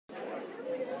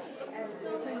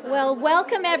Well,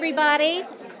 welcome everybody,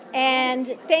 and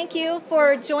thank you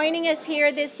for joining us here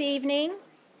this evening.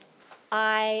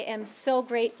 I am so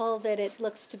grateful that it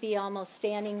looks to be almost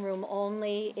standing room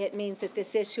only. It means that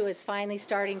this issue is finally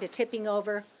starting to tipping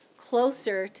over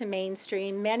closer to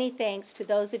mainstream. Many thanks to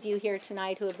those of you here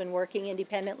tonight who have been working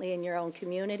independently in your own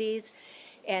communities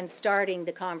and starting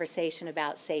the conversation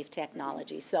about safe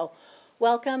technology. So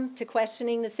welcome to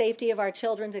questioning the safety of our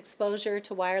children's exposure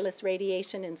to wireless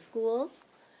radiation in schools.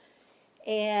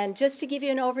 And just to give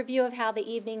you an overview of how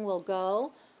the evening will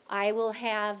go, I will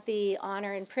have the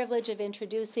honor and privilege of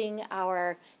introducing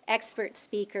our expert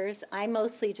speakers. I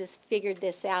mostly just figured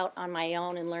this out on my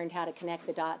own and learned how to connect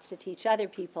the dots to teach other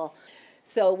people.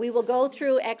 So we will go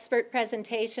through expert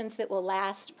presentations that will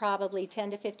last probably 10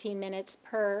 to 15 minutes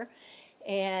per,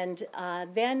 and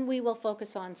then we will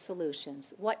focus on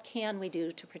solutions. What can we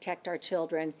do to protect our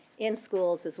children in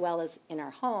schools as well as in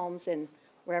our homes and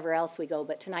wherever else we go,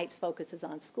 but tonight's focus is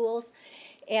on schools.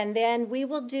 And then we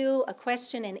will do a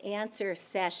question and answer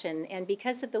session, and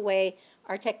because of the way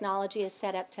our technology is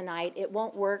set up tonight, it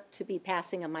won't work to be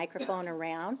passing a microphone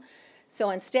around. So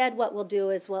instead what we'll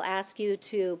do is we'll ask you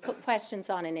to put questions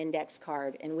on an index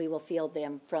card, and we will field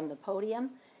them from the podium.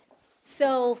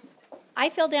 So I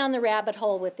fell down the rabbit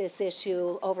hole with this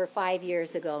issue over 5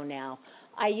 years ago now.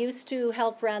 I used to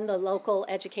help run the local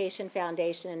education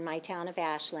foundation in my town of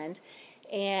Ashland,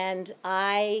 and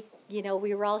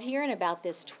we were all hearing about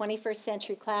this 21st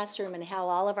century classroom and how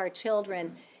all of our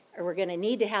children were going to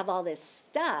need to have all this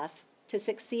stuff to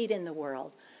succeed in the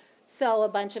world. So a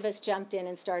bunch of us jumped in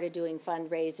and started doing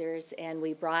fundraisers, and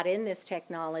we brought in this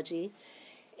technology.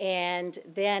 And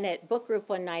then at book group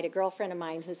one night, a girlfriend of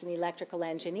mine who's an electrical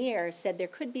engineer said there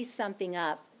could be something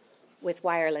up with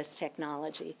wireless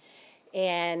technology.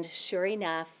 And sure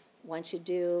enough, once you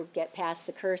do get past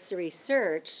the cursory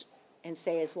search and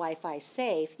say, is Wi-Fi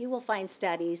safe, you will find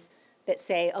studies that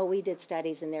say, oh, we did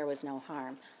studies and there was no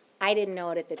harm. I didn't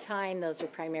know it at the time. Those are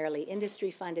primarily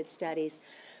industry-funded studies.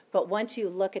 But once you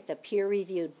look at the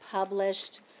peer-reviewed,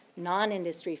 published,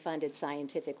 non-industry funded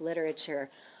scientific literature,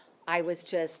 I was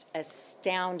just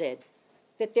astounded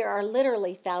that there are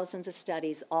literally thousands of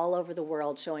studies all over the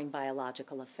world showing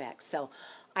biological effects. So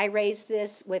I raised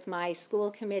this with my school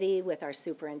committee, with our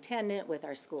superintendent, with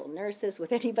our school nurses,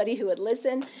 with anybody who would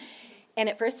listen. And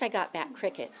at first I got back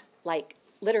crickets, like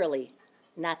literally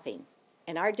nothing.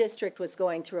 And our district was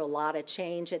going through a lot of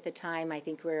change at the time. I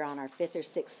think we were on our 5th or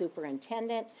 6th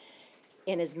superintendent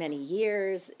in as many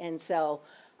years. And so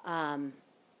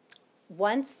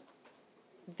once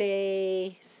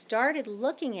they started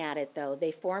looking at it, though,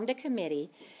 they formed a committee.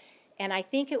 And I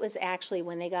think it was actually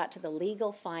when they got to the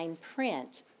legal fine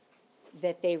print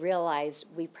that they realized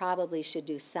we probably should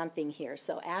do something here.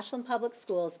 So Ashland Public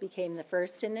Schools became the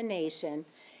first in the nation,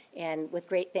 and with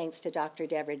great thanks to Dr.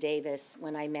 Deborah Davis,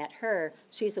 when I met her,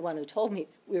 she's the one who told me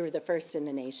we were the first in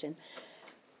the nation.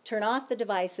 Turn off the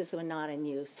devices when not in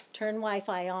use. Turn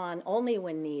Wi-Fi on only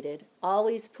when needed.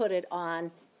 Always put it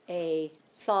on a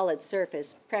solid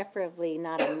surface, preferably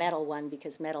not a metal one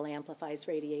because metal amplifies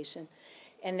radiation.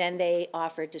 And then they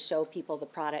offered to show people the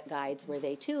product guides where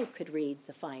they too could read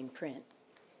the fine print.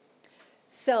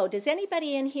 So does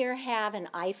anybody in here have an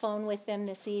iPhone with them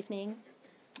this evening?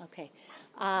 Okay.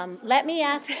 Let me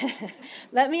ask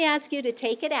you to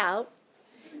take it out.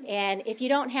 And if you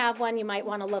don't have one, you might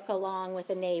want to look along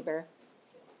with a neighbor.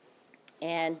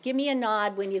 And give me a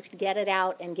nod when you can get it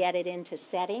out and get it into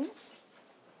settings.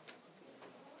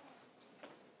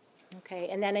 Okay,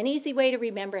 and then an easy way to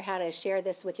remember how to share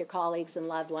this with your colleagues and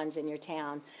loved ones in your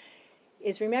town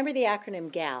is remember the acronym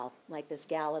GAL, like this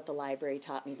gal at the library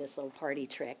taught me this little party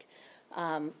trick.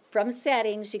 From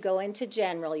settings, you go into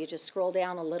general, you just scroll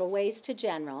down a little ways to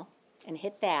general and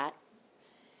hit that.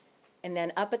 And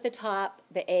then up at the top,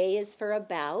 the A is for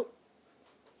about,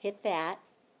 hit that.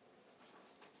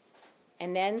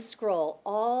 And then scroll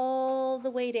all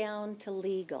the way down to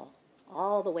legal,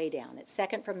 all the way down. It's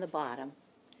second from the bottom.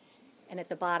 And at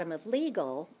the bottom of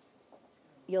legal,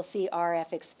 you'll see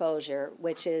RF exposure,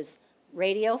 which is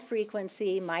radio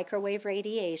frequency microwave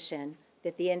radiation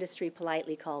that the industry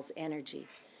politely calls energy.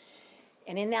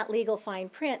 And in that legal fine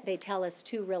print, they tell us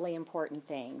two really important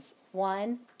things.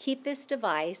 One, keep this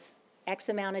device X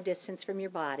amount of distance from your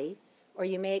body, or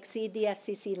you may exceed the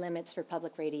FCC limits for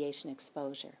public radiation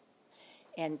exposure.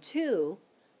 And two,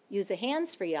 use a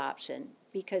hands-free option,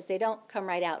 because they don't come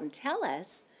right out and tell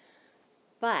us,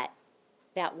 but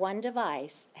that one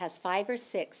device has 5 or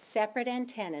 6 separate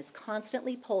antennas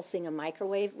constantly pulsing a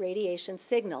microwave radiation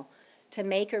signal to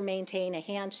make or maintain a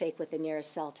handshake with the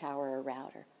nearest cell tower or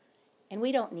router. And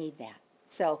we don't need that.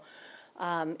 So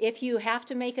if you have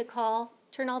to make a call,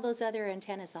 turn all those other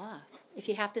antennas off. If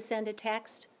you have to send a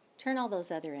text, turn all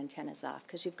those other antennas off,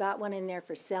 because you've got one in there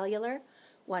for cellular,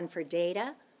 one for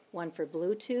data, one for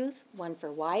Bluetooth, one for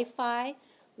Wi-Fi,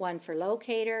 one for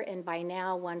locator, and by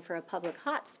now one for a public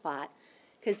hotspot,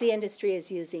 because the industry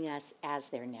is using us as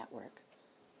their network.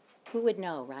 Who would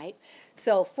know, right?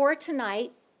 So for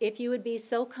tonight, if you would be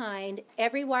so kind,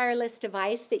 every wireless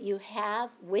device that you have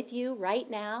with you right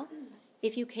now,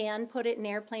 if you can put it in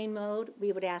airplane mode,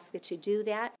 we would ask that you do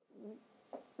that.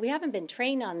 We haven't been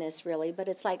trained on this really, but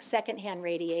it's like secondhand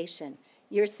radiation.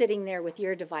 You're sitting there with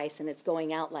your device and it's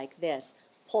going out like this,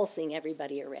 pulsing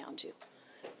everybody around you.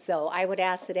 So I would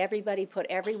ask that everybody put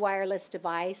every wireless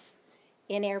device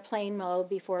in airplane mode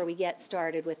before we get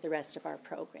started with the rest of our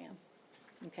program.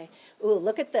 Okay. Ooh,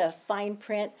 look at the fine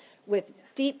print. With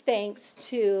deep thanks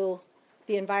to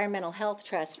the Environmental Health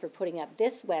Trust for putting up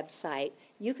this website,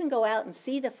 you can go out and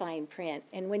see the fine print.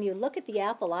 And when you look at the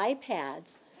Apple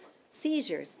iPads,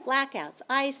 seizures, blackouts,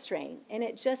 eye strain, and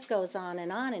it just goes on,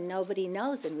 and nobody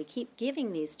knows, and we keep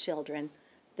giving these children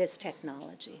this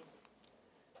technology.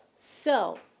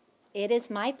 So, it is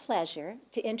my pleasure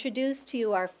to introduce to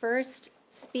you our first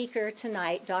speaker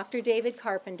tonight, Dr. David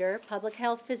Carpenter, public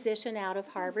health physician out of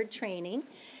Harvard training.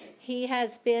 He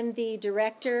has been the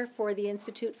director for the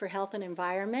Institute for Health and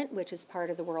Environment, which is part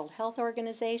of the World Health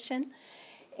Organization.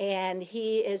 And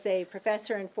he is a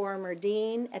professor and former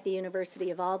dean at the University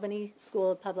of Albany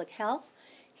School of Public Health.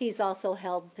 He's also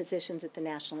held positions at the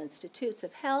National Institutes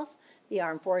of Health, the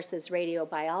Armed Forces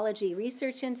Radiobiology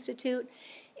Research Institute,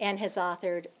 and has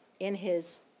authored in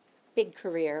his big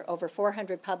career over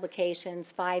 400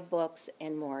 publications, 5 books,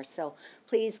 and more. So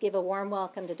please give a warm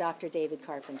welcome to Dr. David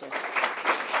Carpenter.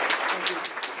 Thank you.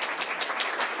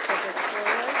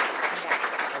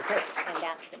 Okay. And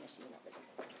that's the machine over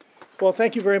there. Well,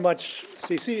 thank you very much,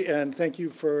 Cece, and thank you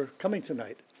for coming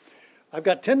tonight. I've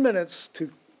got 10 minutes to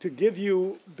give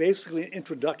you basically an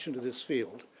introduction to this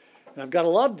field. And I've got a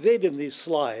lot of data in these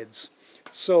slides,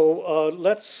 so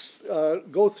let's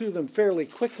go through them fairly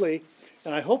quickly.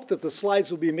 And I hope that the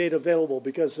slides will be made available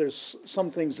because there's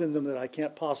some things in them that I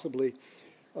can't possibly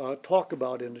talk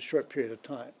about in a short period of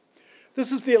time.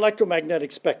 This is the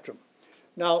electromagnetic spectrum.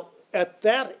 Now, at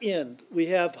that end, we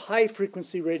have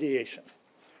high-frequency radiation.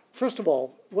 First of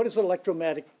all, what is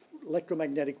electromagnetic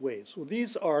waves? Well,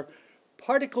 these are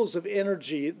particles of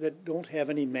energy that don't have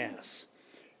any mass.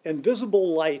 And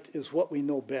visible light is what we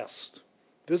know best.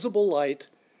 Visible light,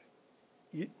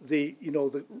 the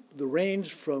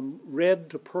range from red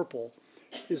to purple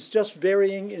is just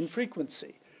varying in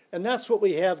frequency. And that's what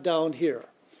we have down here.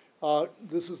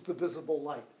 This is the visible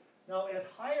light. Now, at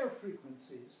higher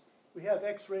frequencies, we have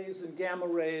X-rays and gamma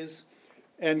rays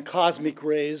and cosmic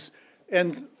rays.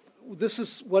 And this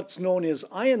is what's known as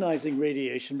ionizing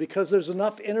radiation because there's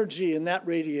enough energy in that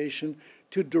radiation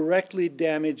to directly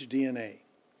damage DNA.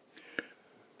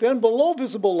 Then below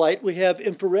visible light, we have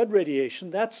infrared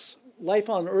radiation. That's life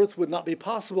on Earth would not be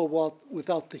possible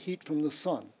without the heat from the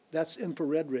sun. That's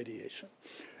infrared radiation.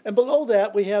 And below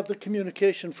that, we have the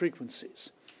communication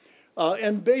frequencies.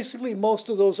 And basically, most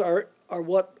of those are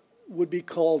what would be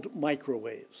called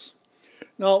microwaves.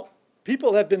 Now,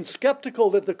 people have been skeptical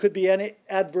that there could be any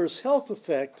adverse health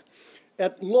effect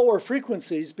at lower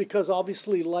frequencies because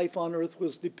obviously life on Earth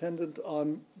was dependent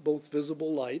on both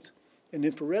visible light and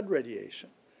infrared radiation.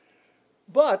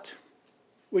 But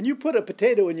when you put a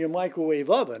potato in your microwave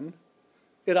oven,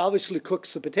 it obviously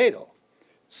cooks the potato.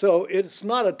 So it's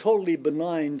not a totally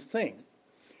benign thing.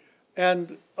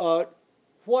 And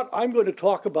what I'm going to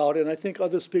talk about, and I think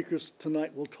other speakers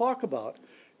tonight will talk about,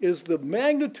 is the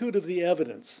magnitude of the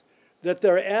evidence that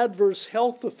there are adverse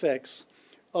health effects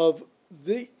of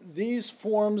these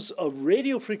forms of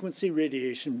radiofrequency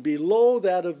radiation below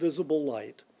that of visible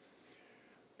light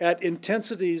at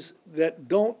intensities that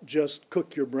don't just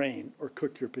cook your brain or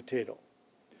cook your potato.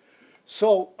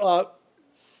 So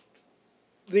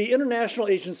the International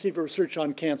Agency for Research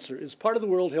on Cancer is part of the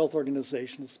World Health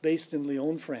Organization. It's based in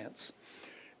Lyon, France.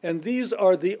 And these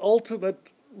are the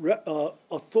ultimate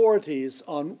authorities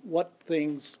on what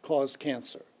things cause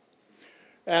cancer.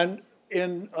 And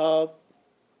in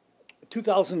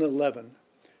 2011,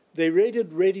 they rated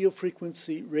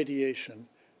radiofrequency radiation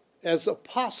as a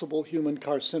possible human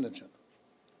carcinogen.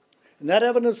 And that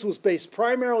evidence was based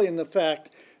primarily in the fact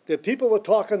that people would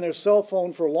talk on their cell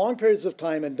phone for long periods of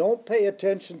time and don't pay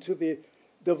attention to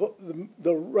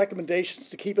the recommendations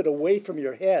to keep it away from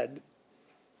your head,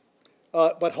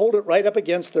 but hold it right up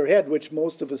against their head, which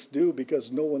most of us do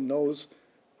because no one knows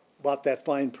about that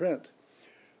fine print.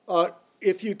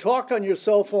 if you talk on your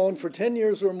cell phone for 10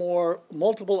 years or more,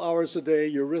 multiple hours a day,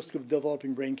 your risk of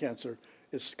developing brain cancer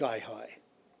is sky high.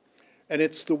 And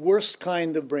it's the worst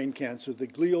kind of brain cancer, the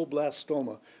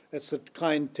glioblastoma. That's the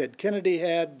kind Ted Kennedy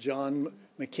had, John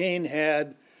McCain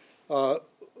had, Bell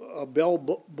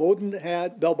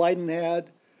Biden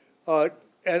had,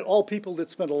 and all people that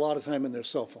spent a lot of time in their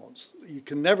cell phones. You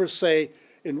can never say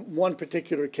in one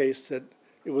particular case that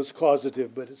it was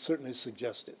causative, but it's certainly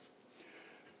suggestive.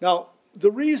 Now,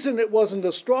 the reason it wasn't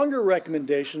a stronger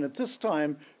recommendation at this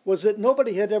time was that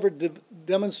nobody had ever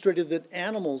demonstrated that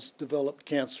animals developed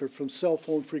cancer from cell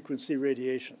phone frequency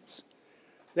radiations.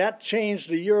 That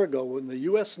changed a year ago when the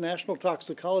U.S. National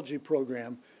Toxicology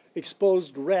Program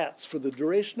exposed rats for the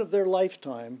duration of their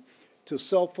lifetime to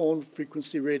cell phone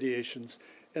frequency radiations,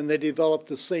 and they developed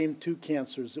the same two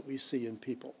cancers that we see in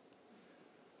people.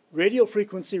 Radio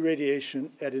frequency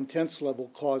radiation at intense level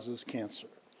causes cancer.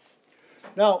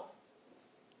 Now,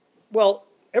 well,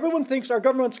 everyone thinks our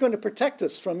government's going to protect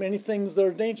us from any things that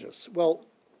are dangerous. Well,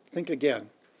 think again.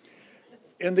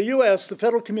 In the U.S., the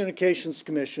Federal Communications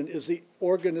Commission is the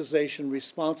organization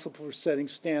responsible for setting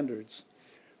standards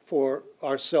for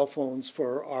our cell phones,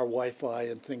 for our Wi-Fi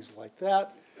and things like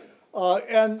that.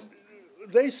 And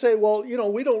they say, well, you know,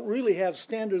 we don't really have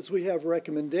standards, we have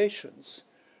recommendations.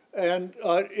 And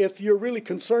if you're really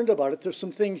concerned about it, there's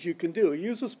some things you can do.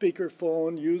 Use a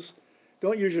speakerphone,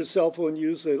 don't use your cell phone,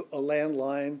 use a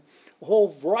landline, a whole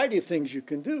variety of things you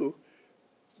can do,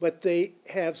 but they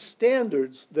have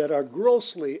standards that are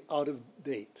grossly out of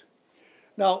date.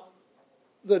 Now,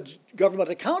 the Government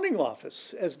Accounting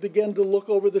Office has begun to look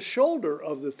over the shoulder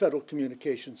of the Federal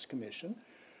Communications Commission,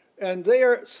 and they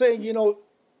are saying, you know,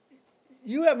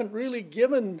 you haven't really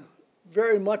given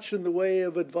very much in the way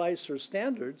of advice or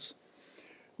standards.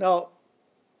 Now,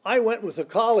 I went with a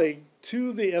colleague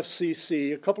to the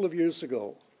FCC a couple of years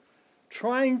ago,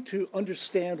 trying to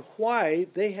understand why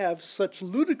they have such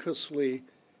ludicrously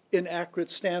inaccurate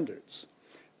standards.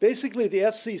 Basically, the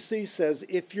FCC says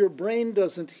if your brain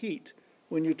doesn't heat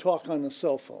when you talk on a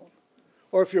cell phone,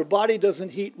 or if your body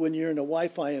doesn't heat when you're in a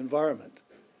Wi-Fi environment,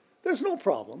 there's no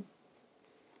problem.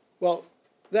 Well,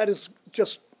 that is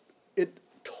just, it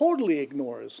totally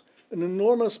ignores an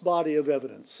enormous body of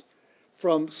evidence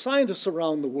from scientists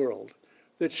around the world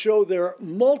that show there are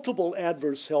multiple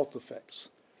adverse health effects.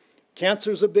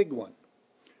 Cancer is a big one.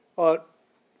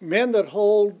 Men that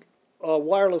hold a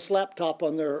wireless laptop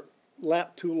on their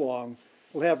lap too long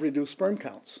will have reduced sperm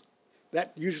counts.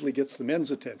 That usually gets the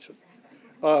men's attention.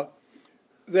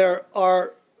 There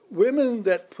are women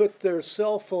that put their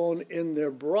cell phone in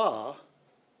their bra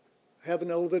have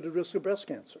an elevated risk of breast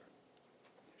cancer.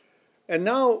 And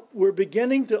now we're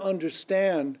beginning to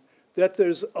understand that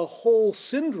there's a whole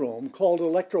syndrome called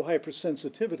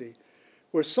electrohypersensitivity,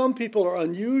 where some people are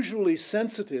unusually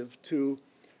sensitive to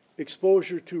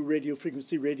exposure to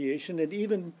radiofrequency radiation and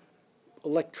even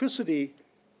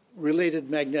electricity-related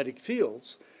magnetic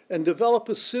fields, and develop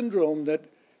a syndrome that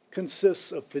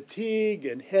consists of fatigue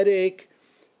and headache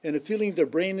and a feeling their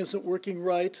brain isn't working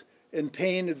right and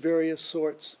pain of various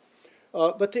sorts.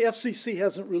 But the FCC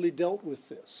hasn't really dealt with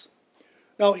this.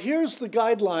 Now, here's the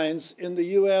guidelines in the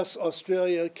US,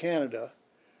 Australia, Canada,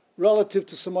 relative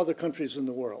to some other countries in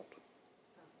the world.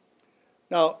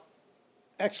 Now,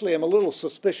 actually, I'm a little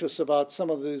suspicious about some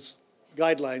of these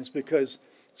guidelines because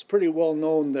it's pretty well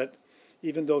known that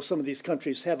even though some of these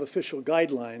countries have official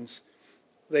guidelines,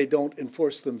 they don't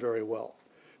enforce them very well.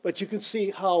 But you can see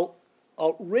how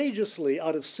outrageously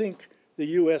out of sync the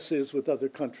US is with other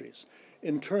countries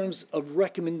in terms of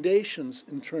recommendations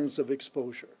in terms of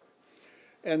exposure.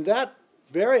 And that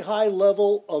very high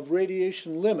level of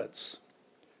radiation limits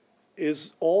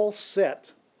is all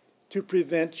set to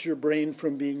prevent your brain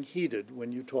from being heated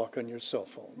when you talk on your cell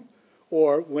phone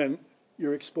or when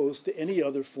you're exposed to any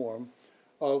other form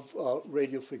of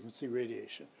radiofrequency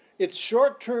radiation. It's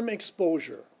short-term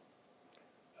exposure.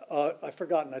 I've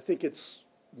forgotten, I think it's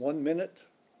 1 minute,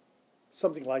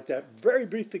 something like that. Very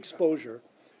brief exposure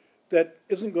that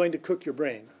isn't going to cook your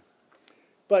brain.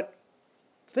 But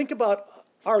think about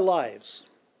our lives.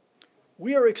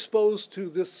 We are exposed to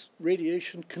this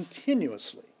radiation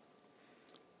continuously.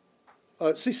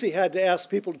 Cece had to ask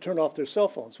people to turn off their cell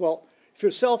phones. Well, if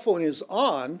your cell phone is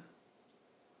on,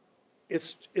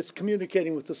 it's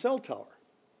communicating with the cell tower.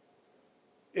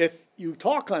 If you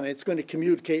talk on it, it's going to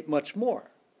communicate much more.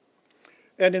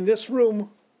 And in this room,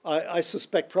 I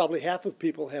suspect probably half of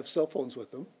people have cell phones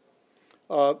with them.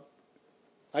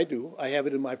 I do. I have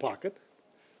it in my pocket.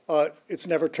 It's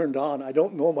never turned on. I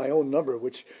don't know my own number,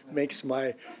 which makes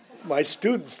my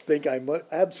students think I'm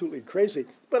absolutely crazy.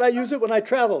 But I use it when I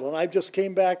travel, and I just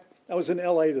came back I was in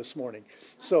LA this morning.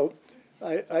 So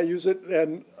I use it,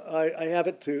 and I have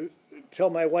it to tell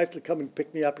my wife to come and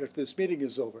pick me up if this meeting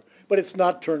is over. But it's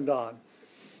not turned on.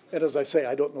 And as I say,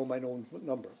 I don't know my own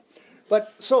number.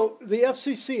 But so the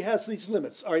FCC has these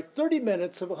limits. All right, 30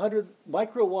 minutes of 100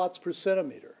 microwatts per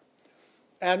centimeter.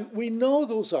 And we know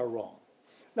those are wrong.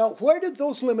 Now, where did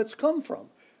those limits come from?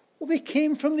 Well, they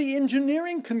came from the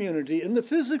engineering community and the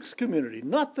physics community,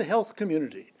 not the health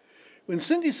community. When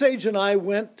Cindy Sage and I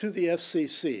went to the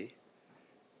FCC,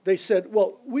 they said,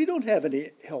 well, we don't have any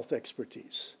health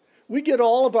expertise. We get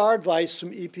all of our advice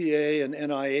from EPA and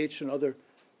NIH and other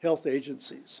health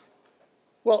agencies.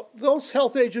 Well, those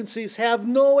health agencies have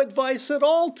no advice at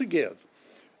all to give.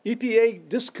 EPA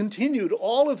discontinued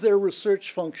all of their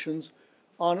research functions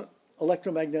on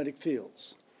electromagnetic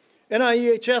fields.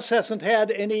 NIEHS hasn't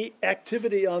had any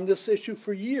activity on this issue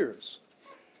for years.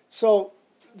 So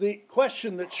the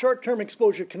question that short-term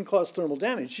exposure can cause thermal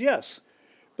damage, yes.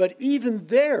 But even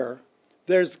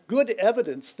there's good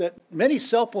evidence that many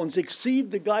cell phones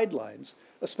exceed the guidelines,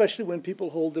 especially when people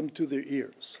hold them to their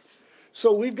ears.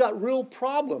 So we've got real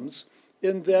problems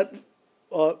in that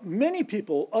many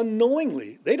people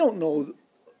unknowingly, they don't know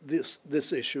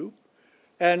this issue,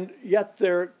 and yet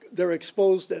they're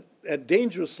exposed at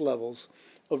dangerous levels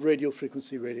of radio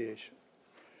frequency radiation.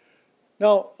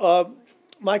 Now,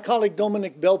 my colleague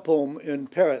Dominique Belpomme in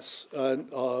Paris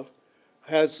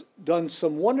has done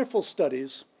some wonderful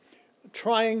studies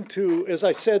trying to, as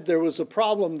I said, there was a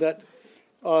problem that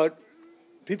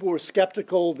people were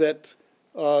skeptical that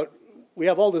we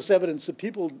have all this evidence that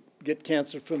people get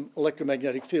cancer from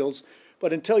electromagnetic fields,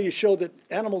 but until you show that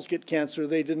animals get cancer,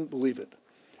 they didn't believe it.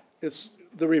 It's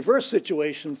the reverse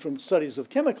situation from studies of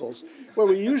chemicals, where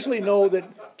we usually know that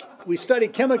we study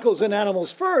chemicals in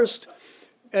animals first,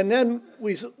 and then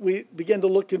we begin to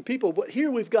look in people. But here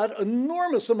we've got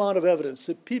enormous amount of evidence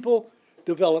that people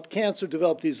develop cancer,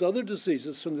 develop these other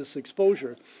diseases from this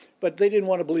exposure, but they didn't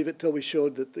want to believe it till we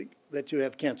showed that you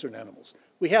have cancer in animals.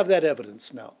 We have that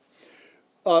evidence now.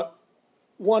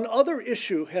 One other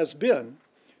issue has been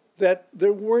that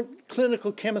there weren't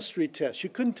clinical chemistry tests. You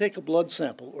couldn't take a blood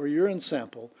sample or urine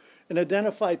sample and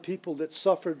identify people that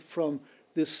suffered from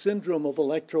this syndrome of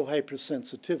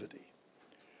electrohypersensitivity.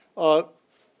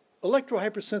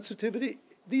 Electrohypersensitivity,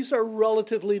 these are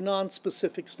relatively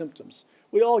nonspecific symptoms.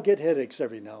 We all get headaches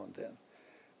every now and then.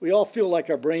 We all feel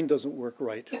like our brain doesn't work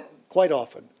right, quite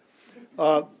often.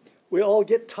 We all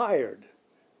get tired.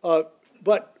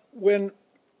 But when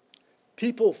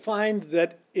people find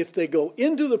that if they go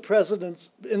into the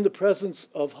presence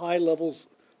of high levels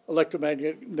of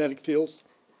electromagnetic fields,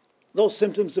 those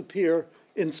symptoms appear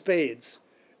in spades.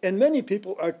 And many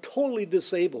people are totally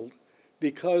disabled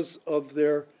because of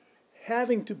their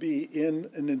having to be in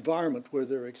an environment where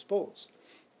they're exposed.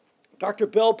 Dr.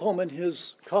 Belpomme and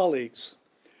his colleagues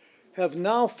have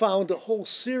now found a whole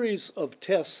series of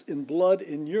tests in blood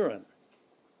and urine.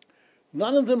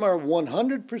 None of them are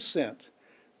 100%,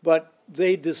 but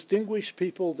they distinguish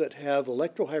people that have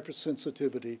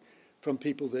electrohypersensitivity from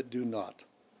people that do not.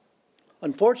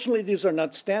 Unfortunately, these are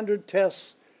not standard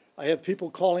tests. I have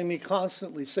people calling me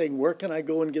constantly saying, where can I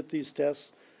go and get these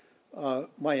tests?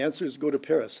 My answer is go to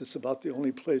Paris. It's about the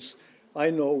only place I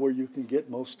know where you can get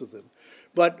most of them.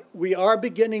 But we are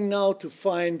beginning now to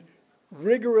find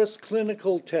rigorous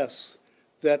clinical tests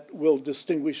that will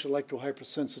distinguish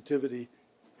electrohypersensitivity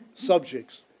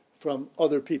subjects from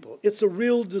other people. It's a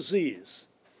real disease,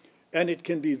 and it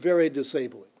can be very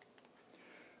disabling.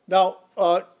 Now,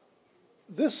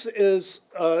 this is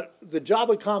the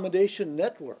Job Accommodation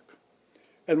Network.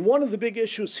 And one of the big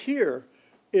issues here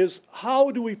is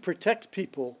how do we protect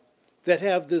people that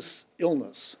have this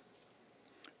illness?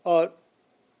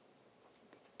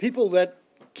 People that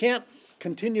can't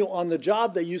continue on the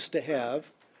job they used to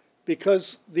have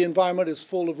because the environment is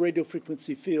full of radio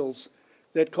frequency fields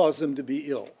that cause them to be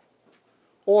ill.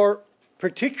 Or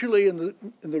particularly in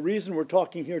the reason we're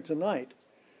talking here tonight,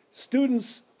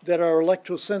 students that are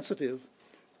electrosensitive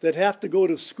that have to go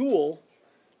to school,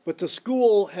 but the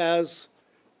school has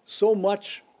so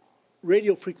much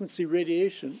radio frequency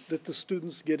radiation that the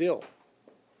students get ill.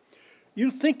 You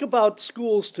think about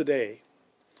schools today.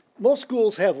 Most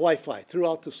schools have Wi-Fi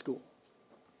throughout the school.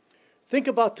 Think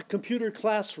about the computer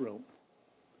classroom.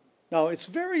 Now, it's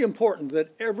very important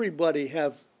that everybody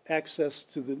have access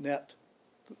to the net,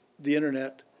 the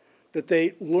internet, that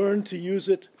they learn to use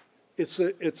it. It's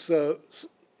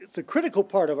a critical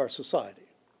part of our society.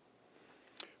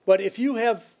 But if you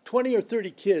have 20 or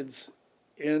 30 kids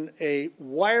in a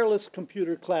wireless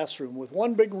computer classroom with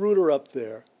one big router up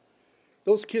there,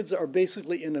 those kids are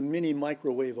basically in a mini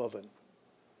microwave oven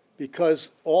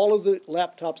because all of the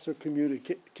laptops are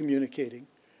communicating.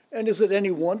 And is it any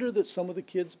wonder that some of the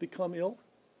kids become ill?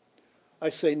 I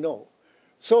say no.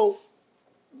 So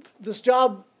this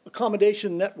job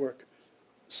accommodation network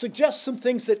suggests some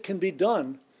things that can be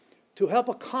done to help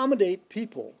accommodate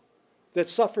people that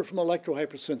suffer from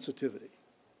electrohypersensitivity.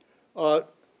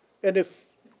 And if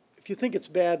you think it's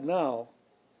bad now,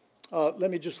 let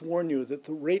me just warn you that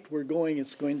the rate we're going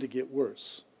is going to get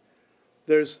worse.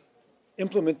 There's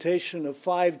implementation of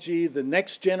 5G, the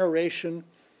next generation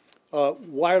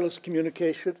wireless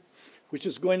communication, which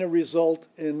is going to result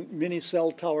in mini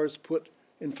cell towers put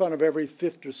in front of every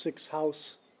fifth or sixth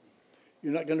house.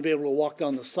 You're not going to be able to walk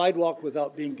down the sidewalk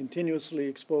without being continuously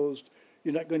exposed.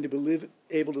 You're not going to be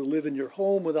able to live in your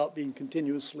home without being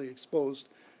continuously exposed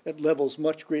at levels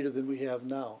much greater than we have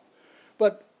now.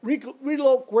 But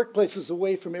relocate workplaces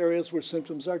away from areas where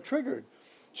symptoms are triggered.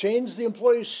 Change the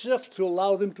employee's shift to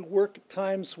allow them to work at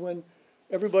times when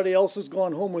everybody else has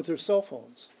gone home with their cell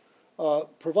phones.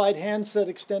 Provide handset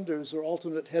extenders or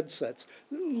alternate headsets.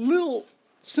 Little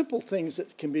simple things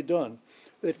that can be done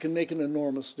that can make an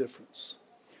enormous difference.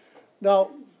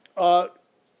 Now,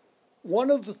 one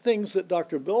of the things that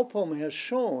Dr. Belpohm has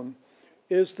shown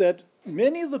is that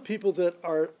many of the people that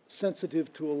are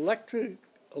sensitive to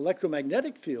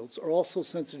electromagnetic fields are also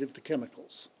sensitive to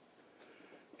chemicals.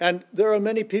 And there are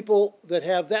many people that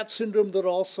have that syndrome that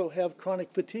also have chronic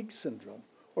fatigue syndrome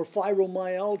or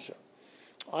fibromyalgia.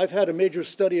 I've had a major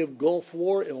study of Gulf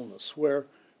War illness where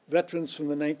veterans from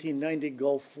the 1990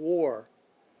 Gulf War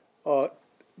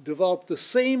developed the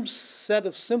same set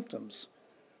of symptoms,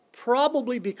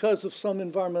 probably because of some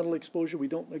environmental exposure. We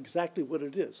don't know exactly what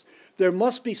it is. There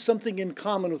must be something in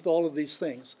common with all of these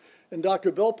things. And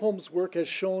Dr. Belpohm's work has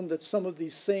shown that some of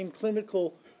these same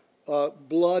clinical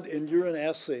blood and urine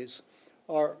assays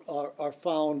are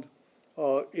found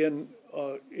in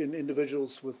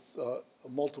individuals with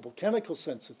multiple chemical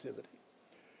sensitivity.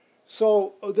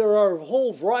 So there are a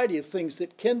whole variety of things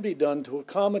that can be done to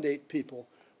accommodate people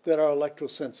that are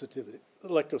electrosensitive.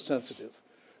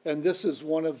 And this is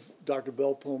one of Dr.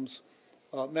 Belpohm's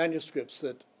manuscripts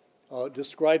that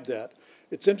describe that.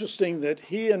 It's interesting that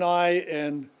he and I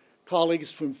and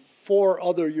colleagues from 4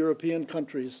 other European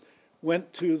countries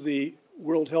went to the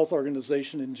World Health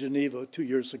Organization in Geneva 2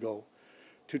 years ago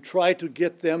to try to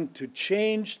get them to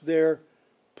change their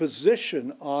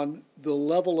position on the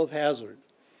level of hazard.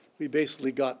 We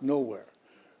basically got nowhere.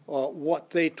 What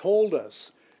they told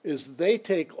us is they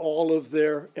take all of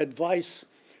their advice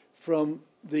from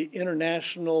the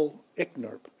international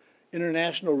ICNIRP,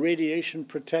 International Radiation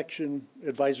Protection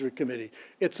Advisory Committee.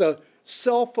 It's a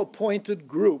self-appointed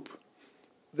group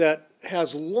that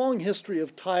has a long history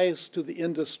of ties to the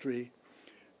industry,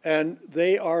 and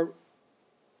they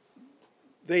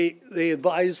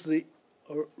advise the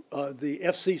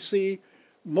FCC,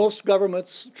 most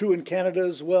governments, true in Canada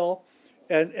as well,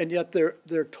 and yet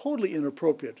they're totally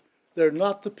inappropriate. They're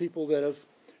not the people that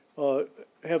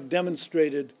have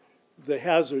demonstrated the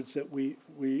hazards that we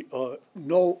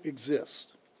know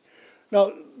exist.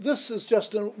 Now, this is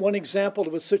just one example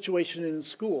of a situation in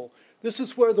school. This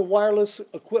is where the wireless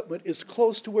equipment is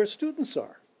close to where students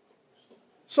are.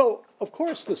 So, of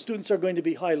course, the students are going to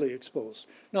be highly exposed.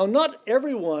 Now, not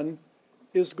everyone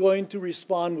is going to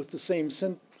respond with the same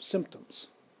symptoms.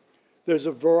 There's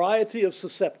a variety of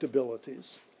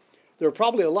susceptibilities. There are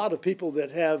probably a lot of people that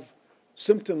have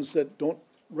symptoms that don't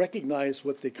recognize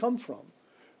what they come from.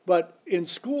 But in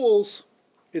schools,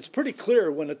 it's pretty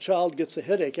clear when a child gets a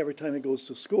headache every time he goes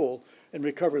to school and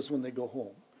recovers when they go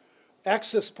home.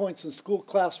 Access points in school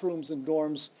classrooms and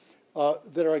dorms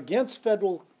that are against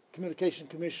Federal Communication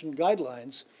Commission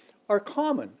guidelines are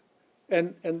common.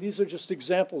 And these are just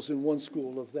examples in one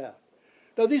school of that.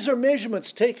 Now, these are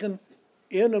measurements taken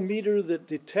in a meter that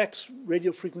detects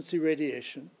radio frequency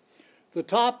radiation. The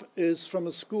top is from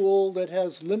a school that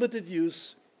has limited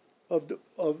use of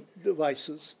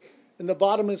devices, and the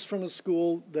bottom is from a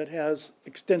school that has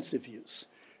extensive use.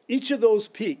 Each of those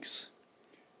peaks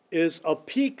is a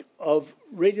peak of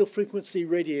radio frequency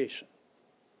radiation.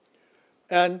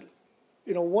 And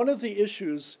one of the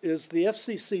issues is the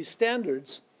FCC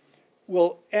standards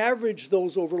will average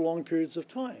those over long periods of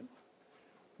time.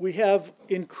 We have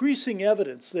increasing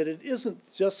evidence that it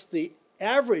isn't just the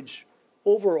average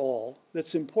overall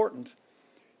that's important,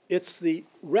 it's the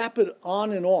rapid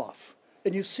on and off.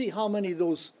 And you see how many of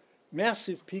those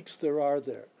massive peaks there are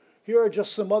there. Here are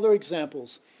just some other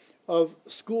examples of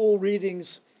school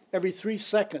readings every 3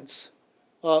 seconds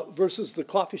versus the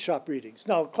coffee shop readings.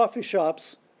 Now, coffee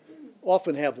shops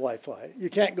often have Wi-Fi. You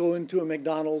can't go into a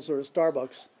McDonald's or a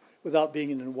Starbucks without being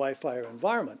in a Wi-Fi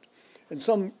environment. And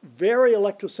some very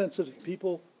electrosensitive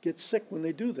people get sick when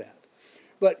they do that.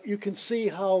 But you can see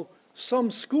how some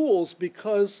schools,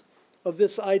 because of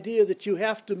this idea that you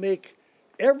have to make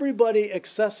everybody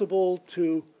accessible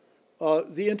to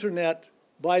the internet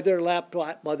by their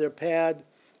laptop, by their pad,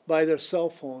 by their cell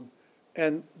phone,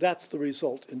 and that's the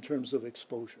result in terms of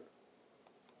exposure.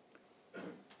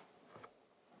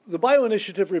 The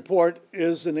Bioinitiative report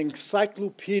is an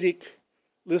encyclopedic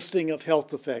listing of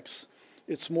health effects.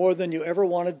 It's more than you ever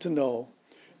wanted to know.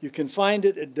 You can find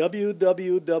it at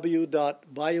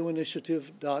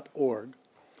www.bioinitiative.org.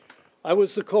 I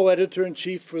was the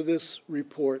co-editor-in-chief for this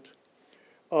report.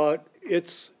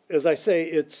 It's, as I say,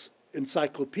 it's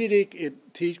encyclopedic.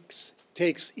 It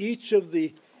takes each of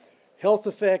the health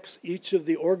effects, each of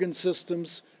the organ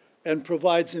systems, and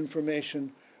provides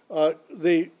information.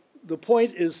 The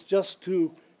point is just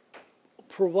to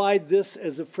provide this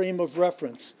as a frame of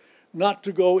reference, not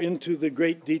to go into the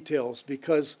great details,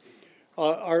 because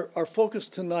our focus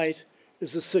tonight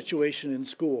is the situation in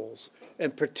schools,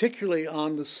 and particularly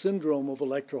on the syndrome of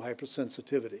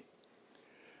electrohypersensitivity.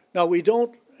 Now, we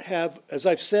don't have, as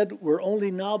I've said, we're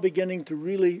only now beginning to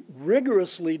really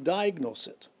rigorously diagnose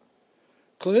it.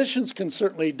 Clinicians can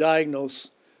certainly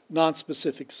diagnose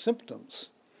nonspecific symptoms,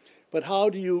 but how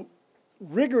do you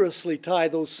rigorously tie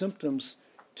those symptoms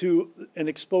to an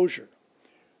exposure?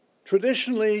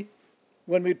 Traditionally,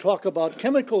 when we talk about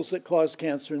chemicals that cause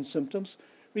cancer and symptoms,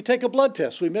 we take a blood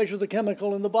test. We measure the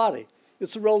chemical in the body.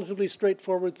 It's a relatively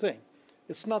straightforward thing.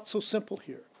 It's not so simple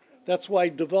here. That's why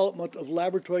development of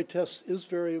laboratory tests is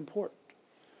very important.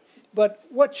 But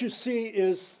what you see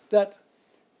is that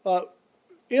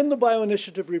in the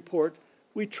Bioinitiative report,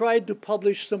 we tried to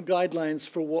publish some guidelines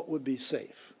for what would be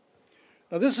safe.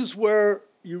 Now, this is where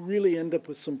you really end up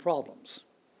with some problems.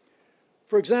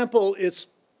 For example, it's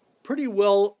pretty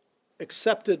well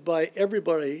accepted by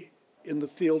everybody in the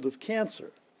field of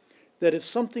cancer that if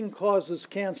something causes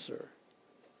cancer,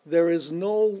 there is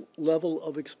no level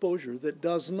of exposure that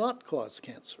does not cause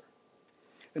cancer.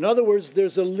 In other words,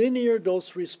 there's a linear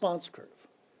dose-response curve.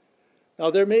 Now,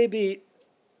 there may be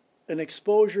an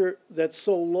exposure that's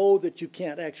so low that you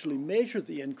can't actually measure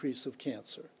the increase of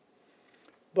cancer,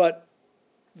 but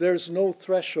there's no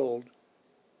threshold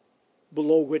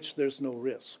below which there's no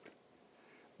risk.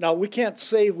 Now, we can't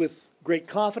say with great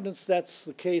confidence that's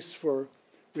the case for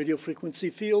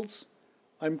radiofrequency fields.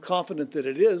 I'm confident that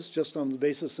it is, just on the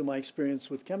basis of my experience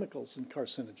with chemicals and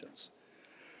carcinogens.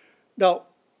 Now,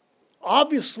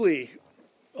 obviously,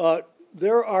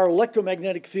 there are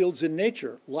electromagnetic fields in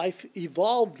nature. Life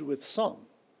evolved with some.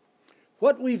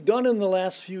 What we've done in the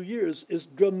last few years is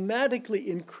dramatically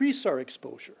increase our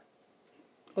exposure,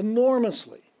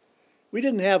 enormously. We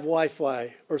didn't have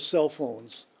Wi-Fi or cell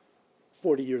phones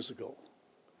 40 years ago.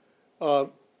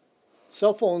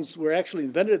 Cell phones were actually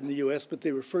invented in the US, but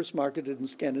they were first marketed in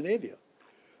Scandinavia.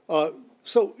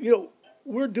 So, you know,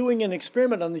 we're doing an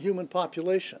experiment on the human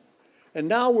population. And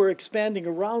now we're expanding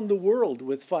around the world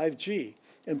with 5G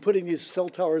and putting these cell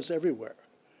towers everywhere.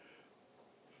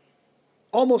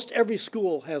 Almost every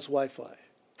school has Wi-Fi.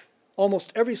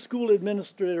 Almost every school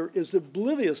administrator is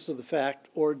oblivious to the fact,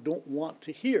 or don't want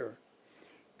to hear,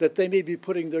 that they may be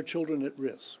putting their children at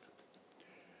risk.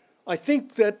 I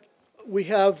think that we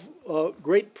have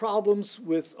great problems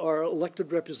with our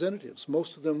elected representatives.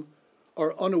 Most of them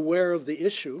are unaware of the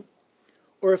issue,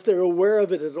 or if they're aware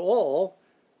of it at all,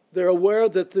 they're aware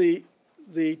that the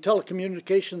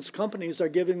telecommunications companies are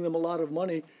giving them a lot of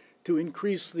money to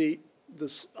increase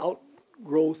this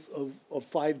outgrowth of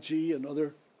 5G and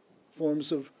other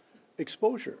forms of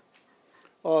exposure.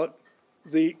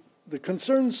 The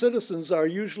concerned citizens are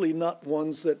usually not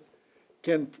ones that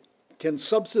can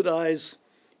subsidize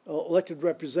elected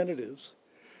representatives.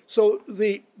 So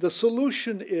the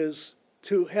solution is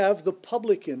to have the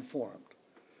public informed,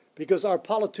 because our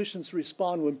politicians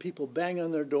respond when people bang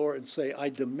on their door and say, I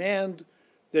demand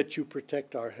that you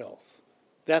protect our health.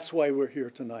 That's why we're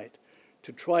here tonight,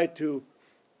 to try to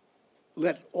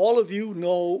let all of you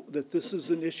know that this is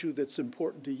an issue that's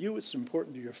important to you, it's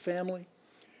important to your family,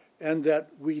 and that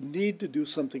we need to do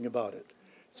something about it.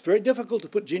 It's very difficult to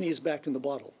put genies back in the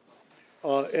bottle.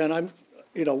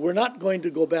 We're not going to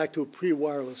go back to a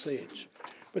pre-wireless age.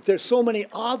 But there's so many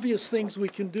obvious things we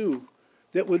can do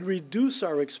that would reduce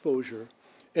our exposure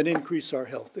and increase our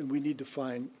health, and we need to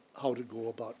find how to go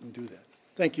about and do that.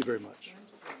 Thank you very much.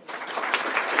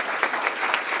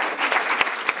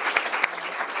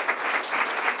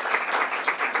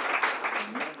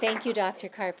 Thank you, Dr.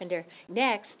 Carpenter.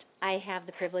 Next, I have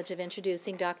the privilege of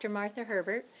introducing Dr. Martha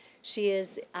Herbert. She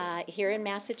is here in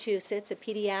Massachusetts, a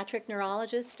pediatric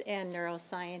neurologist and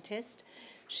neuroscientist.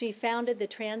 She founded the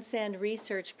Transcend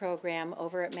Research Program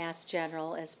over at Mass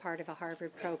General as part of a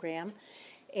Harvard program.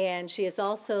 And she is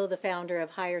also the founder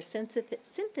of Higher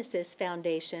Synthesis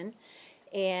Foundation.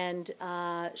 And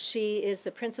she is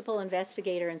the principal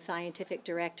investigator and scientific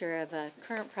director of a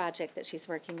current project that she's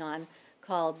working on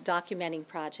called Documenting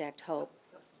Project Hope.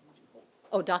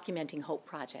 Oh, Documenting Hope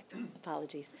Project,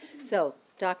 apologies. So,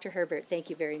 Dr. Herbert, thank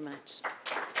you very much.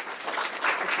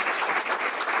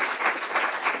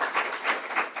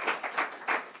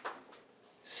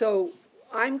 So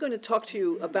I'm going to talk to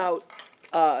you about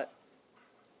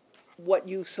what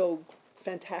you so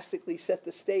fantastically set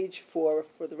the stage for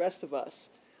the rest of us.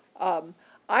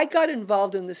 I got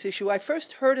involved in this issue. I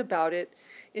first heard about it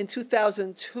in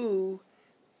 2002.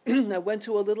 I went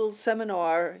to a little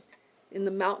seminar in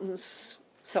the mountains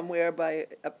somewhere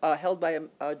held by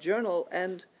a journal,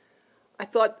 and I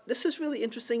thought, this is really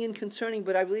interesting and concerning,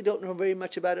 but I really don't know very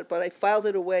much about it, but I filed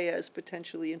it away as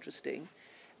potentially interesting.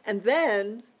 And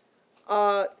then,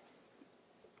 for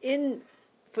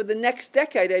the next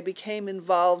decade, I became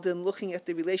involved in looking at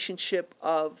the relationship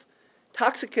of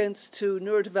toxicants to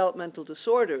neurodevelopmental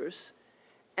disorders,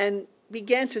 and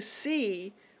began to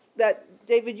see that,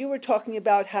 David, you were talking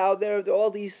about how there are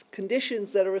all these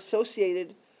conditions that are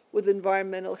associated with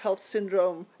environmental health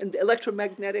syndrome and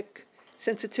electromagnetic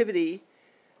sensitivity,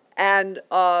 and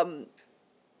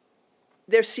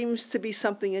there seems to be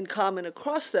something in common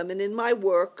across them. And in my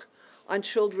work on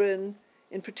children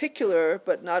in particular,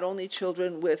 but not only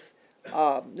children with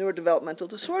neurodevelopmental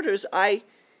disorders, I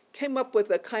came up with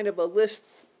a kind of a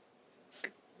list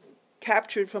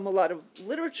captured from a lot of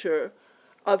literature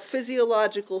of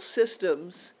physiological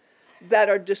systems that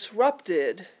are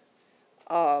disrupted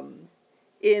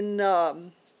in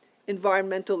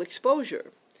environmental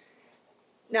exposure.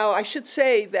 Now, I should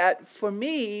say that for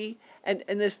me, and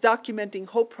this Documenting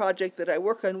Hope project that I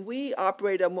work on, we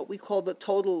operate on what we call the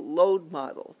total load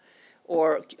model,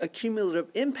 or a cumulative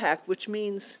impact, which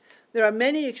means there are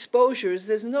many exposures.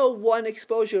 There's no one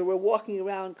exposure. We're walking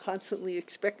around constantly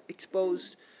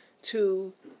exposed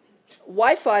to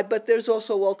Wi-Fi, but there's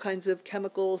also all kinds of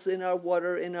chemicals in our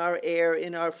water, in our air,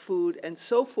 in our food, and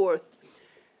so forth.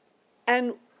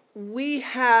 And we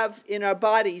have in our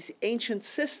bodies ancient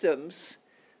systems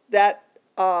that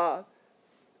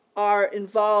are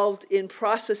involved in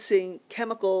processing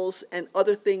chemicals and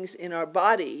other things in our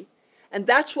body. And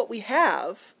that's what we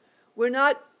have. We're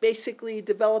not basically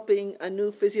developing a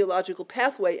new physiological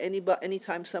pathway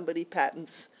anytime somebody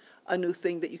patents a new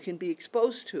thing that you can be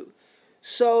exposed to.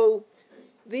 So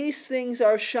these things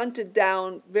are shunted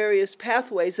down various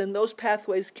pathways, and those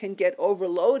pathways can get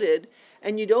overloaded,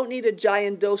 and you don't need a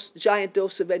giant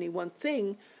dose of any one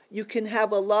thing. You can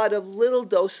have a lot of little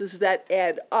doses that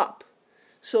add up.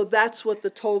 So that's what the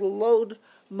total load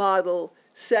model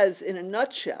says in a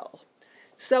nutshell.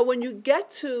 So when you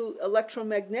get to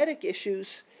electromagnetic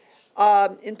issues,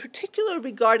 in particular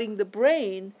regarding the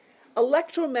brain,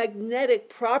 electromagnetic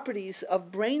properties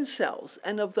of brain cells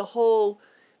and of the whole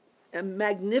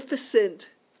magnificent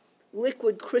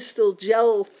liquid crystal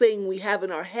gel thing we have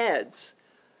in our heads,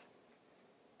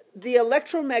 the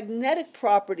electromagnetic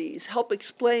properties help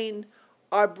explain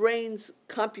our brain's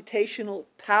computational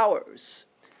powers.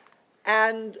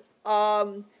 And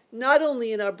not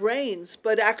only in our brains,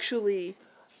 but actually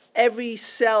every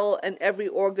cell and every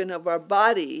organ of our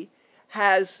body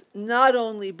has not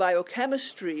only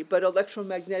biochemistry, but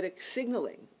electromagnetic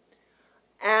signaling.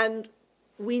 And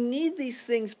we need these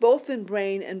things both in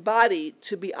brain and body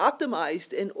to be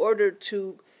optimized in order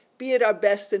to be at our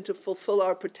best and to fulfill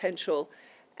our potential.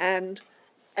 And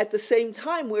at the same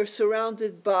time, we're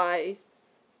surrounded by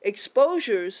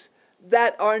exposures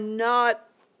that are not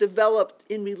developed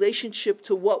in relationship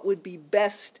to what would be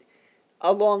best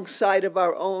alongside of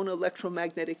our own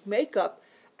electromagnetic makeup.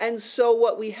 And so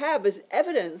what we have is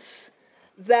evidence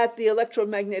that the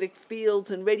electromagnetic fields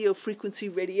and radio frequency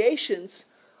radiations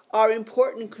are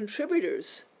important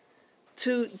contributors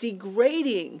to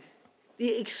degrading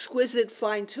the exquisite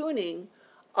fine-tuning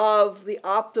of the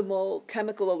optimal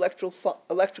chemical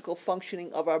electrical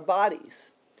functioning of our bodies.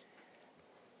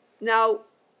 Now,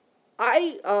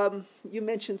 you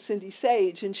mentioned Cindy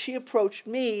Sage, and she approached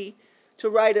me to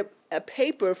write a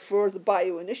paper for the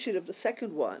Bio Initiative, the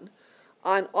second one,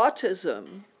 on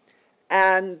autism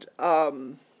and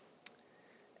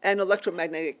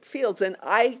electromagnetic fields. And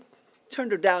I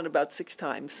turned her down about 6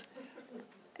 times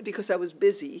because I was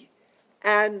busy.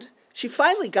 And she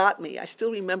finally got me. I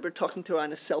still remember talking to her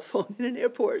on a cell phone in an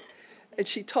airport. And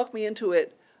she talked me into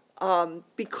it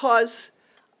because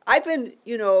I've been,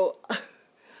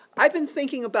 I've been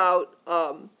thinking about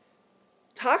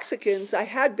toxicants, I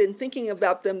had been thinking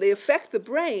about them, they affect the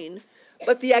brain,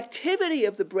 but the activity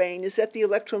of the brain is at the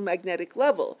electromagnetic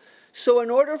level. So in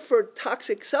order for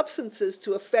toxic substances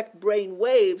to affect brain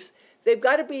waves, they've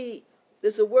got to be,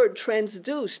 there's a word,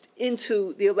 transduced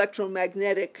into the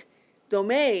electromagnetic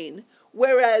domain,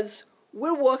 whereas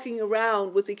we're walking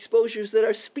around with exposures that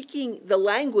are speaking the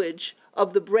language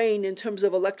of the brain in terms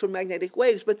of electromagnetic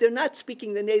waves, but they're not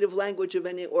speaking the native language of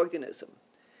any organism.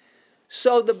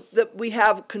 So we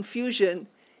have confusion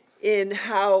in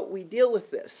how we deal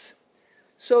with this.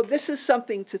 So this is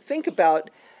something to think about.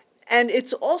 And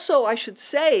it's also, I should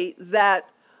say, that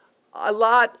a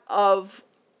lot of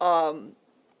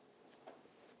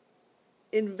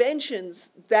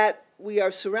inventions that we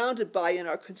are surrounded by in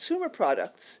our consumer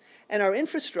products and our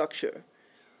infrastructure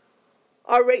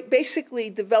are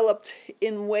basically developed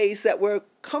in ways that were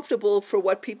comfortable for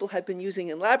what people had been using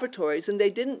in laboratories, and they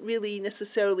didn't really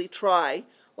necessarily try,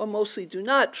 or mostly do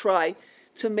not try,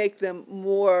 to make them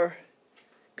more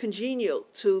congenial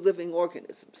to living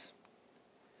organisms.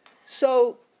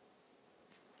 So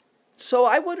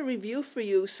I want to review for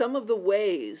you some of the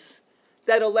ways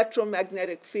that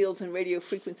electromagnetic fields and radio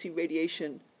frequency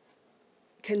radiation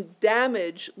can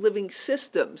damage living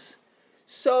systems.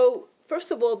 So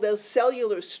first of all, there's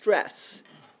cellular stress.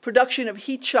 Production of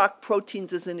heat shock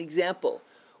proteins is an example,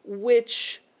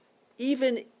 which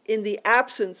even in the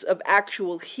absence of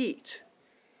actual heat,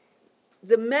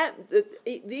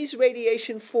 these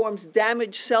radiation forms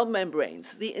damage cell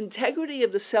membranes. The integrity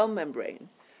of the cell membrane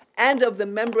and of the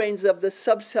membranes of the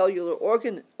subcellular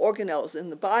organelles in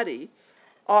the body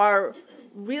are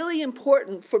really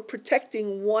important for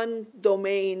protecting one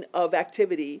domain of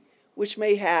activity, which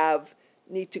may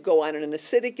need to go on in an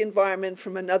acidic environment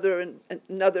from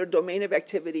another domain of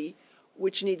activity,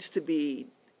 which needs to be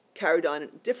carried on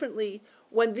differently.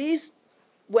 When this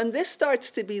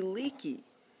starts to be leaky,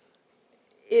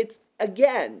 it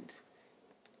again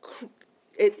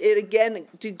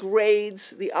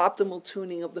degrades the optimal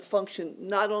tuning of the function,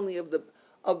 not only of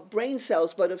brain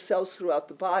cells, but of cells throughout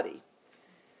the body.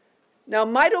 Now,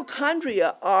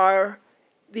 mitochondria are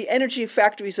the energy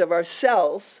factories of our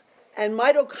cells, and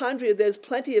mitochondria, there's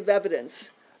plenty of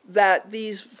evidence that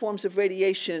these forms of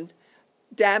radiation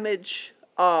damage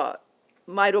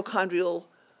mitochondrial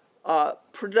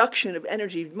production of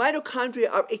energy. Mitochondria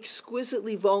are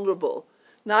exquisitely vulnerable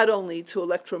not only to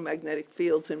electromagnetic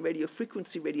fields and radio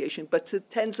frequency radiation, but to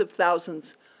tens of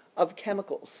thousands of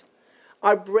chemicals.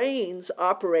 Our brains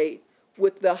operate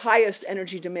with the highest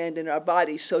energy demand in our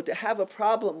bodies, so to have a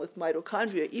problem with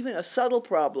mitochondria, even a subtle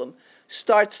problem,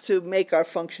 starts to make our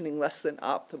functioning less than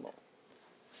optimal.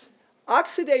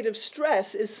 Oxidative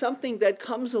stress is something that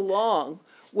comes along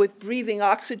with breathing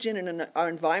oxygen in our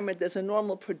environment. There's a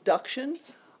normal production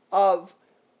of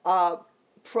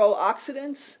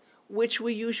pro-oxidants, which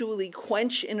we usually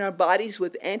quench in our bodies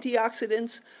with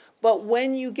antioxidants. But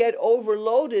when you get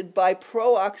overloaded by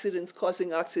pro-oxidants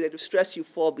causing oxidative stress, you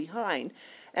fall behind.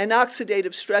 And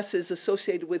oxidative stress is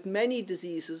associated with many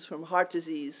diseases, from heart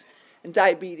disease and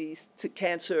diabetes to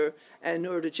cancer and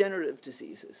neurodegenerative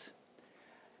diseases.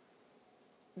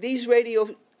 These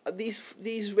radiations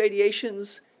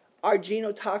are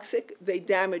genotoxic. They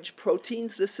damage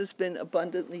proteins. This has been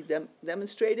abundantly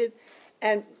demonstrated.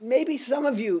 And maybe some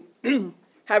of you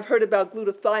have heard about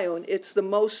glutathione. It's the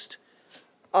most,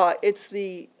 it's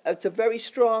a very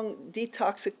strong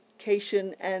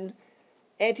detoxification and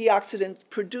antioxidant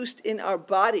produced in our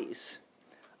bodies.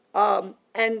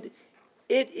 And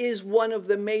it is one of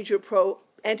the major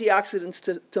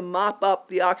antioxidants to mop up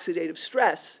the oxidative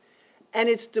stress. And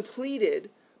it's depleted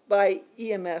by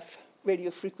EMF,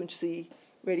 radiofrequency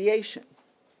radiation.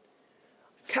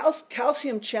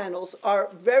 Calcium channels are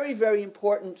very, very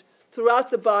important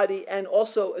throughout the body, and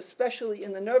also especially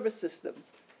in the nervous system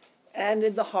and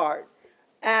in the heart.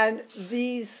 And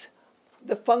the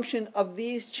function of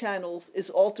these channels is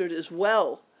altered as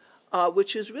well,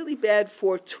 which is really bad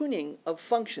for tuning of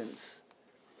functions.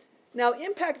 Now,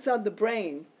 impacts on the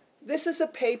brain. This is a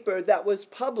paper that was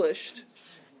published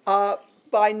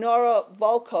by Nora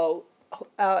Volkow,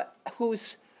 who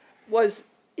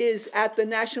is at the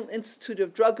National Institute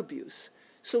of Drug Abuse.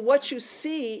 So what you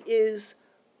see is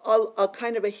a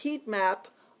kind of a heat map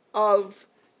of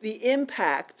the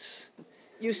impacts.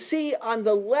 You see on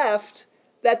the left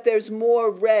that there's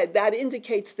more red. That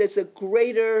indicates there's a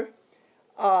greater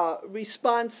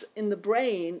response in the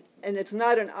brain, and it's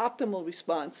not an optimal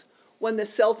response when the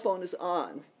cell phone is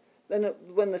on than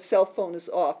when the cell phone is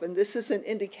off. And this is an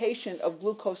indication of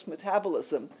glucose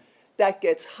metabolism that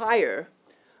gets higher.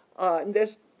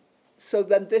 So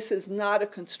then this is not a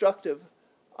constructive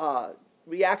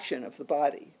reaction of the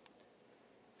body.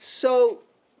 So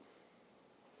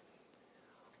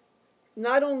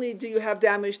not only do you have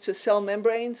damage to cell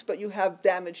membranes, but you have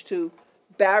damage to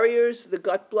barriers, the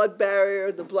gut-blood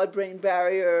barrier, the blood-brain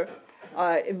barrier,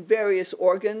 in various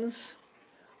organs.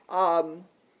 There's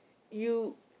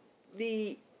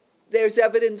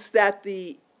evidence that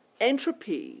the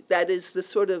entropy, that is the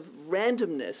sort of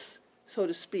randomness, so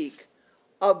to speak,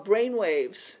 of brain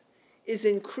waves is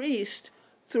increased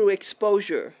through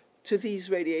exposure to these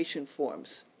radiation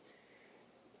forms.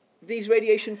 These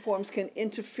radiation forms can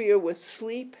interfere with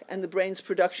sleep and the brain's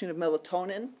production of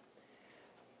melatonin.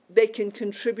 They can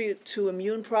contribute to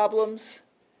immune problems,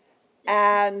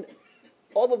 and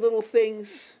all the little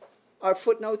things are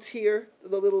footnotes here,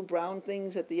 the little brown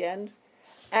things at the end,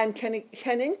 and can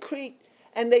increase,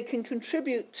 and they can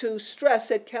contribute to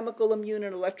stress at chemical, immune,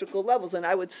 and electrical levels. And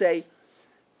I would say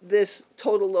this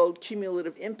total load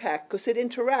cumulative impact, because it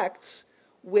interacts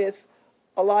with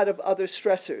a lot of other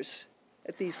stressors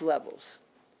at these levels.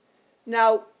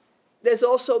 Now, there's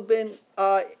also been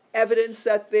evidence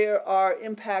that there are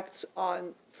impacts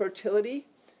on fertility.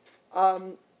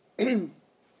 The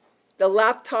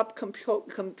laptop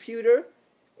computer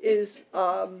is,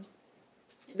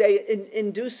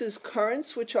 induces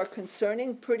currents which are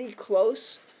concerning, pretty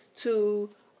close to,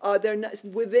 they're not,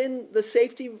 within the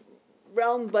safety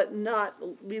realm, but not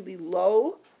really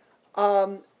low.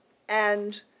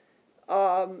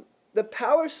 The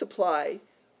power supply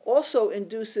also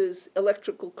induces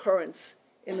electrical currents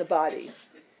in the body.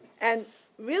 And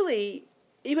really,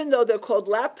 even though they're called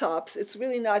laptops, it's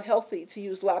really not healthy to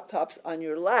use laptops on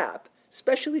your lap,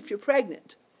 especially if you're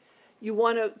pregnant. You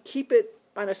want to keep it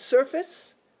on a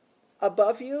surface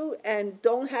above you and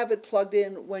don't have it plugged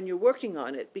in when you're working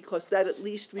on it, because that at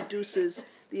least reduces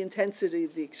the intensity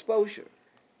of the exposure.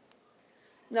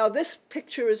 Now, this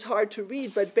picture is hard to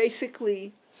read, but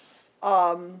basically,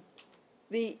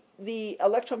 the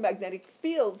electromagnetic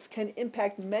fields can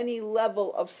impact many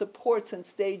levels of supports and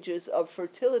stages of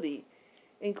fertility,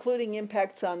 including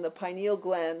impacts on the pineal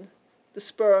gland, the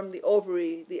sperm, the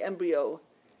ovary, the embryo,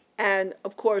 and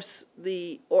of course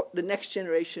the next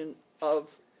generation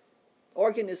of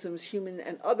organisms, human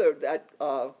and other, that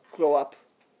grow up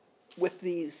with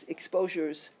these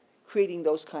exposures, creating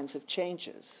those kinds of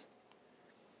changes.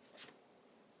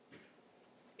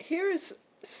 Here's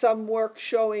some work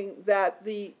showing that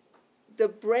the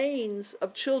brains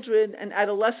of children and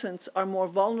adolescents are more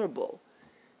vulnerable.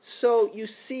 So you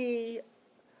see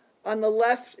on the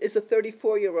left is a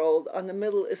 34-year-old, on the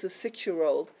middle is a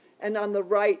 6-year-old, and on the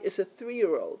right is a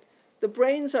 3-year-old. The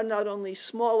brains are not only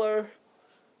smaller,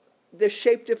 they're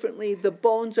shaped differently, the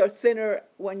bones are thinner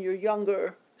when you're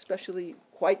younger, especially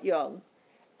quite young.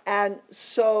 And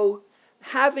so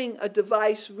having a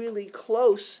device really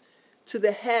close to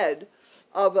the head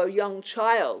of a young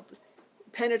child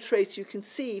penetrates, you can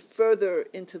see, further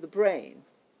into the brain.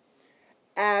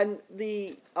 And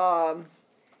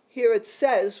here it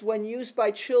says, when used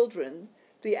by children,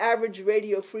 the average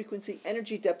radio frequency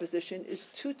energy deposition is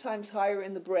 2 times higher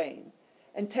in the brain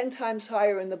and 10 times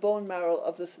higher in the bone marrow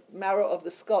of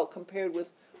the skull compared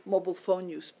with mobile phone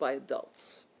use by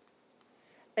adults.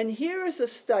 And here is a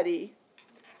study.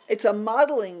 It's a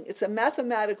modeling, it's a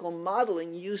mathematical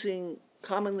modeling using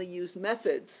commonly used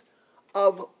methods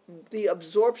of the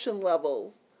absorption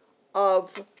level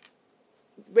of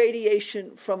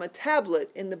radiation from a tablet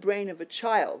in the brain of a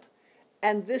child.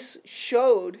 And this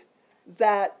showed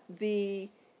that the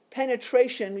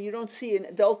penetration, you don't see an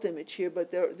adult image here, but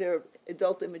there are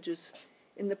adult images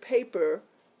in the paper,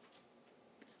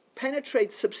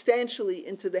 penetrates substantially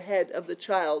into the head of the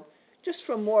child just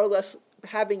from more or less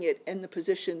having it in the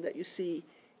position that you see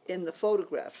in the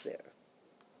photograph there.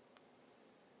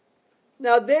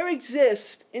 Now, there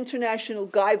exist international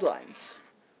guidelines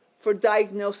for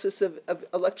diagnosis of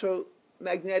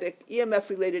electromagnetic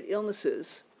EMF-related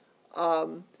illnesses.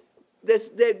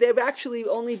 They've actually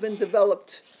only been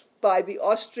developed by the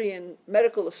Austrian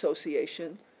Medical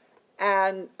Association,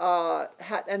 and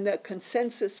the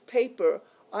consensus paper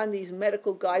on these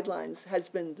medical guidelines has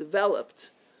been developed,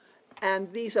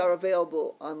 and these are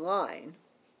available online.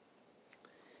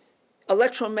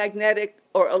 Electromagnetic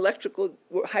or electrical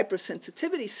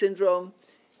hypersensitivity syndrome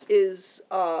is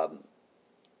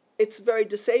it's very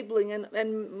disabling,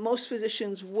 and most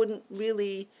physicians wouldn't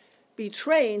really be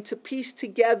trained to piece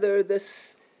together the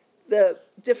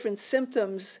different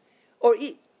symptoms or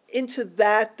into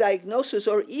that diagnosis,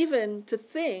 or even to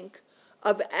think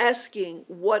of asking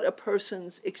what a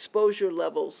person's exposure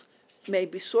levels may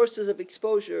be, sources of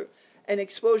exposure and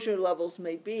exposure levels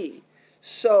may be.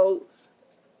 So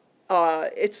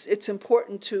it's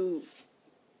important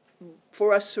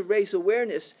for us to raise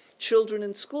awareness children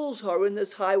in schools who are in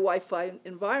this high Wi-Fi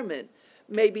environment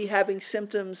may be having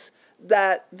symptoms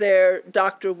that their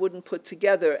doctor wouldn't put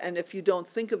together. And if you don't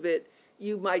think of it,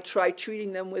 you might try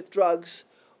treating them with drugs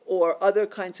or other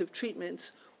kinds of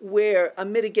treatments where a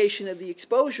mitigation of the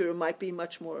exposure might be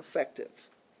much more effective.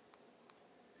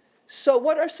 So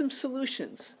what are some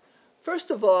solutions?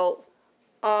 First of all,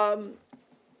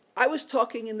 I was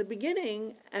talking in the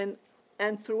beginning and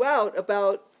throughout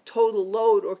about total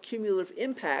load or cumulative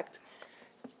impact.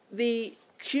 The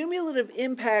cumulative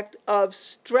impact of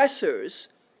stressors,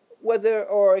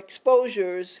 or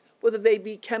exposures, whether they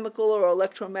be chemical or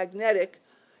electromagnetic,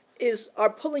 are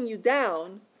pulling you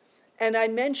down. And I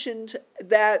mentioned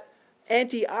that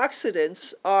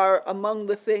antioxidants are among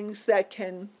the things that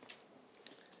can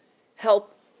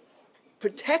help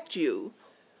protect you.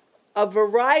 A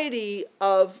variety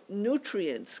of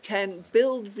nutrients can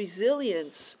build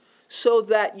resilience so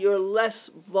that you're less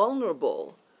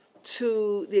vulnerable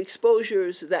to the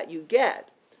exposures that you get.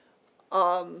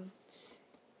 And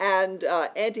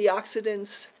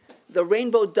antioxidants, the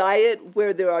rainbow diet,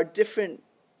 where there are different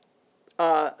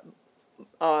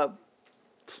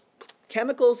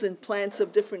chemicals in plants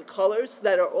of different colors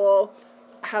that are all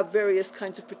have various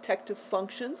kinds of protective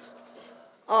functions.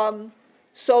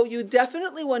 So you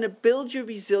definitely want to build your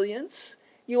resilience.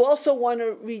 You also want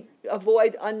to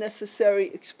avoid unnecessary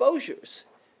exposures.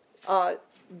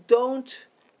 Don't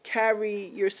carry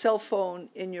your cell phone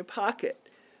in your pocket.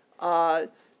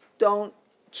 Don't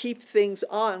keep things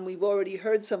on. We've already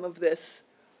heard some of this.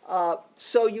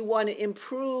 So you want to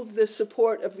improve the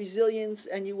support of resilience,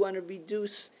 and you want to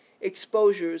reduce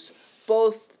exposures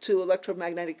both to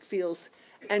electromagnetic fields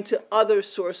and to other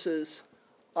sources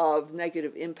of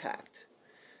negative impact.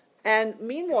 And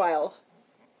meanwhile,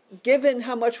 given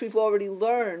how much we've already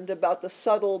learned about the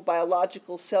subtle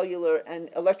biological, cellular, and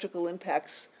electrical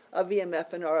impacts of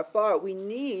EMF and RFR, we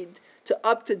need to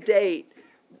update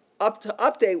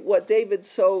what David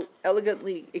so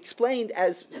elegantly explained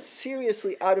as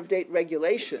seriously out-of-date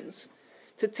regulations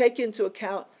to take into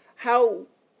account how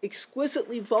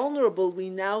exquisitely vulnerable we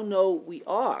now know we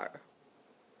are,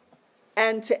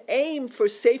 and to aim for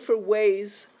safer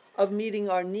ways of meeting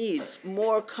our needs,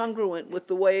 more congruent with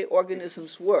the way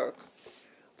organisms work,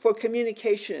 for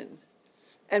communication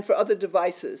and for other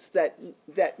devices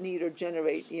that need or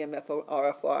generate EMF or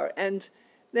RFR. And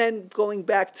then going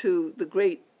back to the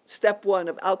great step one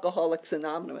of Alcoholics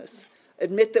Anonymous,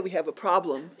 admit that we have a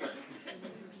problem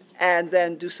and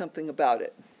then do something about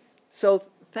it. So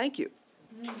thank you.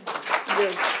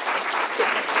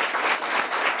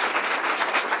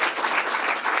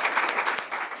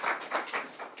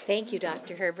 Thank you,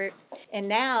 Dr. Herbert. And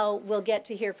now we'll get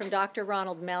to hear from Dr.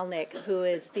 Ronald Melnick, who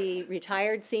is the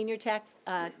retired senior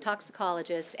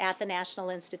toxicologist at the National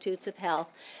Institutes of Health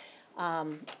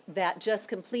that just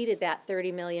completed that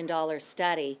 $30 million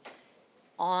study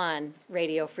on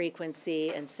radio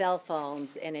frequency and cell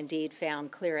phones, and indeed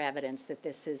found clear evidence that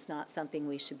this is not something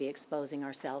we should be exposing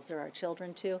ourselves or our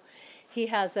children to. He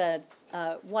has a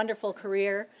wonderful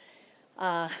career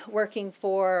working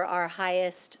for our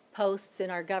highest posts in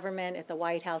our government at the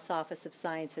White House Office of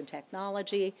Science and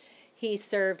Technology. He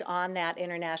served on that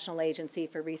International Agency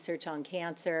for Research on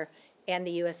Cancer and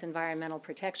the U.S. Environmental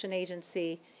Protection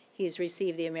Agency. He's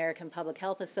received the American Public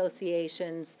Health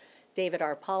Association's David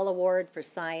R. Paul Award for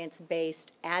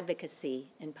science-based advocacy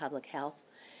in public health.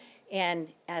 And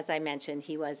as I mentioned,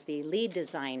 he was the lead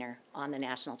designer on the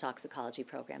National Toxicology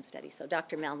Program study. So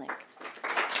Dr. Melnick.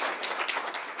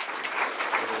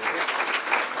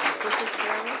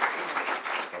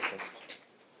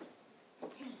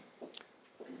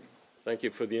 Thank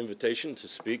you for the invitation to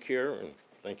speak here, and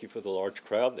thank you for the large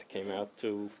crowd that came out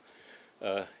to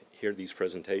hear these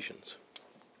presentations.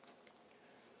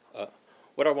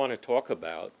 What I want to talk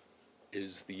about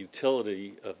is the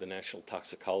utility of the National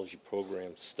Toxicology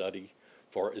Program study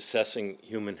for assessing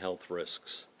human health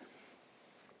risks.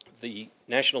 The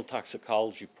National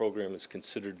Toxicology Program is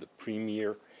considered the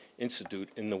premier institute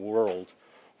in the world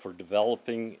for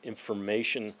developing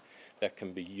information that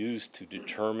can be used to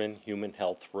determine human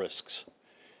health risks.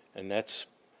 And that's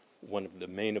one of the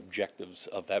main objectives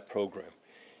of that program.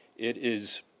 It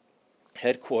is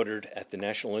headquartered at the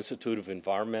National Institute of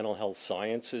Environmental Health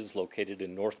Sciences, located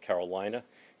in North Carolina.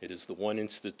 It is the one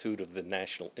institute of the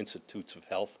National Institutes of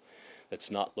Health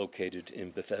that's not located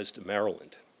in Bethesda,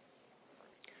 Maryland.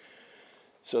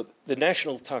 So the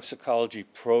National Toxicology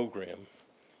Program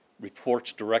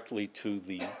reports directly to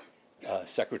the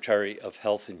Secretary of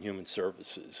Health and Human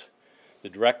Services. The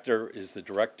director is the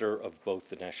director of both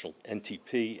the National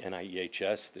NTP and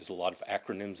NIEHS. There's a lot of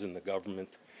acronyms in the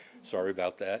government. Sorry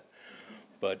about that.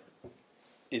 But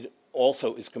It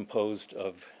also is composed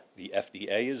of the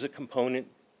FDA as a component.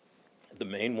 The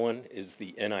main one is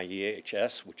the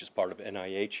NIEHS, which is part of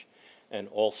NIH, and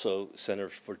also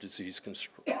Centers for Disease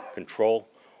Control,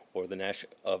 or the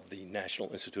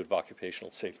National Institute of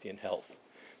Occupational Safety and Health.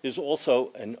 There's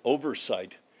also an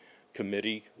oversight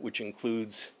committee, which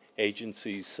includes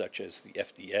agencies such as the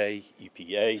FDA,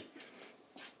 EPA.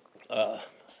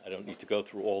 I don't need to go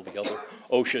through all the other.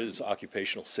 OSHA is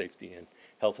Occupational Safety and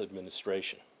Health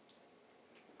Administration.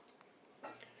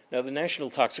 Now, the National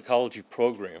Toxicology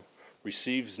Program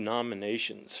receives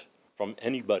nominations from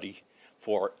anybody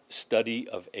for study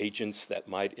of agents that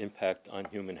might impact on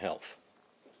human health.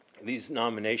 These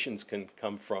nominations can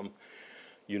come from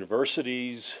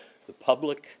universities, the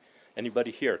public.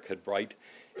 Anybody here could write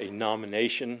a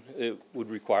nomination. It would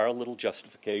require a little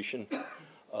justification,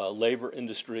 labor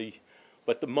industry,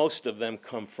 but the most of them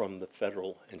come from the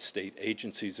federal and state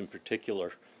agencies, in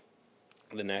particular.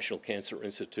 The National Cancer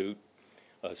Institute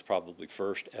is probably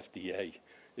first. FDA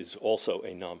is also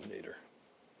a nominator.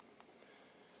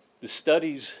 The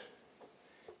studies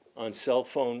on cell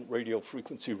phone radio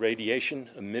frequency radiation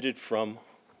emitted from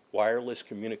wireless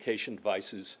communication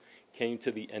devices came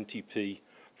to the NTP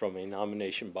from a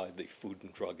nomination by the Food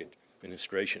and Drug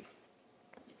Administration.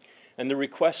 And the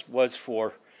request was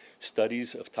for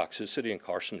studies of toxicity and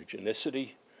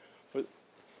carcinogenicity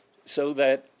so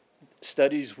that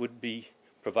studies would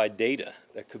provide data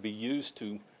that could be used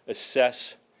to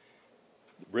assess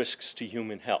risks to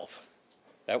human health.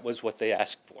 That was what they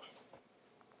asked for.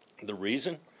 The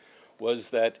reason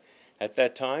was that at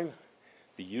that time,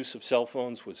 the use of cell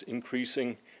phones was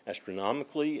increasing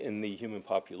astronomically in the human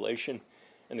population,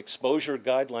 and exposure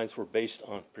guidelines were based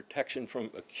on protection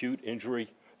from acute injury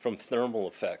from thermal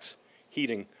effects.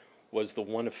 Heating was the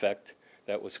one effect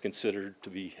that was considered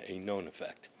to be a known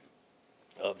effect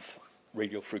of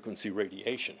radio frequency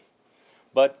radiation.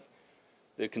 But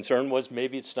the concern was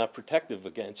maybe it's not protective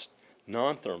against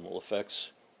non-thermal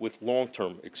effects with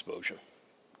long-term exposure.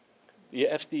 The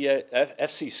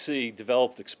FCC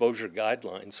developed exposure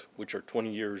guidelines, which are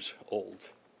 20 years old.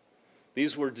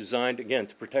 These were designed, again,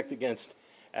 to protect against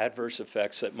adverse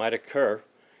effects that might occur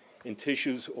in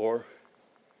tissues or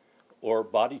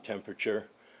body temperature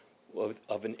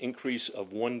of an increase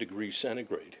of 1 degree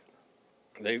centigrade.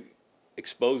 They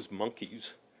exposed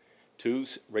monkeys to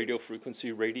radio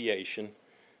frequency radiation,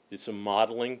 did some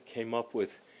modeling, came up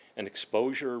with an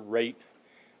exposure rate.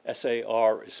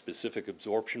 SAR is specific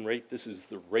absorption rate. This is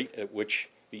the rate at which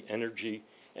the energy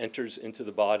enters into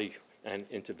the body and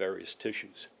into various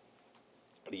tissues.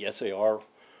 The SAR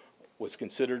was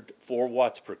considered 4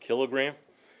 watts per kilogram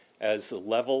as the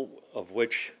level of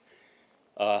which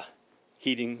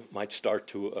heating might start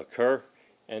to occur,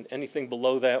 and anything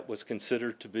below that was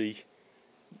considered to be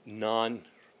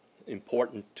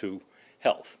non-important to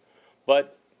health.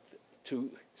 But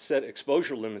to set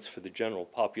exposure limits for the general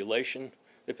population,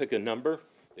 they pick a number,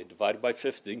 they divide by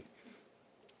 50,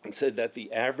 and said that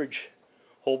the average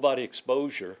whole body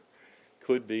exposure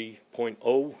could be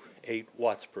 0.08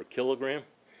 watts per kilogram.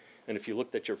 And if you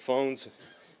looked at your phones,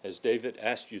 as David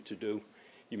asked you to do,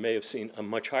 you may have seen a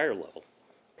much higher level,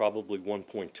 probably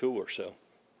 1.2 or so.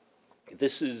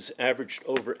 This is averaged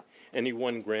over any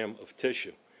 1 gram of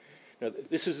tissue. Now,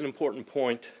 this is an important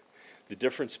point, the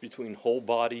difference between whole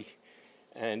body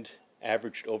and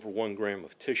averaged over 1 gram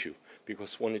of tissue,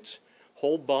 because when it's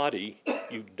whole body,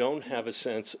 you don't have a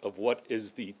sense of what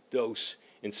is the dose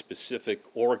in specific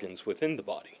organs within the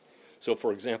body. So,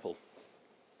 for example,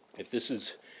 if this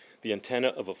is the antenna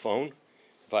of a phone,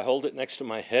 if I hold it next to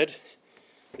my head,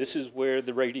 this is where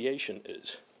the radiation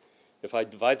is. If I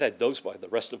divide that dose by the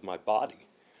rest of my body,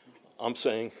 I'm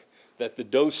saying that the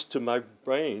dose to my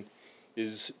brain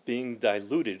is being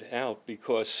diluted out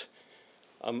because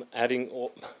I'm adding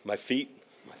all my feet,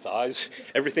 my thighs,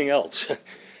 everything else.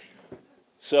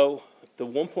 So the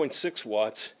 1.6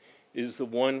 watts is the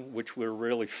one which we're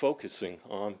really focusing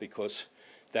on because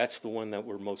that's the one that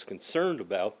we're most concerned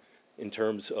about in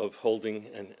terms of holding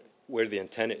and where the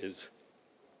antenna is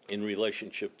in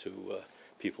relationship to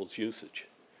people's usage.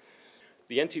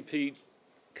 The NTP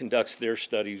conducts their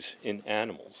studies in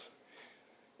animals.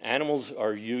 Animals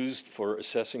are used for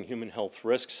assessing human health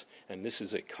risks, and this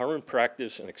is a current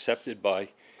practice and accepted by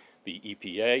the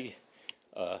EPA,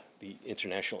 the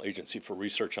International Agency for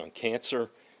Research on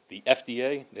Cancer, the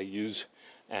FDA. They use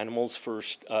animals for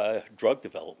drug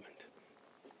development.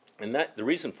 And the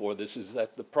reason for this is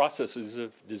that the processes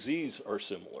of disease are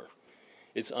similar.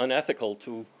 It's unethical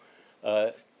to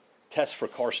test for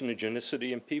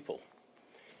carcinogenicity in people.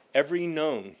 Every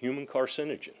known human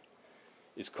carcinogen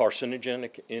is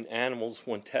carcinogenic in animals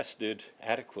when tested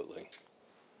adequately.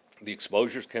 The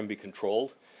exposures can be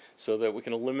controlled so that we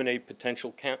can eliminate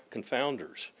potential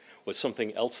confounders. Was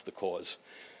something else the cause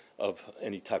of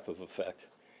any type of effect?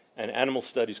 And animal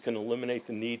studies can eliminate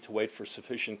the need to wait for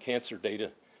sufficient cancer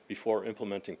data before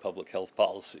implementing public health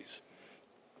policies.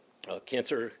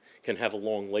 Cancer can have a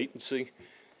long latency,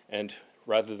 and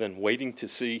rather than waiting to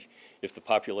see if the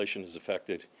population is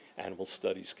affected, animal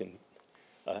studies can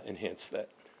enhance that.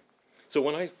 So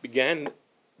when I began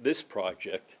this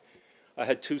project, I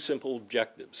had two simple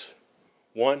objectives.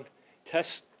 One,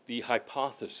 test the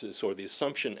hypothesis or the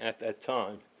assumption at that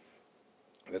time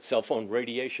that cell phone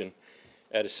radiation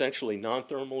at essentially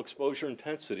non-thermal exposure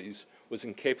intensities was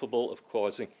incapable of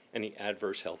causing any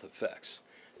adverse health effects.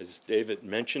 As David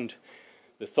mentioned,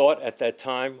 the thought at that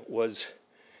time was,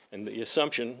 and the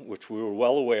assumption, which we were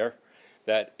well aware,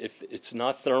 that if it's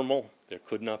not thermal, there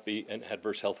could not be an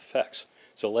adverse health effects.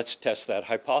 So let's test that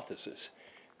hypothesis.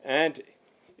 And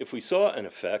if we saw an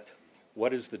effect,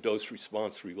 what is the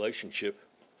dose-response relationship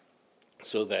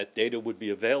so that data would be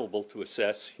available to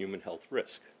assess human health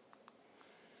risk?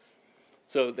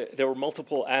 So there were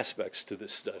multiple aspects to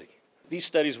this study. These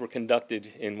studies were conducted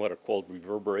in what are called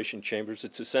reverberation chambers.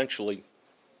 It's essentially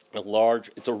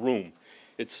it's a room.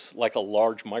 It's like a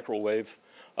large microwave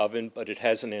oven, but it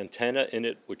has an antenna in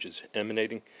it which is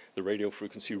emanating the radio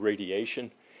frequency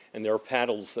radiation, and there are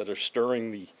paddles that are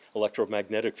stirring the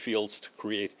electromagnetic fields to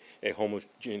create a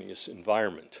homogeneous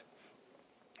environment.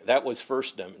 That was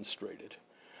first demonstrated.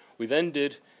 We then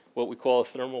did what we call a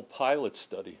thermal pilot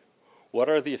study. What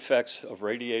are the effects of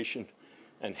radiation,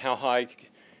 and how high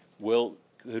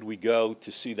could we go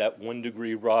to see that 1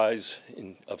 degree rise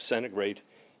of centigrade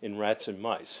in rats and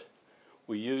mice?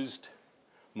 We used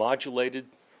modulated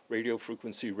radio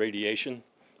frequency radiation.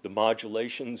 The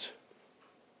modulations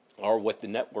are what the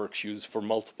networks use for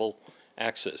multiple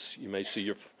access. You may see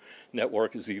your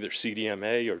network is either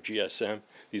CDMA or GSM.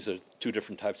 These are two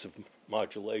different types of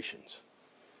modulations.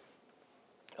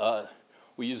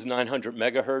 We use 900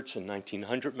 megahertz and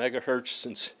 1900 megahertz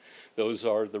since those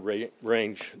are the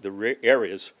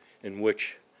areas in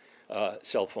which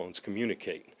cell phones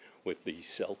communicate with the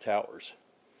cell towers.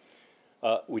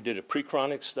 We did a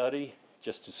pre-chronic study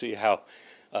just to see how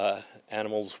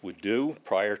animals would do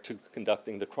prior to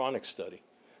conducting the chronic study.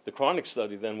 The chronic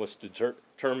study then was to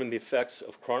determine the effects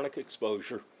of chronic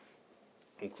exposure,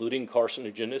 including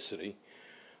carcinogenicity,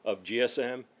 of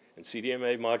GSM and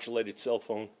CDMA modulated cell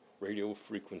phone radio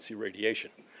frequency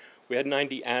radiation. We had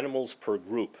 90 animals per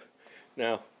group.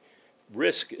 Now,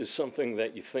 risk is something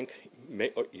that you think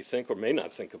or may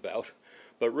not think about,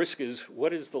 but risk is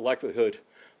what is the likelihood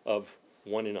of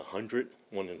 1 in 100,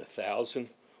 1 in 1,000,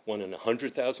 1 in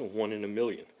 100,000, 1 in a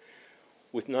million.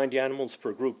 With 90 animals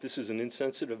per group, this is an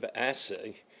insensitive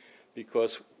assay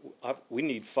because we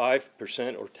need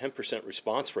 5% or 10%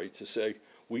 response rate to say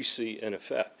we see an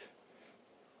effect.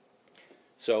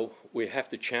 So we have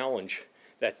to challenge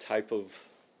that type of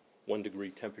 1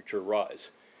 degree temperature rise.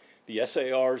 The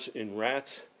SARs in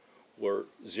rats were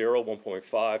 0,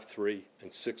 1.5, 3,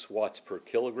 and 6 watts per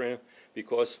kilogram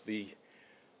because the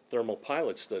thermal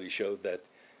pilot study showed that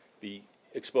the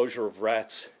exposure of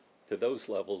rats to those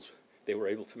levels, they were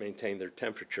able to maintain their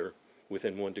temperature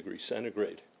within 1 degree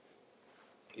centigrade.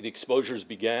 The exposures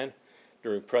began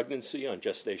during pregnancy on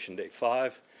gestation day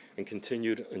 5 and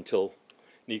continued until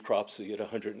necropsy at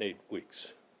 108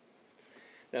 weeks.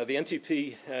 Now, the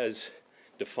NTP has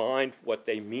defined what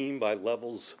they mean by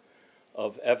levels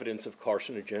of evidence of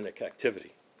carcinogenic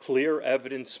activity. Clear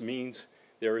evidence means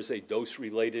there is a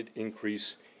dose-related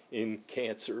increase in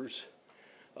cancers.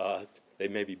 They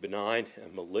may be benign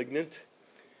and malignant.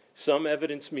 Some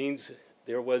evidence means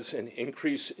there was an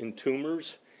increase in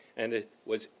tumors, and it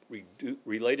was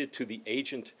related to the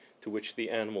agent to which the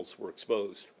animals were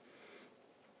exposed.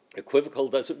 Equivocal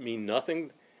doesn't mean nothing.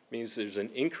 It means there's an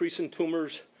increase in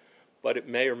tumors, but it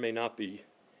may or may not be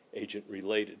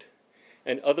agent-related.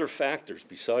 And other factors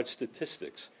besides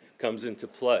statistics comes into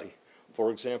play.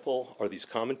 For example, are these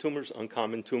common tumors,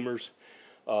 uncommon tumors?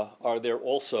 Are there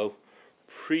also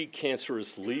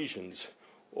precancerous lesions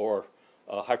or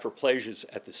hyperplasias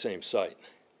at the same site?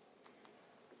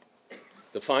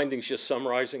 The findings, just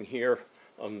summarizing here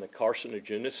on the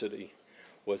carcinogenicity,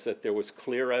 was that there was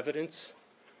clear evidence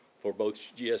for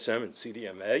both GSM and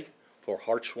CDMA for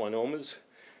heart schwannomas.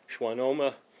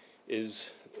 Schwannoma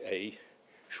is a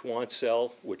Schwann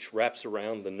cell which wraps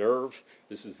around the nerve.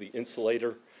 This is the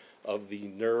insulator of the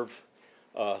nerve.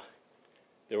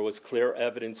 There was clear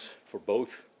evidence for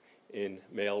both in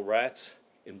male rats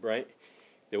in brain.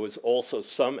 There was also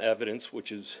some evidence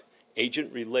which is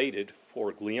agent-related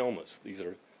for gliomas. These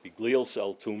are the glial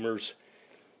cell tumors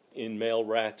in male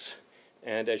rats,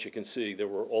 And as you can see, there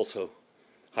were also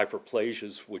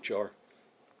hyperplasias, which are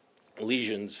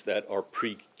lesions that are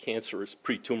precancerous,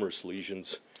 pretumorous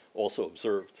lesions, also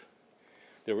observed.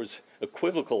 There was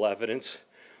equivocal evidence,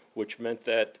 which meant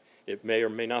that it may or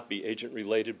may not be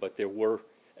agent-related, but there were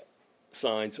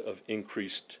signs of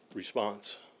increased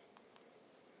response.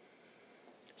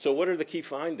 So what are the key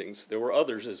findings? There were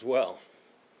others as well.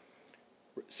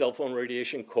 Cell phone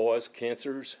radiation caused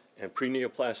cancers and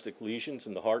preneoplastic lesions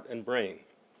in the heart and brain.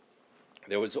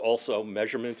 There was also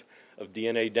measurement of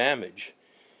DNA damage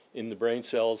in the brain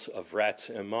cells of rats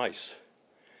and mice.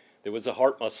 There was a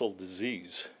heart muscle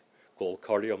disease called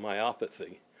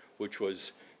cardiomyopathy, which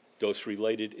was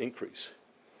dose-related increase.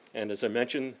 And as I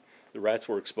mentioned, the rats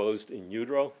were exposed in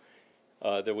utero.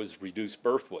 There was reduced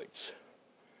birth weights.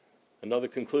 Another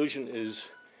conclusion is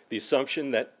the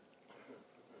assumption that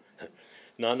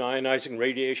non-ionizing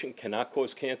radiation cannot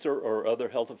cause cancer or other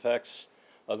health effects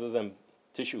other than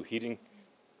tissue heating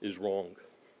is wrong.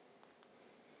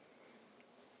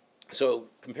 So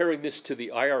comparing this to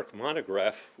the IARC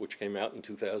monograph, which came out in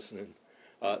 2000,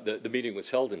 the meeting was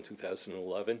held in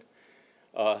 2011.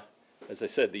 As I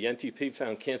said, the NTP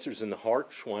found cancers in the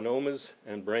heart, schwannomas,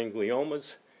 and brain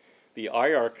gliomas. The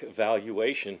IARC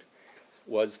evaluation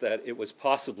was that it was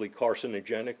possibly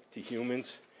carcinogenic to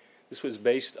humans. This was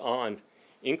based on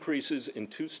increases in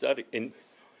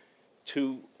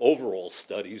two overall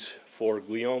studies for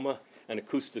glioma and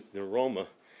acoustic neuroma.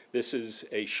 This is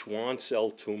a Schwann cell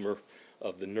tumor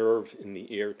of the nerve in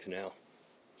the ear canal.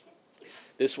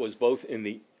 This was both in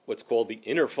the what's called the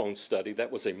Interphone study.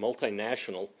 That was a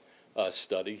multinational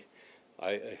study.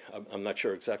 I'm not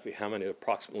sure exactly how many,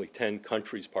 approximately 10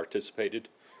 countries participated.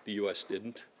 The US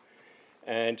didn't.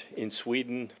 And in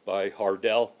Sweden, by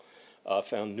Hardell,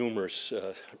 found numerous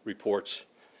reports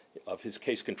of his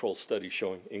case control study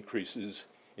showing increases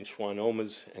in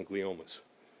schwannomas and gliomas.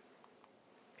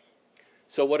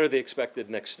 So what are the expected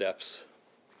next steps?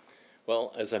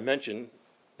 Well, as I mentioned,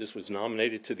 this was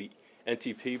nominated to the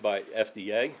NTP by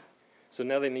FDA, so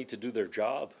now they need to do their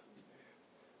job.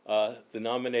 The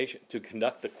nomination to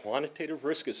conduct the quantitative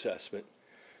risk assessment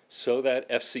so that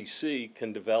FCC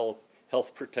can develop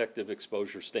health protective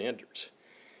exposure standards.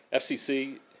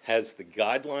 FCC has the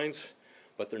guidelines,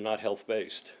 but they're not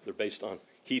health-based. They're based on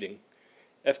heating.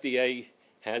 FDA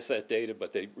has that data,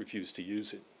 but they refuse to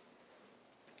use it.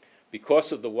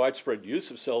 Because of the widespread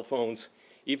use of cell phones,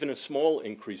 even a small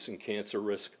increase in cancer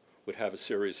risk would have a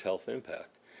serious health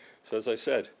impact. So as I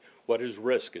said, what is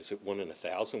risk? Is it 1 in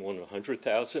 1,000, 1 in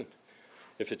 100,000?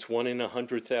 If it's 1 in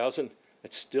 100,000,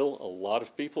 it's still a lot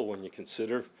of people when you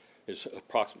consider there's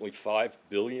approximately 5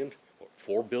 billion or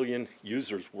 4 billion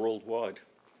users worldwide.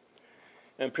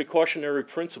 And precautionary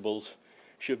principles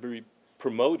should be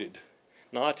promoted,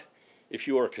 not if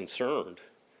you are concerned.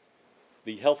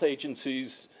 The health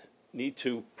agencies need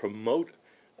to promote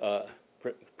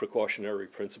precautionary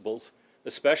principles,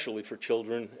 especially for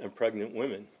children and pregnant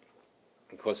women,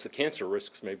 because the cancer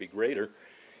risks may be greater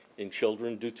in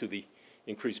children due to the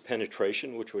increased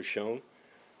penetration, which was shown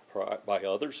by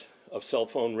others, of cell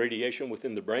phone radiation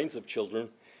within the brains of children,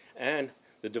 and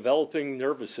the developing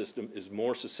nervous system is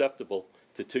more susceptible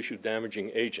to tissue-damaging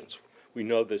agents. We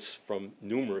know this from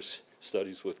numerous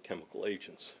studies with chemical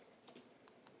agents.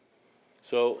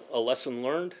 So a lesson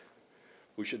learned,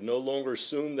 we should no longer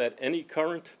assume that any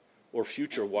current or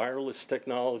future wireless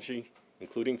technology,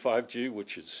 including 5G,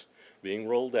 which is being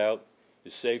rolled out,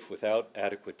 is safe without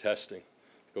adequate testing,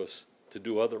 because to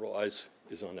do otherwise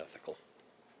is unethical.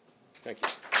 Thank you.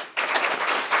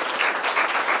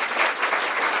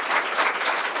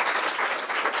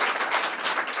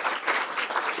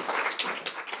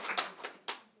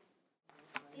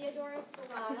 Theodora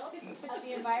Spirato of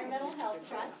the Environmental Health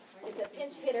Trust is a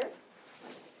pinch hitter.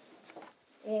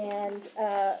 And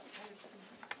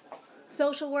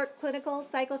social work clinical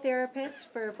psychotherapist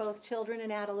for both children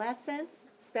and adolescents,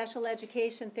 special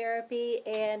education therapy,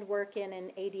 and work in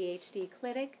an ADHD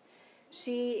clinic.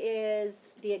 She is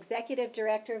the executive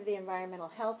director of the Environmental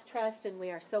Health Trust, and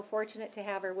we are so fortunate to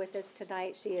have her with us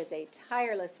tonight. She is a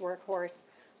tireless workhorse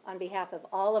on behalf of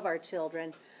all of our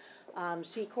children.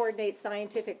 She coordinates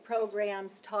scientific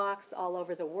programs, talks all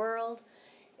over the world,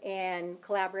 and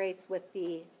collaborates with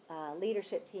the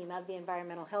leadership team of the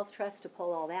Environmental Health Trust to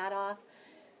pull all that off.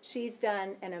 She's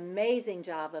done an amazing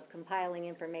job of compiling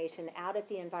information out at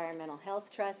the Environmental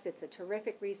Health Trust. It's a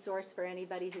terrific resource for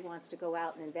anybody who wants to go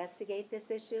out and investigate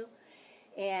this issue.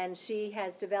 And she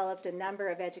has developed a number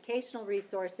of educational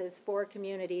resources for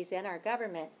communities and our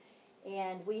government.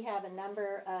 And we have a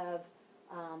number of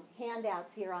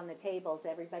handouts here on the tables.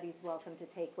 Everybody's welcome to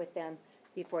take with them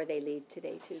before they leave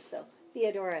today, too. So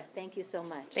Theodora, thank you so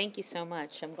much. Thank you so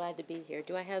much. I'm glad to be here.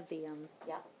 Do I have the,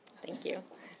 Yeah. thank you.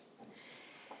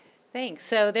 Thanks.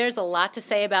 So there's a lot to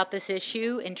say about this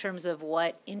issue in terms of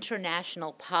what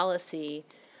international policy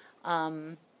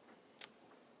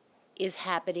is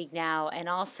happening now, and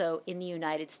also in the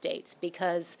United States,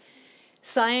 because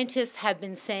scientists have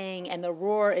been saying, and the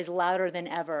roar is louder than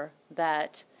ever,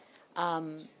 that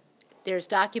there's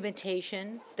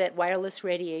documentation that wireless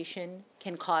radiation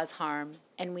can cause harm,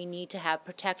 and we need to have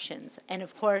protections. And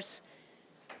of course,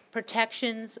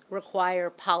 protections require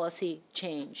policy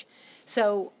change.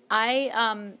 So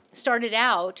I started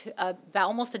out about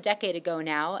almost a decade ago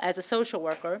now as a social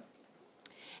worker,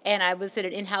 and I was in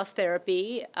an in-house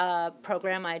therapy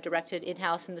program I directed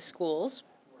in-house in the schools.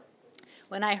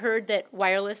 When I heard that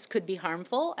wireless could be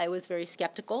harmful, I was very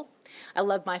skeptical. I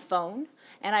loved my phone,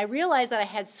 and I realized that I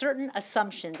had certain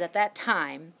assumptions at that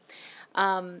time,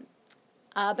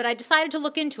 but I decided to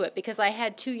look into it because I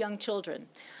had 2 young children.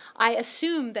 I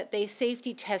assumed that they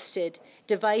safety tested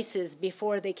devices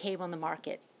before they came on the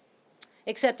market.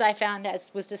 Except I found,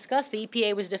 as was discussed, the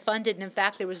EPA was defunded, and in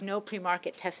fact there was no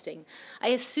pre-market testing. I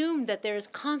assumed that there's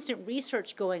constant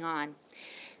research going on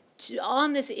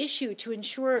this issue to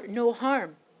ensure no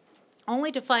harm,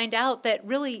 only to find out that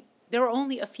really there were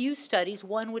only a few studies,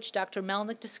 one which Dr.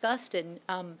 Melnick discussed and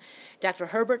Dr.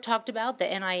 Herbert talked about, the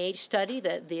NIH study,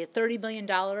 the $30 million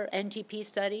NTP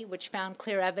study, which found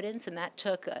clear evidence, and that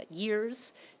took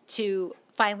years to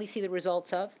finally see the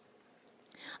results of.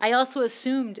 I also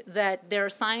assumed that there are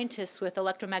scientists with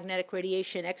electromagnetic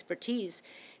radiation expertise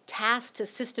tasked to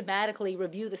systematically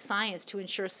review the science to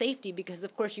ensure safety, because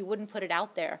of course you wouldn't put it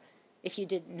out there if you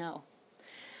didn't know.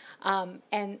 And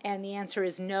the answer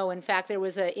is no. In fact, there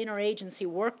was an interagency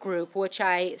work group which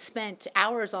I spent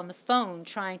hours on the phone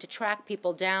trying to track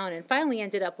people down, and finally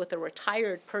ended up with a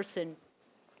retired person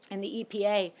in the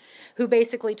EPA who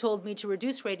basically told me to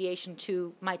reduce radiation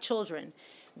to my children.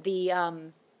 The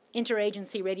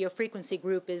interagency radio frequency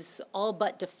group is all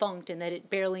but defunct in that it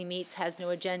barely meets, has no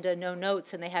agenda, no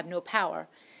notes, and they have no power.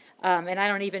 And I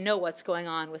don't even know what's going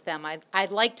on with them.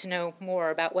 I'd like to know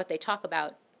more about what they talk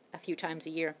about a few times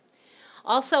a year.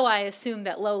 Also, I assumed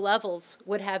that low levels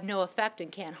would have no effect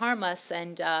and can't harm us,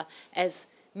 and as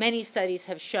many studies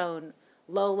have shown,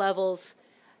 low levels,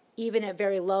 even at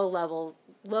very low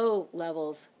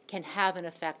levels, can have an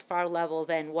effect far lower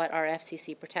than what our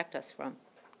FCC protect us from.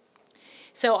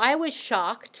 So I was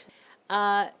shocked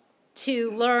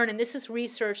to learn, and this is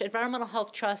research. Environmental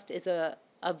Health Trust is a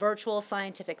virtual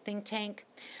scientific think tank.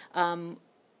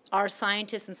 Our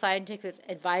scientists and scientific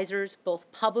advisors both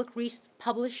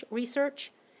publish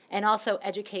research and also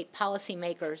educate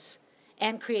policymakers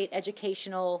and create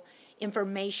educational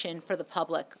information for the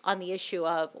public on the issue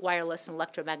of wireless and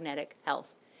electromagnetic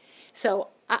health. So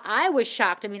I was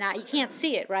shocked. I mean, you can't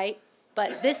see it, right?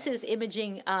 But this is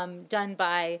imaging done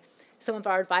by some of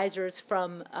our advisors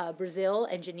from Brazil,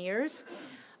 engineers,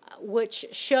 which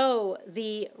show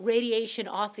the radiation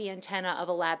off the antenna of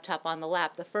a laptop on the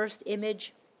lap. The first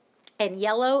image, and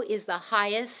yellow is the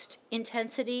highest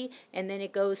intensity, and then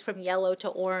it goes from yellow to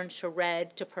orange to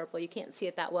red to purple. You can't see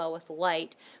it that well with the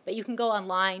light, but you can go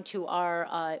online to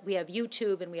our, we have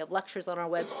YouTube and we have lectures on our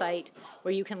website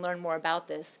where you can learn more about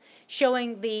this,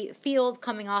 showing the field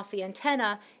coming off the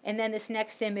antenna, and then this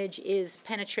next image is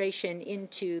penetration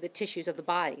into the tissues of the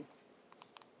body.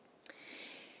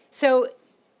 So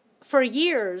for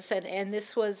years, and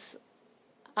this was,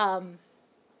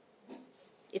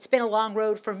 it's been a long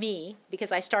road for me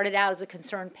because I started out as a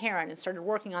concerned parent and started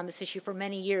working on this issue for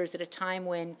many years at a time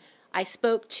when I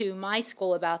spoke to my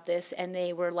school about this and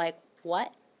they were like,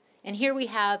 what? And here we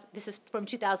have, this is from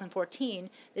 2014,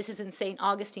 this is in St.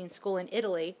 Augustine School in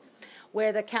Italy,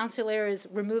 where the counselor is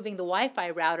removing the Wi-Fi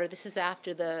router. This is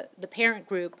after the parent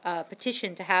group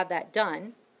petitioned to have that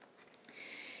done.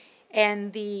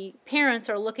 And the parents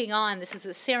are looking on. This is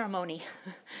a ceremony,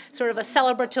 sort of a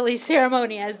celebratory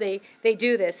ceremony as they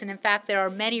do this. And in fact, there are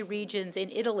many regions in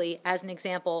Italy, as an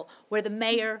example, where the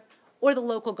mayor or the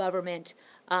local government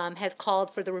has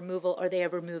called for the removal, or they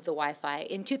have removed the Wi-Fi.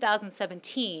 In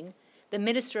 2017, the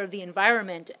Minister of the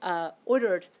Environment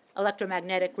ordered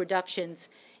electromagnetic reductions,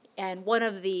 and one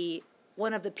of the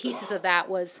pieces of that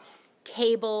was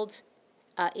cabled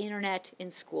internet in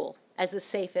school as the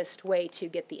safest way to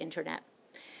get the internet.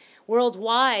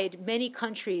 Worldwide, many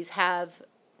countries have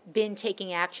been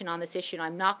taking action on this issue. And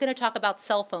I'm not going to talk about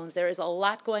cell phones. There is a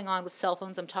lot going on with cell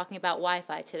phones. I'm talking about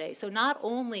Wi-Fi today. So not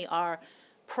only are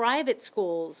private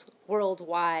schools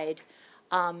worldwide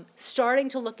starting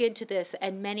to look into this,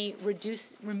 and many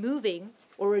removing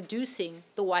or reducing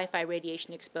the Wi-Fi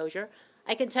radiation exposure.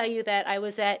 I can tell you that I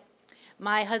was at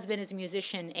My husband is a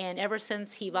musician, and ever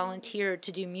since he volunteered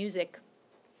to do music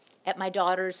at my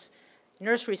daughter's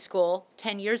nursery school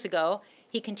 10 years ago,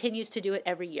 he continues to do it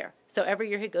every year. So every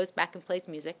year he goes back and plays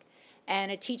music.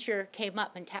 And a teacher came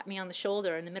up and tapped me on the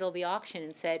shoulder in the middle of the auction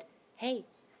and said, "Hey,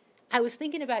 I was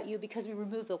thinking about you because we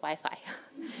removed the Wi-Fi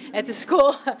at the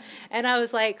school." And I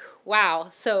was like, wow,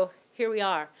 so here we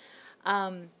are.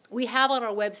 We have on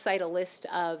our website a list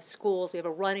of schools. We have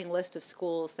a running list of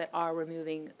schools that are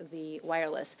removing the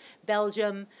wireless.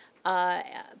 Belgium,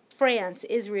 France,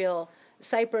 Israel,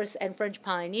 Cyprus, and French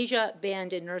Polynesia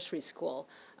banned in nursery school.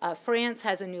 France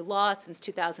has a new law since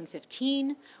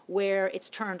 2015 where it's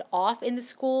turned off in the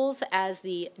schools as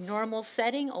the normal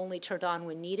setting, only turned on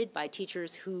when needed by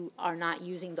teachers who are not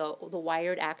using the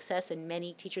wired access, and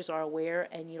many teachers are aware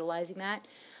and utilizing that.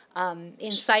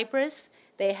 In Cyprus,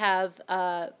 they have,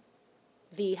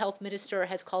 the health minister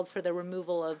has called for the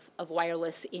removal of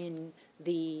wireless in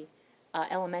the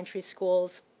elementary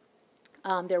schools.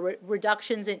 There were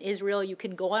reductions in Israel. You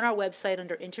can go on our website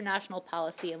under international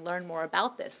policy and learn more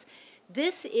about this.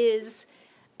 This is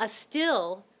a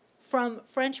still from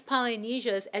French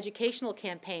Polynesia's educational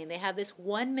campaign. They have this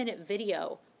 1-minute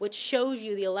video which shows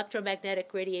you the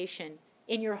electromagnetic radiation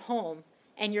in your home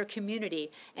and your community.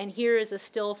 And here is a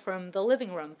still from the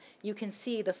living room. You can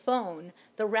see the phone,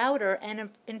 the router,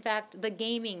 and in fact the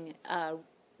gaming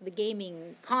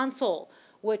console,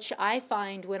 which I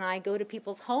find when I go to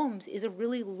people's homes is a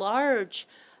really large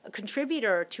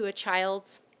contributor to a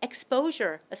child's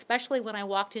exposure, especially when I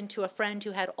walked into a friend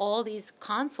who had all these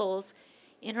consoles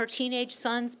in her teenage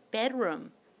son's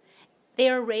bedroom. They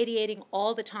are radiating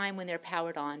all the time when they're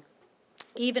powered on,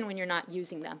 even when you're not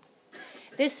using them.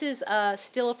 This is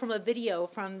still from a video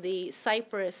from the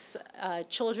Cyprus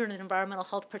Children and Environmental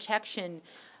Health Protection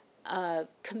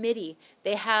Committee.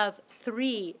 They have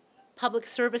 3 public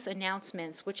service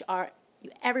announcements, which are,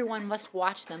 everyone must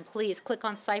watch them. Please click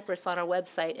on Cyprus on our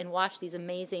website and watch these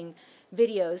amazing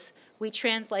videos. We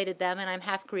translated them, and I'm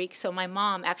half Greek, so my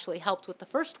mom actually helped with the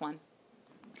first one,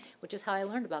 which is how I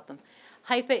learned about them.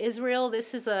 Haifa, Israel,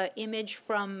 this is an image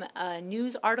from a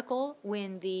news article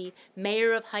when the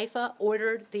mayor of Haifa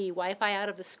ordered the Wi-Fi out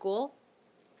of the school.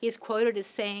 He is quoted as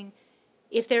saying,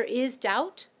 "If there is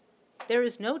doubt, there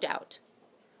is no doubt.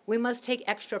 We must take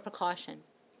extra precaution."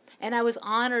 And I was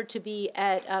honored to be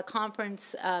at a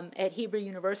conference at Hebrew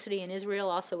University in Israel,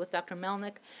 also with Dr.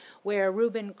 Melnick, where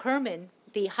Reuben Kerman,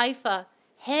 the Haifa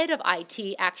head of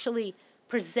IT, actually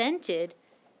presented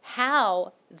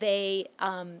how they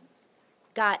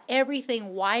got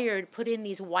everything wired, put in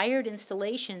these wired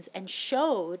installations, and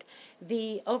showed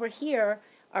over here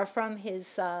are from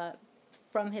his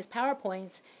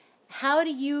PowerPoints. How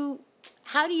do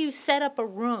you set up a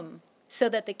room so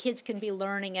that the kids can be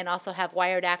learning and also have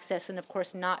wired access and, of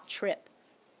course, not trip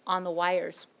on the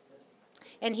wires?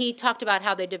 And he talked about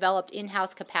how they developed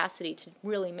in-house capacity to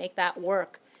really make that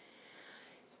work.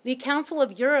 The Council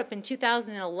of Europe in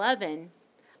 2011,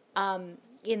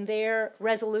 in their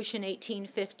Resolution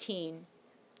 1815,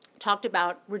 talked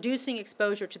about reducing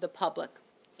exposure to the public.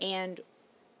 And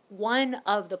one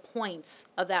of the points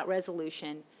of that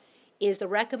resolution is the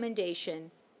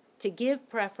recommendation to give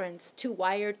preference to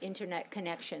wired internet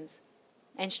connections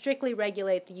and strictly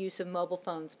regulate the use of mobile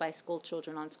phones by school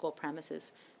children on school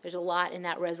premises. There's a lot in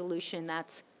that resolution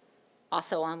that's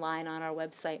also online on our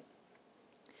website.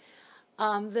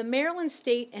 The Maryland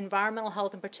State Environmental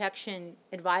Health and Protection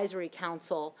Advisory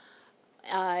Council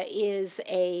is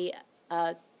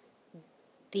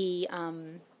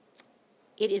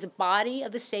it is a body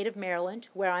of the state of Maryland,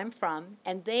 where I'm from,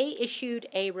 and they issued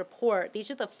a report.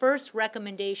 These are the first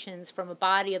recommendations from a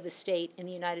body of the state in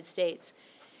the United States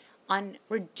on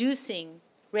reducing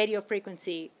radio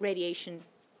frequency radiation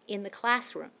in the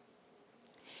classroom.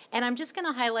 And I'm just going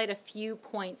to highlight a few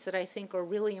points that I think are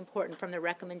really important from the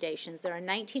recommendations. They're a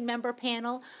 19-member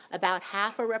panel. About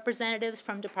half are representatives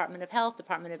from Department of Health,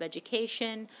 Department of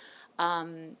Education,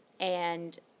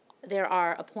 and there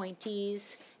are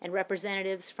appointees and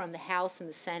representatives from the House and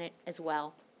the Senate as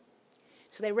well.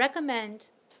 So they recommend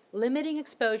limiting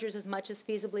exposures as much as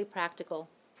feasibly practical,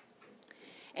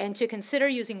 and to consider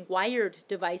using wired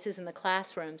devices in the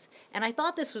classrooms. And I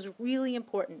thought this was really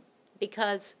important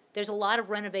because there's a lot of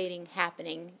renovating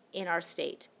happening in our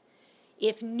state.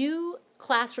 If new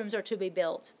classrooms are to be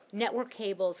built, network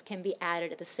cables can be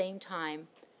added at the same time,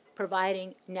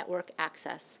 providing network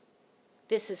access.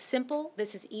 This is simple,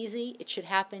 this is easy, it should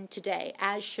happen today,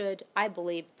 as should, I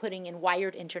believe, putting in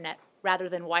wired internet rather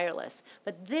than wireless.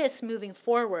 But this, moving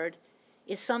forward,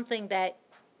 is something that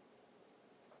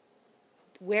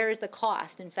where is the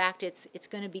cost? In fact, it's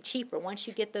going to be cheaper. Once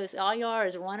you get those, all you are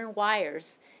is running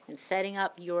wires and setting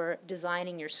up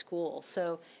designing your school.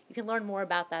 So you can learn more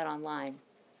about that online.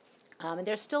 And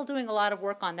they're still doing a lot of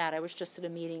work on that. I was just at a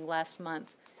meeting last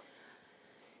month.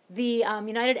 The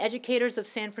United Educators of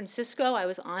San Francisco, I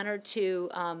was honored to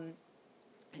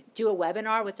do a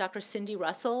webinar with Dr. Cindy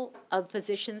Russell of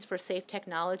Physicians for Safe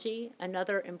Technology,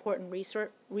 another important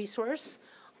resource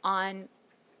on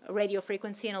radio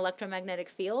frequency and electromagnetic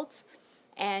fields.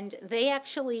 And they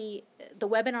actually, the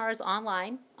webinar is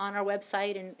online on our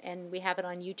website, and we have it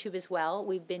on YouTube as well.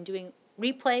 We've been doing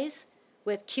replays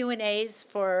with Q&As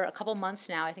for a couple months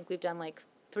now. I think we've done like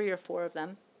 3 or 4 of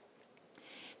them.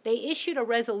 They issued a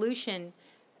resolution,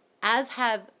 as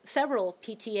have several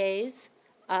PTAs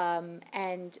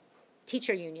and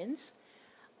teacher unions,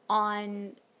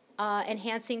 on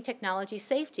enhancing technology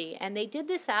safety. And they did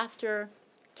this after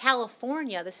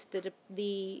California,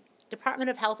 the Department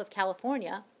of Health of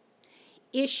California,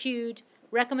 issued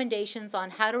recommendations on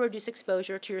how to reduce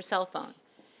exposure to your cell phone.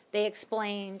 They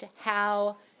explained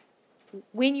how,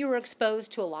 when you were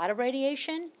exposed to a lot of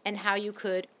radiation, and how you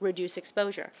could reduce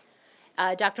exposure.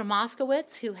 Dr.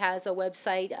 Moskowitz, who has a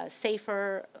website,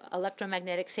 Safer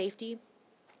Electromagnetic Safety,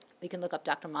 we can look up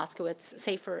Dr. Moskowitz,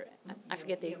 Safer, I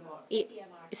forget the,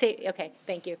 okay,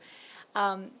 thank you.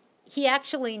 He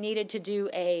actually needed to do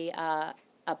a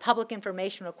public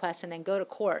information request and then go to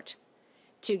court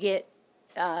to get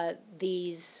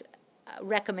these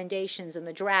recommendations and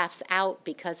the drafts out,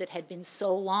 because it had been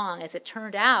so long. As it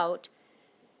turned out,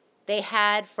 they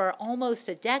had for almost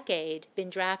a decade been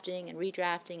drafting and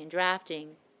redrafting and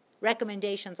drafting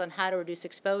recommendations on how to reduce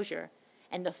exposure.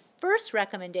 And the first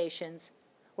recommendations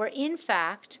were, in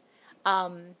fact,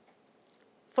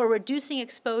 for reducing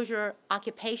exposure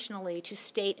occupationally to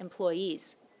state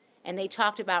employees. And they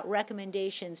talked about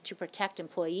recommendations to protect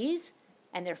employees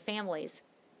and their families,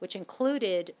 which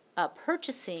included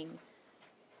purchasing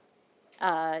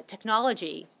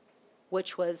technology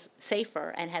which was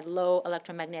safer and had low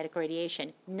electromagnetic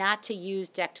radiation, not to use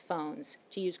DECT phones,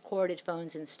 to use corded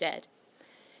phones instead.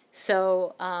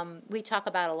 So we talk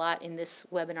about a lot in this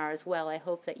webinar as well. I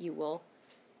hope that you will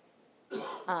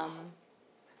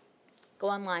go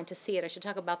online to see it. I should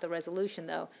talk about the resolution,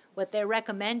 though. What they're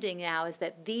recommending now is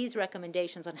that these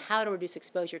recommendations on how to reduce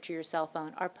exposure to your cell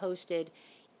phone are posted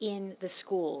in the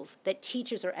schools, that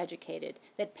teachers are educated,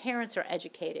 that parents are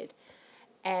educated.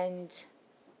 And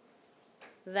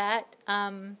that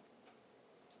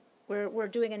we're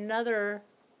doing another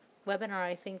webinar,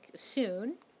 I think,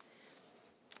 soon.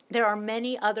 There are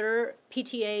many other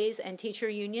PTAs and teacher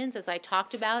unions, as I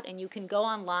talked about, and you can go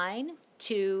online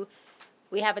to,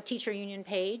 we have a teacher union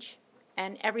page,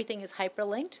 and everything is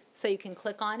hyperlinked, so you can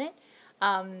click on it.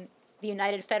 The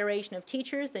United Federation of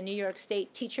Teachers, the New York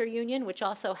State Teacher Union, which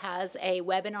also has a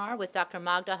webinar with Dr.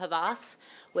 Magda Havas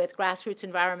with Grassroots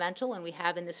Environmental, and we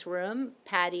have in this room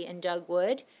Patty and Doug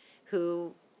Wood,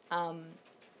 who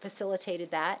facilitated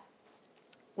that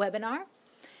webinar.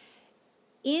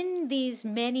 In these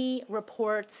many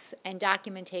reports and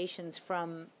documentations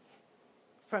from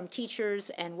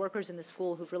teachers and workers in the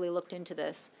school who've really looked into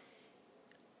this,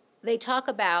 they talk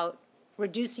about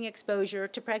reducing exposure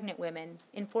to pregnant women,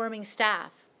 informing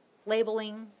staff,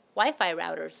 labeling Wi-Fi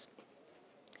routers,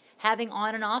 having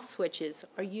on and off switches,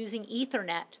 or using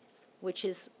Ethernet, which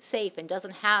is safe and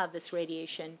doesn't have this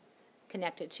radiation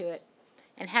connected to it,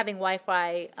 and having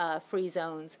Wi-Fi free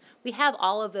zones. We have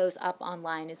all of those up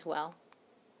online as well.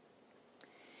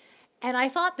 And I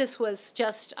thought this was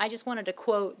just, I just wanted to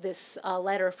quote this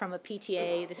letter from a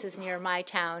PTA. This is near my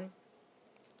town.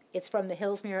 It's from the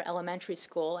Hillsmere Elementary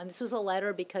School, and this was a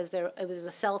letter because it was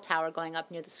a cell tower going up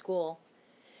near the school.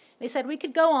 They said, we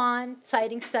could go on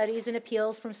citing studies and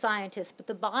appeals from scientists, but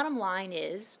the bottom line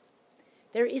is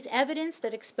there is evidence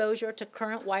that exposure to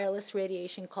current wireless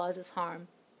radiation causes harm,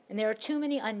 and there are too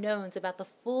many unknowns about the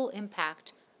full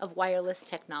impact of wireless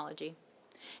technology.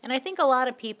 And I think a lot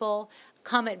of people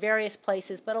come at various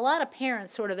places, but a lot of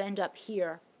parents sort of end up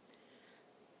here.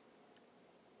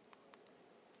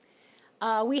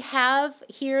 We have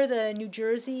here the New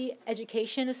Jersey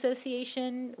Education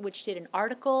Association, which did an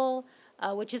article,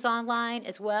 which is online,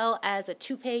 as well as a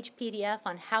 2-page PDF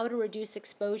on how to reduce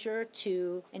exposure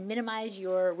to and minimize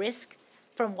your risk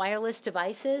from wireless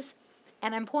devices.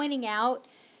 And I'm pointing out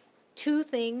 2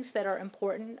 things that are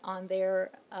important on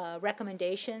their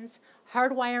recommendations: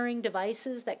 hardwiring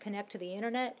devices that connect to the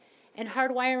internet, and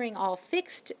hardwiring all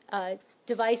fixed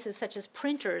devices such as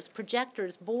printers,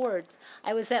 projectors, boards.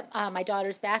 I was at my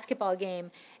daughter's basketball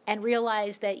game and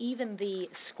realized that even the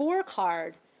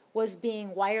scorecard was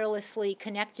being wirelessly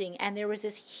connecting, and there was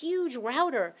this huge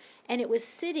router, and it was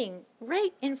sitting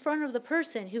right in front of the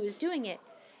person who was doing it.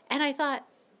 And I thought,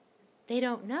 they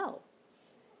don't know.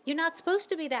 You're not supposed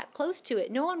to be that close to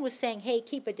it. No one was saying, hey,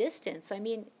 keep a distance. I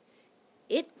mean,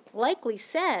 it likely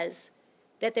says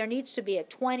that there needs to be a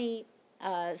 20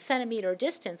 centimeter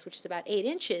distance, which is about 8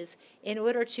 inches, in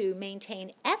order to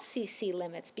maintain FCC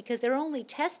limits, because they're only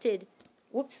tested,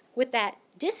 with that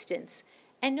distance.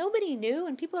 And nobody knew,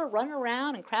 and people are running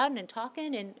around and crowding and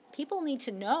talking, and people need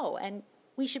to know. And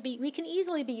we can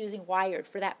easily be using wired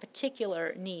for that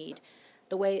particular need,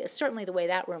 certainly the way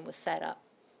that room was set up.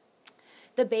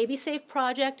 The Baby Safe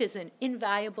Project is an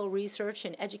invaluable research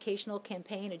and educational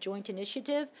campaign, a joint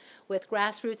initiative with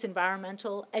grassroots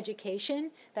environmental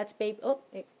education. That's it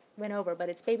went over, but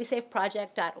it's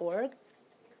babysafeproject.org.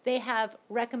 They have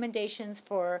recommendations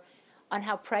on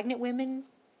how pregnant women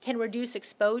can reduce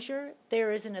exposure.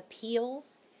 There is an appeal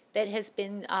that has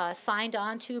been signed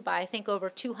on to by, I think, over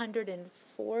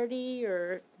 240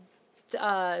 or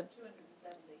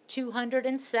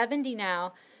 270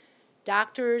 now,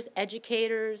 doctors,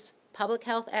 educators, public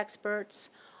health experts,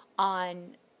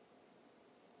 on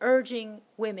urging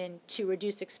women to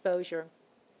reduce exposure.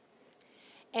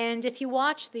 And if you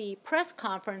watch the press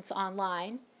conference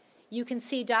online, you can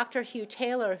see Dr. Hugh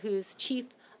Taylor, who's chief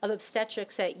of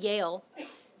obstetrics at Yale,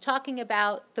 talking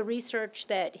about the research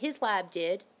that his lab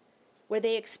did, where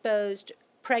they exposed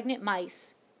pregnant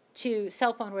mice to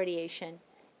cell phone radiation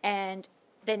and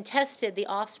then tested the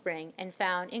offspring and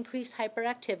found increased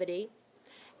hyperactivity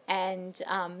and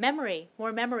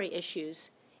more memory issues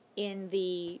in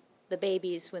the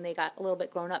babies when they got a little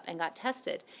bit grown up and got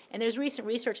tested. And there's recent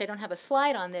research, I don't have a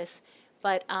slide on this,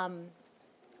 but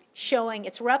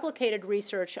it's replicated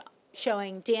research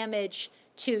showing damage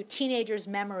to teenagers'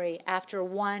 memory after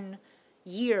 1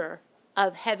 year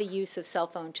of heavy use of cell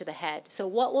phone to the head. So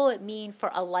what will it mean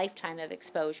for a lifetime of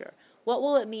exposure? What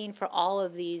will it mean for all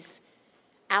of these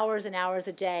hours and hours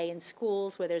a day in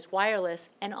schools where there's wireless,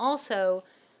 and also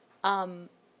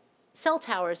cell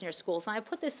towers near schools? And I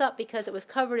put this up because it was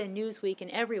covered in Newsweek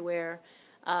and everywhere.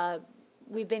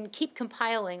 We've been keep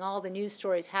compiling all the news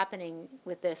stories happening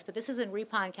with this, but this is in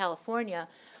Ripon, California,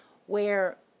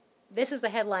 where this is the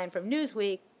headline from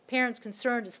Newsweek: parents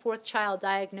concerned as fourth child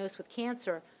diagnosed with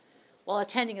cancer while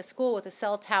attending a school with a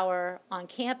cell tower on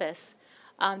campus.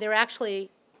 There were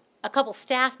actually a couple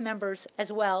staff members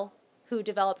as well who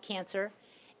developed cancer.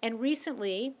 And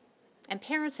recently, and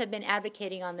parents have been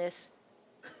advocating on this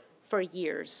for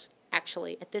years,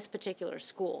 actually, at this particular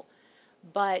school.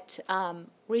 But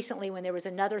recently, when there was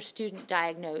another student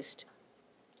diagnosed,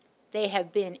 they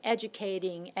have been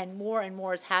educating, and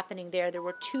more is happening there. There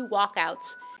were 2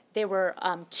 walkouts. There were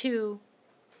two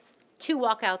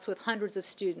walkouts with hundreds of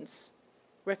students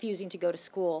refusing to go to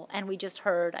school. And we just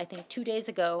heard, I think 2 days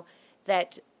ago,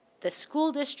 that the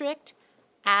school district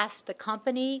asked the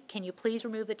company, can you please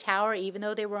remove the tower, even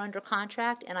though they were under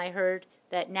contract? And I heard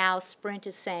that now Sprint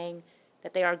is saying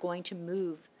that they are going to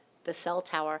move the cell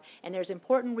tower. And there's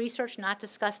important research not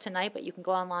discussed tonight, but you can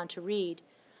go online to read,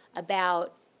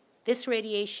 about this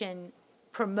radiation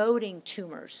promoting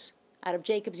tumors out of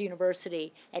Jacobs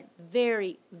University at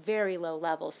very, very low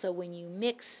levels. So when you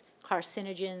mix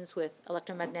carcinogens with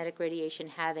electromagnetic radiation,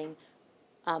 having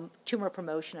tumor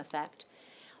promotion effect.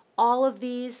 All of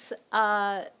these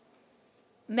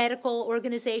medical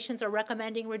organizations are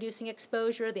recommending reducing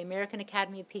exposure. The American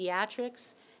Academy of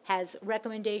Pediatrics has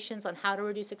recommendations on how to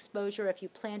reduce exposure. If you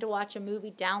plan to watch a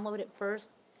movie, download it first,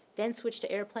 then switch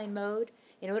to airplane mode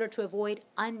in order to avoid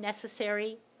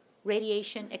unnecessary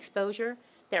radiation exposure.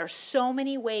 There are so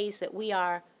many ways that we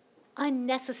are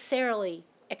unnecessarily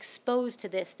exposed to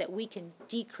this that we can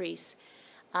decrease.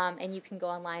 And you can go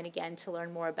online again to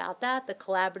learn more about that. The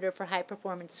Collaborative for High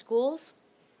Performance Schools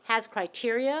has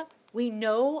criteria. We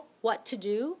know what to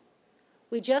do.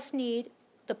 We just need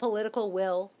the political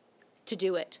will to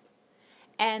do it.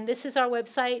 And this is our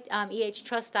website,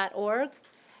 ehtrust.org.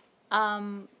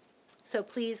 So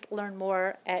please learn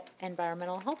more at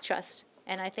Environmental Health Trust.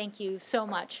 And I thank you so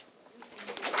much.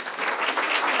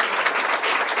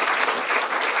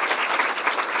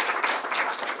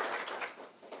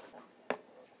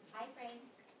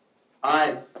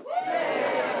 Hi.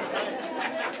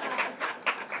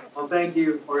 Well, thank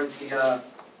you for the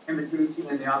invitation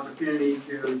and the opportunity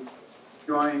to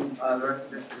join the rest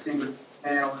of this distinguished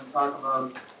panel and talk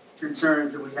about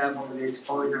concerns that we have over the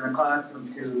exposure in the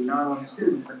classroom to not only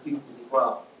students but teachers as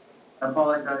well. I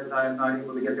apologize I am not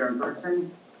able to get there in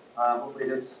person. Hopefully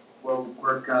this will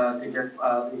work to get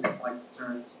these my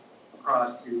concerns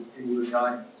across to the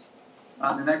audience.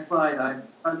 The next slide, I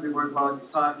thought it'd be worthwhile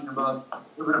just talking about a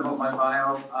little bit about my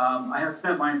bio. I have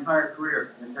spent my entire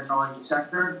career in the technology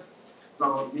sector.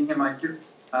 So being in my fifth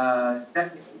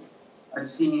decade, I've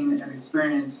seen and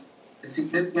experienced a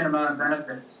significant amount of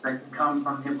benefits that can come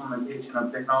from the implementation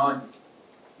of technology.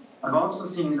 I've also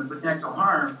seen the potential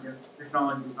harm if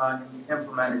technology is not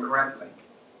implemented correctly.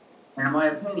 And in my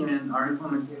opinion, our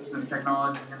implementation of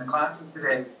technology in the classroom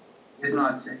today is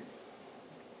not safe.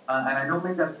 And I don't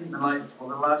think that's even like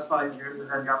over the last 5 years, I've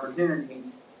had the opportunity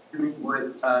to meet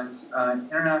with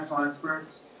international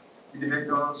experts,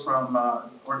 individuals from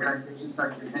organizations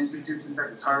such as institutions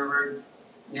such as Harvard,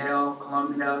 Yale,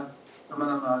 Columbia, some of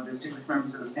them are distinguished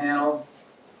members of the panel.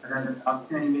 I've had the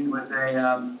opportunity to meet with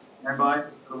an advisor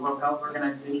to the World Health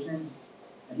Organization,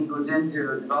 and he goes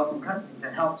into developing countries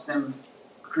and helps them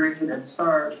create and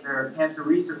start their cancer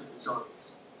research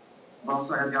facilities. I've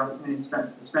also had the opportunity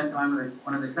to spend time with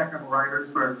one of the technical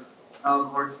writers for Al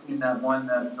Gore's team that won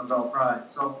the Nobel Prize.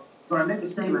 So when I make a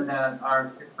statement that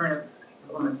our current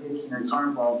implementation is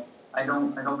harmful, I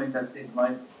don't make that statement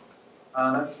lightly.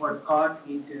 That's what caused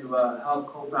me to help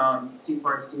co-found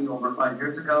C4SD over 5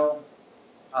 years ago.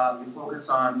 We focus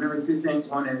on really two things.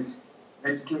 One is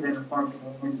educate and inform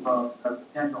Canadians about the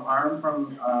potential harm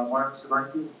from wireless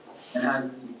devices and how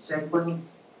to use it safely,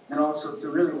 and also to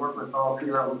really work with all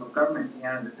three levels of government in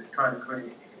Canada to try to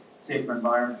create a safer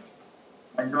environment.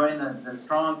 I joined the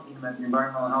strong team at the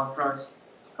Environmental Health Trust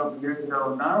a couple of years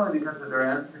ago, not only because of their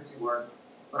advocacy work,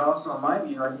 but also in my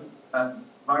view, I think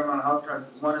Environmental Health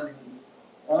Trust is one of the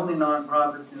only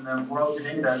nonprofits in the world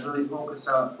today that really focuses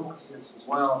as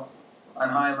well on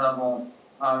high-level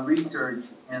research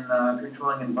in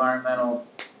controlling environmental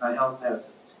health hazards.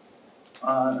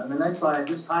 On the next slide, I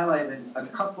just highlighted a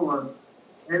couple of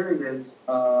areas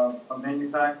of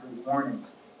manufacturer's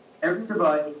warnings. Every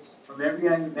device from every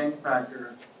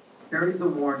manufacturer carries a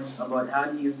warning about how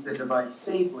to use the device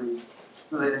safely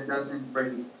so that it doesn't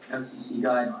break FCC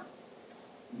guidelines.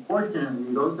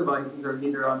 Unfortunately, those devices are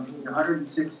either on page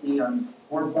 160 on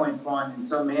 4-point font in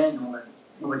some manual that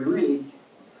nobody reads,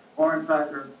 or in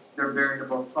fact they're buried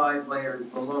about 5 layers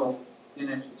below the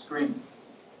initial screen.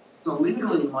 So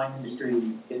legally, my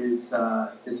industry is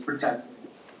protected,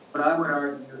 but I would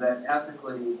argue that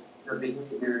ethically, the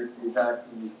behavior is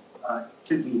actually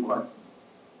should be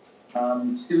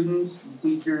questioned. Students, and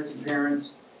teachers, and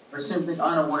parents are simply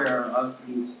unaware of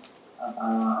these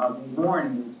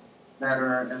warnings that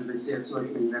are, as they say,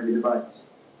 associated with every device.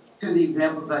 Two of the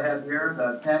examples I have here: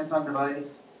 the Samsung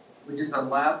device, which is a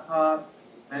laptop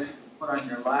meant to put on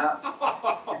your lap.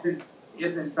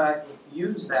 If in fact it's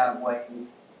used that way,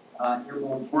 it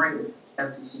will break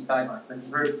FCC guidelines. Like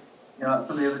you've heard,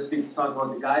 some of the other speakers talk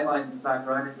about the guidelines. In fact,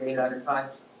 are out of date, out of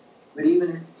touch. But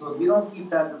so, if you don't keep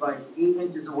that device 8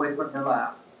 inches away from your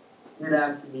lap, it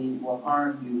actually will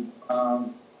harm you,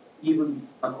 even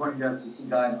according to FCC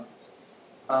guidelines.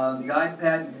 The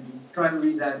iPad, you can try to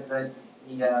read the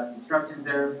instructions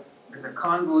there. There's a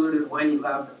convoluted way you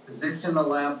have to position the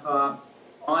laptop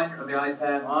the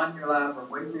iPad on your lap or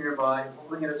away from your body,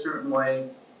 holding it a certain way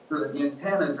so that the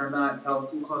antennas are not held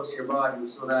too close to your body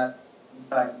so that, in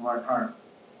fact, you aren't harmed.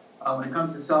 When it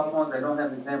comes to cell phones, I don't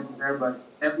have examples there, but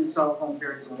every cell phone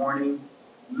carries a warning.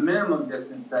 Minimum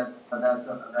distance that's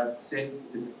safe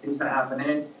is to half an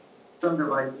inch. Some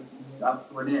devices need up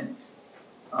to 1 inch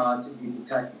to be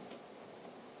protected.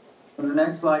 On the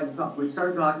next slide, we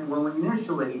started talking, when we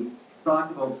initially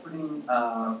talked about putting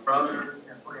routers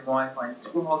and putting Wi-Fi in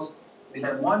schools, we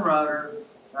had one router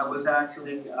that was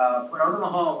actually put out in the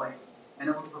hallway, and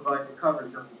it would provide the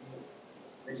coverage of the school.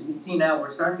 As you can see now, we're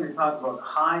starting to talk about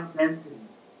high-density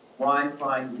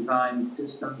Wi-Fi design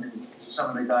systems, and these are some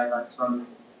of the guidelines from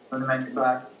the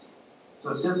manufacturers.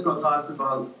 So Cisco talks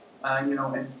about,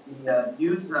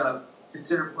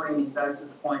 consider putting these access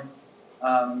points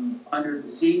under the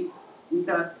seat,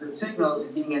 because the signals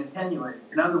are being attenuated.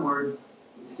 In other words,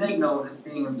 the signal is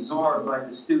being absorbed by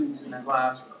the students in the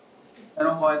classroom. And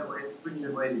oh, by the way, it's a pretty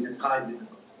good way to just hide the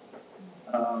device.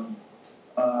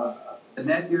 The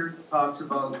Netgear talks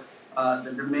about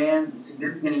the demand, the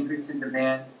significant increase in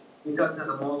demand because of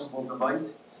the multiple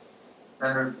devices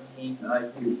that are being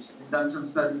used. We've done some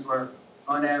studies where,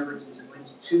 on average, there's at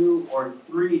least 2 or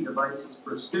 3 devices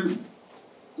per student.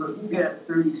 So if you get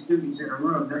 30 students in a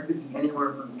room, there could be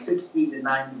anywhere from 60 to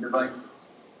 90 devices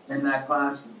in that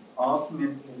classroom, all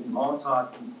communicating, all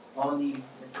talking, all needing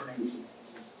information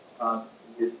to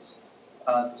use.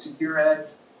 The Secure Edge,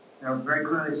 very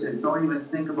clearly says, don't even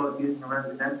think about using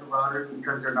residential routers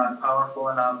because they're not powerful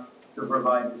enough to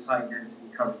provide this high density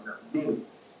coverage that we need.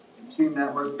 Extreme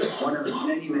Networks is one of the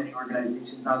many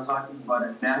organizations now talking about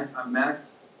a mesh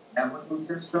networking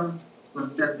system. So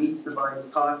instead of each device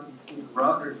talking to the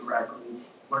router directly,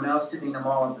 we're now sitting them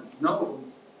all at this nodes,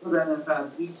 so that in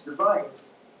fact each device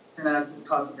can actually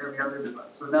talk to every other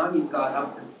device. So now you've got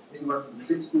up to anywhere from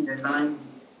 60 to 90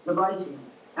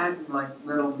 devices acting like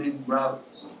little mini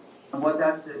routers. And what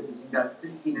that says is you've got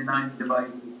 60 to 90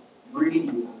 devices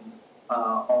radiating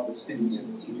all the students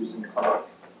and the teachers in the class.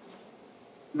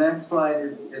 Next slide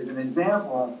is an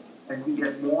example. As you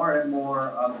get more and more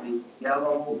of the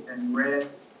yellow and red,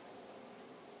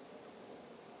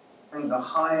 the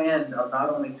high end of not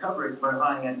only coverage, but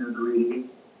high end of the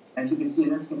radiation. As you can see in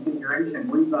this configuration,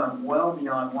 we've gone well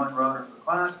beyond one router per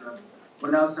classroom.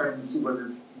 We're now starting to see where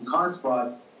there's these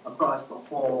hotspots across the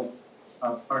whole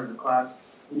part of the classroom.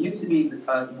 It used to be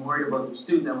worried about the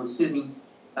student that was sitting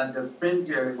at the fringe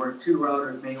area where two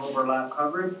routers may overlap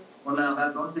coverage. Well, now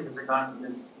those things are gone to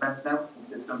this advanced networking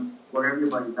system where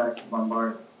everybody's actually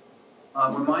bombarded.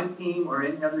 When my team or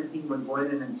any other team would go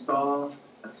in and install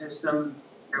a system,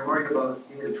 they're worried about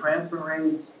data transfer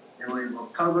rates, they're worried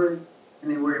about coverage, and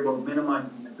they're worried about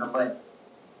minimizing the delay.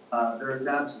 There is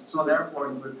absence. So therefore,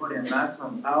 you would put in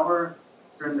maximum power,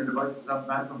 turn the devices up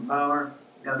maximum power,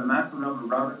 you have the maximum number of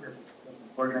routers that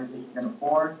the organization can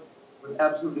afford, with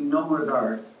absolutely no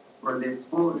regard for the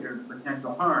exposure to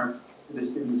potential harm to the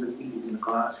students or teachers in the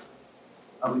classroom.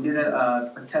 We did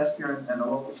a test here in a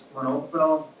local school in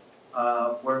Oakville,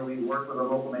 where we worked with a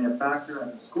local manufacturer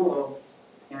and the school,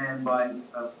 and by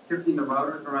shifting the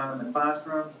routers around in the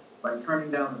classroom, by turning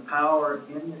down the power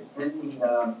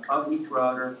of each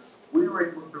router, we were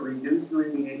able to reduce the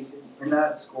radiation in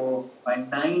that school by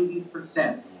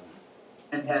 90%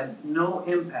 and had no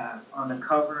impact on the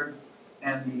coverage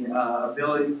and the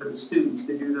ability for the students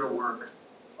to do their work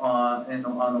on the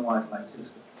Wi-Fi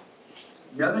system.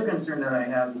 The other concern that I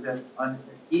have is that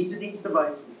each of these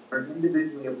devices are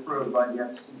individually approved by the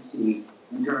FCC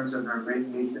in terms of their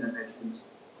radiation emissions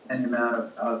and the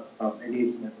amount of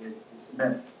radiation that they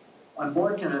submit.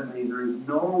 Unfortunately, there is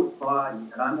no body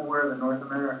that I'm aware of in North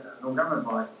America, no government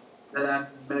body, that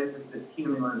actually measures the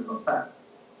cumulative effect.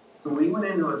 So we went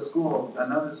into a school,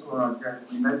 another school in Ontario,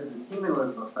 we measured the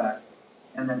cumulative effect,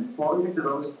 and then exposure to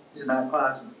those in that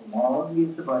classroom from all of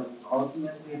these devices, all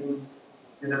communicating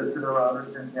to the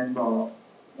routers involved,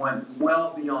 went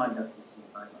well beyond FCC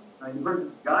guidelines. Now, you've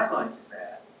heard the guidelines are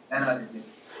bad, and other things.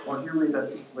 Well, here we've got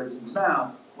situations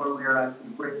now where we are actually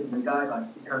breaking the guidelines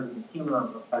because of the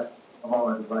cumulative effect of all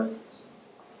our devices.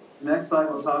 The next slide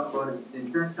we'll talk about is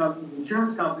insurance companies.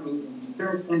 Insurance companies and the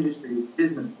insurance industry's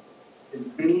business is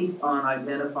based on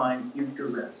identifying future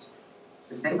risks.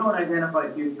 If they don't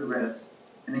identify future risks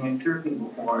and they insure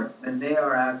people for it, then they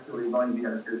are actually going to be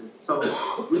out of business. So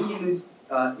we use,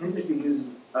 industry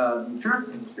uses the insurance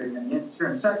industry and the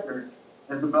insurance sector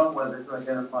as a bellwether to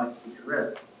identify future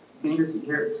risks. You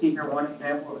can see here one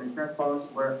example of an insurance policy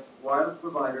where wireless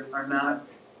providers are not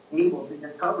able to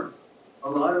get covered. A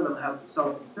lot of them have to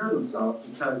self-insure themselves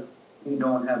because they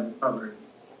don't have the coverage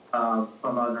from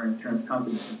other insurance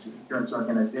companies, insurance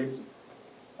organizations.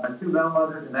 Two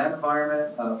bellwethers in that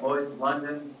environment, Lloyd's of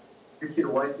London issued a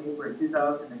white paper in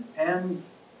 2010.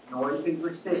 The white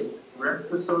paper states the risk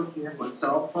associated with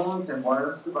cell phones and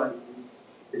wireless devices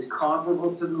is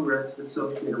comparable to the risk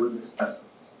associated with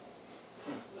asbestos.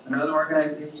 Another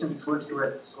organization, Swiss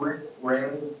Re,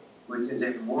 which is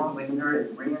a world leader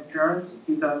in reinsurance,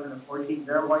 in 2014,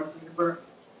 their white paper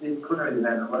states clearly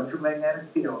that electromagnetic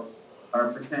fields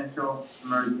are a potential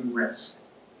emerging risk.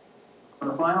 On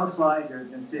the final slide here, you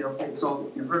can see, okay,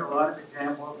 so you've heard a lot of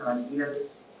examples and ideas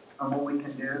on what we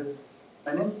can do.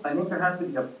 I think there has to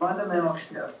be a fundamental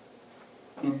shift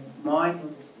in my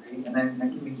industry, and then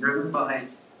it can be driven by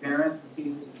parents and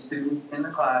teachers and students in the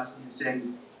classroom to say,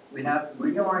 we have to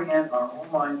reorient our whole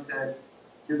mindset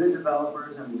to the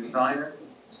developers and the designers and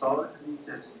installers of these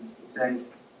systems to say,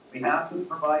 we have to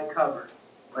provide coverage,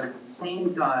 but at the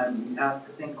same time, we have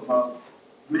to think about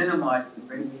minimizing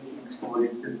radiation exposure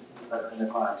to the people that are in the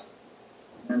classroom.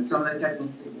 And some of the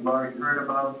techniques that you've already heard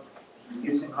about,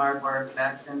 using hardwire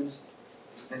connections,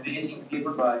 an amazing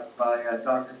paper by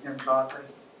Dr. Tim Chalkley,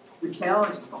 which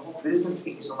challenges the whole business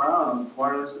case around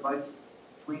wireless devices.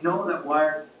 We know that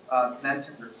wired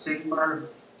connections are safer,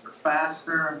 they're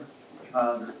faster,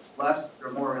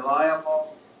 they're more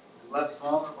reliable, they're less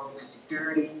vulnerable to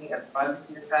security and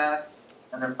privacy attacks,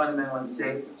 and they're fundamentally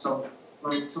safer. So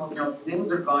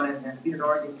things are gone, and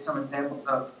Theodore gave you some examples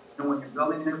of when you're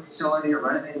building a new facility or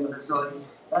renovating a facility,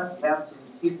 that's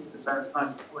absolutely the cheapest and best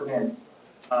time to put in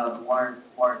the wired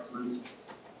solution.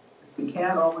 If we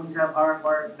can't always have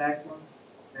hardwired connections,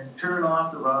 then turn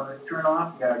off the routers, turn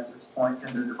off the access points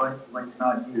and the devices when you're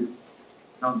not used.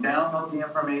 Download the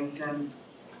information,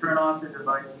 turn off the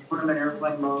devices, put them in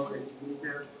airplane mode if you need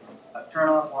to, turn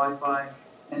off Wi-Fi,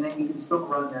 and then you can still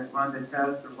run the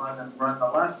test or run the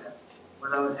lesson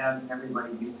without having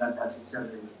everybody be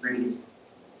unnecessarily reading.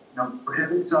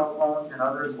 Prohibit cell phones and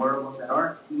other wearables that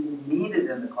aren't even needed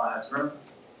in the classroom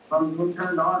from being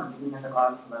turned on and being in the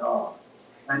classroom at all.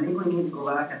 I think we need to go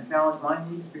back and challenge my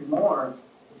industry more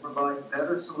to provide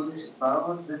better solutions, not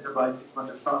only the devices, but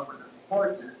the software that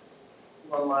supports it,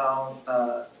 to allow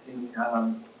the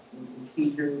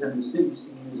teachers and the students to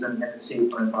use them in a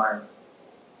safer environment.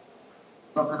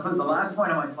 So to conclude, the last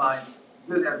point on my slide,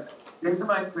 based on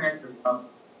my experience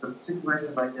with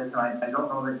situations like this, and I don't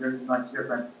know that there's much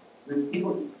different,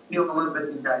 people feel a little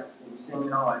bit dejected. They're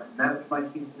saying, I've met with my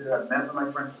teacher, I've met with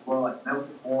my principal, I've met with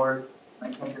the board, I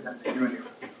can't get them to do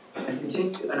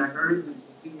anything. And I urge you to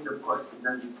continue to push,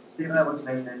 because the statement that was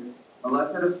made is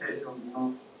elected officials,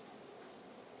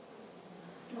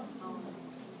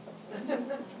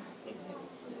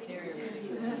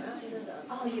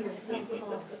 Oh, you were so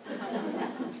close.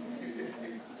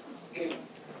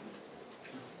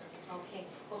 Okay.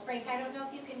 Well, Frank, I don't know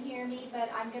if you can hear me,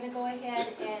 but I'm going to go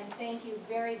ahead and thank you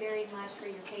very, very much for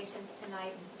your patience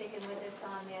tonight and sticking with us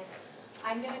on this.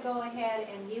 I'm going to go ahead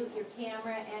and mute your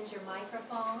camera and your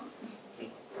microphone,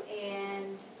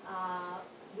 and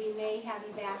we may have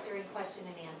you back during question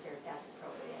and answer if that's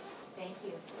appropriate. Thank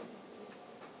you.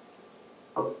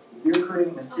 You're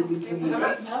creating a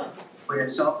CBT for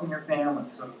yourself and your family,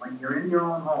 so when you're in your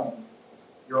own home,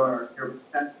 you're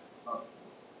protected.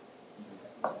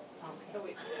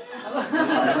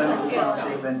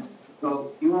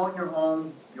 So you own your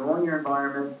home, you own your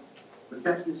environment,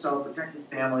 protect yourself, protect your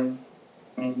family,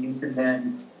 and you can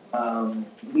then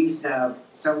at least have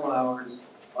several hours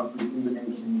of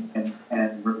rejuvenation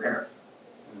and repair.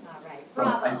 All right. So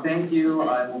I thank you.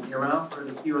 I will be around for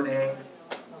the Q&A.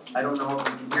 I don't know if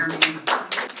you can hear me.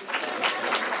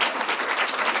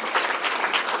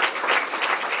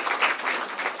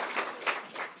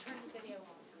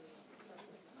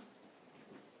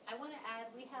 I want to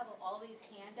add, we have all these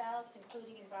handouts,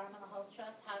 including Environmental Health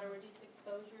Trust, how to reduce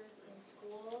exposures in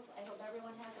schools. I hope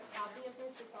everyone has a copy of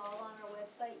this. It's all on our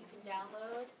website. You can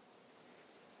download.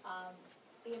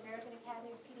 The American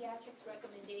Academy of Pediatrics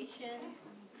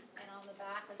recommendations, and on the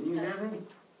back a Can you hear study. me?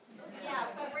 Yeah,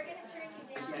 but we're going to turn you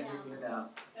I down can't hear you now.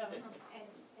 And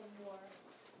more.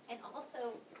 And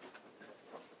also,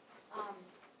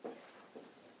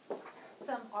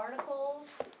 some articles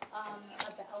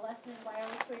about a lesson in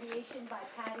wireless radiation by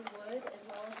Patty Wood, as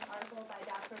well as an article by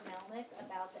Dr. Melnick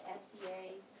about the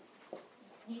FDA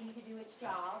needing to do its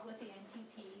job with the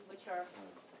NTP, which are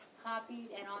copied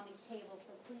and on these tables,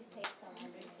 so please take some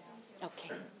and bring it out.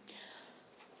 Okay.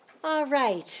 All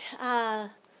right.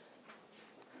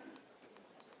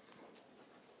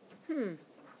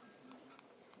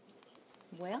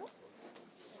 Well.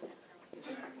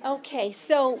 Okay,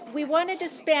 so we wanted to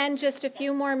spend just a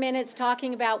few more minutes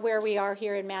talking about where we are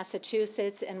here in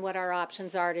Massachusetts and what our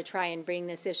options are to try and bring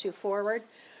this issue forward.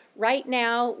 Right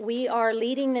now, we are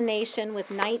leading the nation with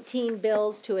 19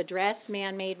 bills to address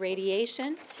man-made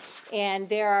radiation, and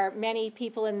there are many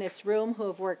people in this room who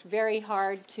have worked very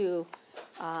hard to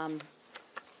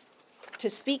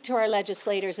speak to our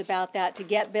legislators about that, to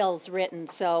get bills written.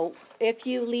 So if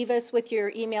you leave us with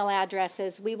your email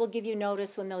addresses, we will give you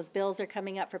notice when those bills are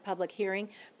coming up for public hearing.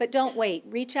 But don't wait.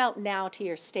 Reach out now to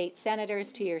your state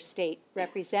senators, to your state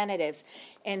representatives,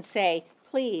 and say,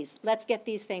 please, let's get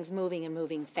these things moving and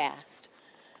moving fast.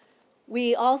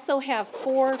 We also have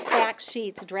 4 fact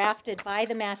sheets drafted by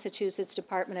the Massachusetts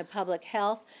Department of Public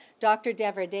Health. Dr.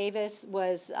 Deborah Davis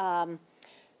was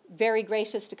very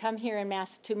gracious to come here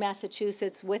to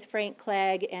Massachusetts with Frank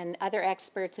Clegg and other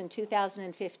experts in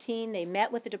 2015. They met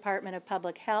with the Department of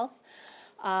Public Health.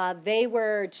 They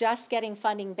were just getting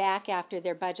funding back after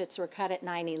their budgets were cut at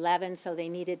 9/11, so they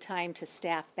needed time to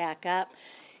staff back up.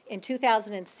 In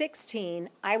 2016,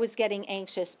 I was getting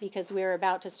anxious because we were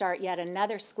about to start yet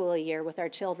another school year with our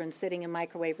children sitting in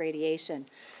microwave radiation.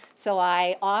 So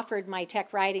I offered my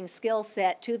tech writing skill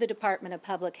set to the Department of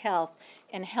Public Health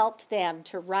and helped them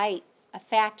to write a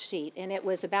fact sheet, and it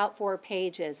was about 4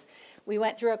 pages. We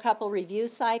went through a couple review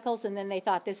cycles, and then they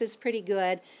thought, this is pretty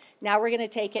good. Now we're going to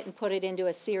take it and put it into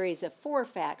a series of 4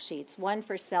 fact sheets, 1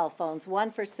 for cell phones,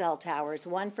 1 for cell towers,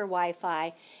 1 for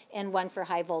Wi-Fi, and 1 for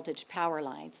high voltage power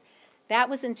lines. That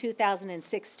was in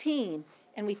 2016,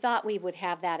 and we thought we would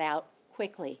have that out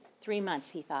quickly. 3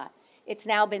 months, he thought. It's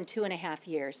now been 2.5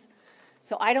 years.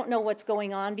 So I don't know what's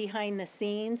going on behind the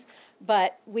scenes,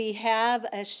 but we have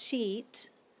a sheet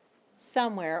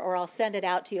somewhere, or I'll send it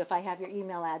out to you if I have your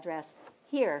email address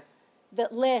here,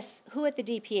 that lists who at the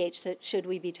DPH should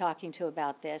we be talking to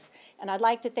about this. And I'd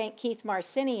like to thank Keith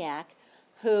Marciniak,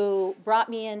 who brought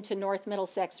me into North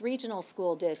Middlesex Regional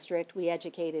School District. We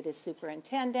educated his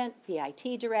superintendent, the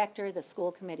IT director, the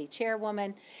school committee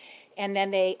chairwoman, and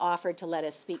then they offered to let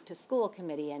us speak to school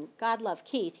committee. And God love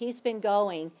Keith, he's been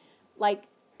going like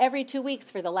every 2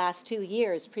 weeks for the last 2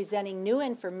 years, presenting new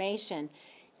information,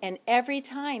 and every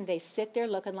time they sit there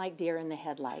looking like deer in the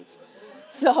headlights.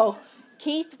 So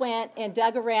Keith went and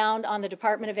dug around on the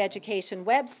Department of Education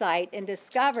website and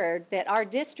discovered that our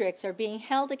districts are being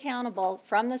held accountable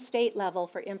from the state level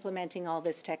for implementing all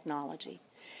this technology.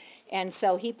 And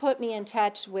so he put me in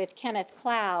touch with Kenneth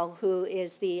Clow, who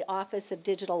is the Office of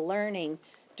Digital Learning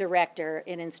Director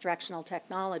in Instructional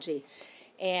Technology.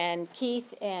 And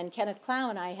Keith and Kenneth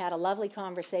Clow and I had a lovely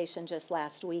conversation just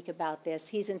last week about this.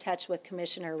 He's in touch with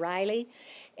Commissioner Riley,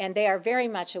 and they are very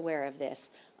much aware of this.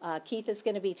 Keith is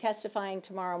going to be testifying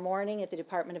tomorrow morning at the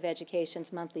Department of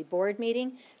Education's monthly board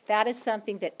meeting. That is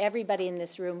something that everybody in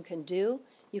this room can do.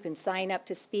 You can sign up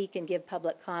to speak and give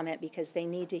public comment because they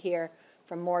need to hear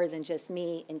from more than just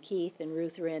me and Keith and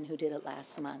Ruth Rinn, who did it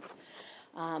last month.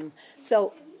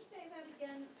 So Can you say that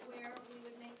again, where we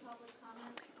would make public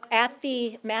comment? at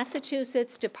the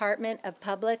Massachusetts Department of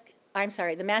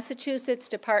the Massachusetts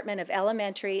Department of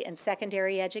Elementary and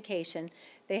Secondary Education,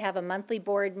 they have a monthly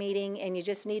board meeting, and you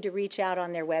just need to reach out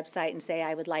on their website and say,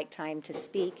 I would like time to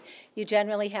speak. You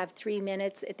generally have 3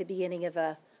 minutes at the beginning of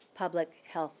a public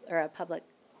health or a public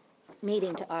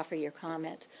meeting to offer your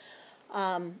comment.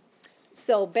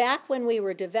 So back when we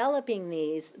were developing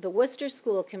these, the Worcester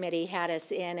School Committee had us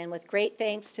in, and with great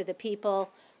thanks to the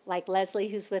people like Leslie,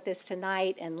 who's with us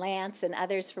tonight, and Lance and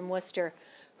others from Worcester,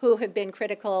 who have been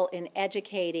critical in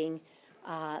educating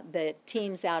the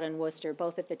teams out in Worcester,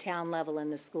 both at the town level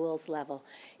and the schools level.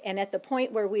 And at the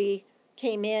point where we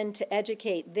came in to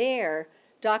educate there,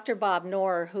 Dr. Bob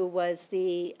Knorr, who was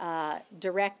the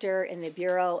director in the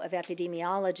Bureau of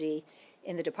Epidemiology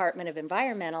in the Department of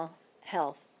Environmental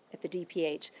Health at the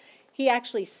DPH, he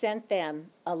actually sent them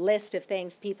a list of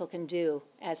things people can do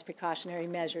as precautionary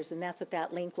measures, and that's what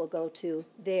that link will go to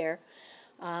there.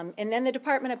 And then the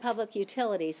Department of Public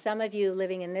Utilities. Some of you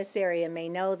living in this area may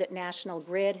know that National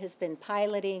Grid has been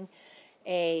piloting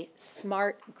a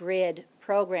smart grid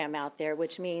program out there,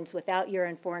 which means without your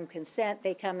informed consent,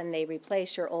 they come and they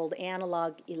replace your old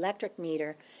analog electric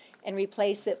meter and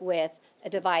replace it with a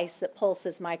device that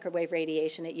pulses microwave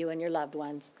radiation at you and your loved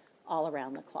ones all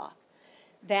around the clock.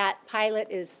 That pilot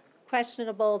is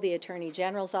questionable. The Attorney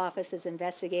General's office is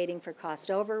investigating for cost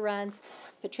overruns.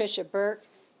 Patricia Burke,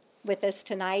 with us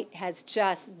tonight, has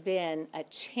just been a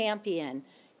champion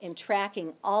in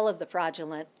tracking all of the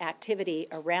fraudulent activity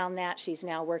around that. She's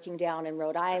now working down in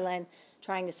Rhode Island,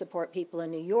 trying to support people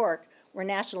in New York, where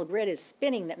National Grid is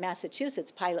spinning that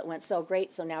Massachusetts pilot went so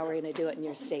great, so now we're going to do it in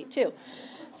your state too.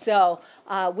 So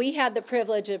we had the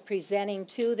privilege of presenting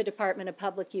to the Department of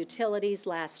Public Utilities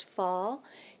last fall,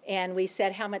 and we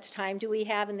said, how much time do we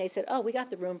have? And they said, oh, we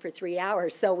got the room for 3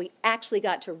 hours. So we actually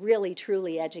got to really,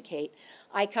 truly educate.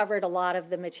 I covered a lot of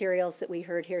the materials that we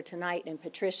heard here tonight, and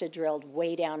Patricia drilled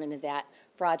way down into that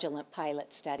fraudulent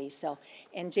pilot study. So,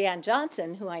 and Jan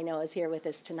Johnson, who I know is here with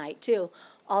us tonight too,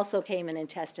 also came in and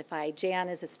testified. Jan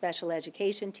is a special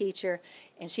education teacher,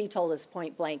 and she told us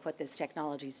point blank what this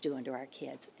technology is doing to our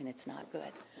kids, and it's not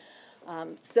good.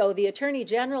 So the Attorney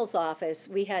General's office,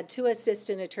 we had 2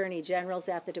 assistant attorney generals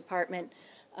at the Department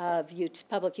of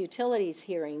Public Utilities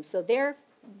hearings, so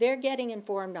they're getting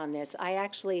informed on this. I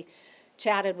actually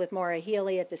chatted with Maura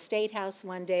Healy at the State House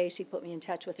one day. She put me in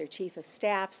touch with her chief of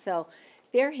staff, so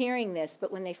they're hearing this,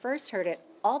 but when they first heard it,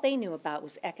 all they knew about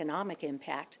was economic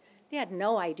impact. They had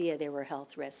no idea there were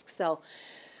health risks. So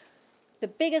the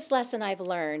biggest lesson I've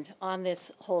learned on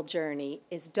this whole journey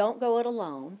is don't go it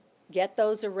alone. Get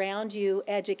those around you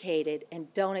educated,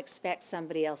 and don't expect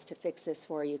somebody else to fix this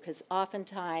for you, because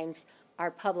oftentimes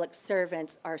our public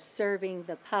servants are serving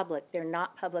the public. They're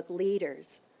not public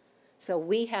leaders. So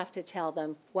we have to tell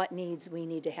them what needs we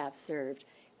need to have served.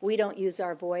 If we don't use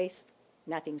our voice,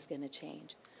 nothing's going to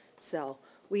change. So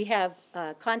we have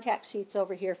contact sheets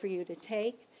over here for you to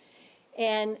take.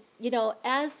 And, you know,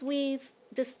 as we've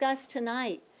discussed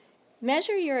tonight,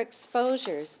 measure your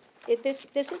exposures. This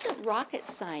isn't rocket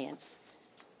science.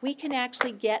 We can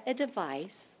actually get a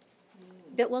device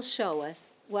that will show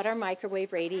us what our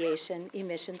microwave radiation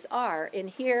emissions are. And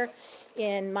here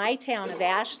in my town of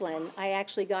Ashland, I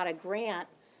actually got a grant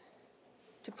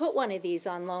to put one of these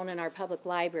on loan in our public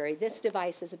library. This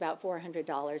device is about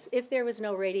 $400. If there was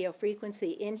no radio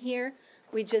frequency in here,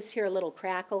 we'd just hear a little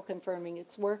crackle confirming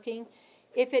it's working.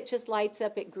 If it just lights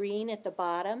up at green at the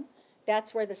bottom,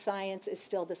 that's where the science is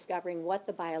still discovering what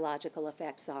the biological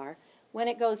effects are. When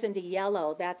it goes into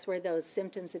yellow, that's where those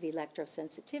symptoms of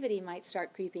electrosensitivity might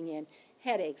start creeping in.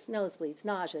 Headaches, nosebleeds,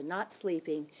 nausea, not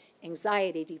sleeping,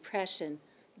 anxiety, depression,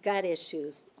 gut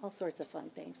issues, all sorts of fun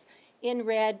things. In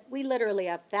red, we literally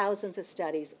have thousands of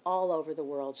studies all over the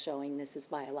world showing this is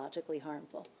biologically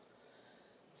harmful.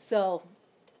 So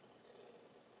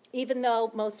even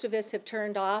though most of us have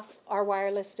turned off our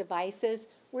wireless devices,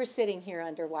 we're sitting here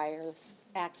under wireless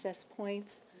access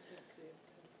points.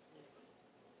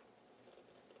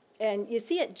 And you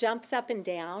see it jumps up and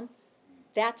down.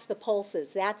 That's the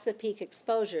pulses. That's the peak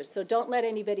exposure. So don't let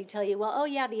anybody tell you, well, oh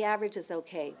yeah, the average is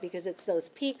okay, because it's those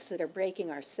peaks that are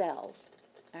breaking our cells.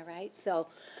 All right? So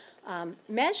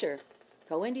measure.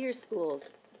 Go into your schools.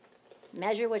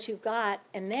 Measure what you've got,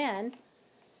 and then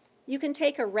you can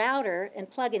take a router and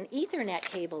plug an Ethernet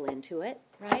cable into it,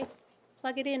 right?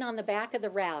 Plug it in on the back of the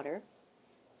router.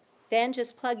 Then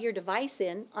just plug your device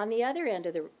in on the other end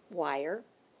of the wire,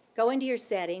 go into your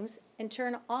settings, and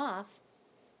turn off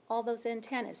all those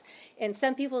antennas. And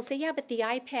some people say, yeah, but the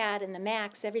iPad and the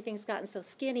Macs, everything's gotten so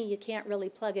skinny, you can't really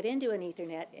plug it into an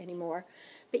Ethernet anymore.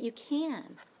 But you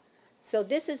can. So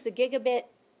this is the gigabit,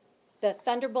 the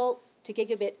Thunderbolt to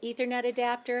gigabit Ethernet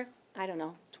adapter. I don't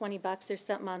know, 20 bucks or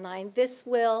something online. This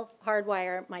will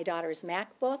hardwire my daughter's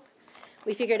MacBook.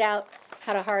 We figured out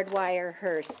how to hardwire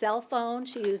her cell phone.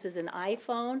 She uses an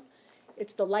iPhone.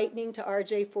 It's the Lightning to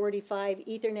RJ45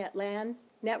 Ethernet LAN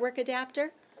network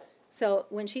adapter. So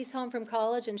when she's home from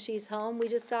college and she's home, we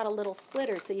just got a little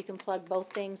splitter so you can plug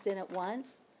both things in at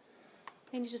once.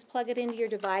 Then you just plug it into your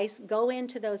device, go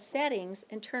into those settings,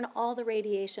 and turn all the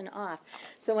radiation off.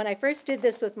 So when I first did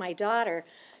this with my daughter,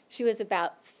 she was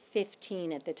about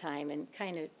 15 at the time and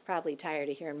kind of probably tired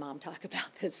of hearing Mom talk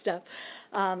about this stuff.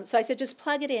 So I said, just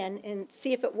plug it in and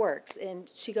see if it works.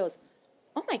 And she goes,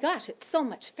 oh my gosh, it's so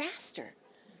much faster,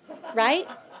 right?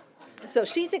 So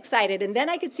she's excited. And then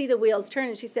I could see the wheels turn.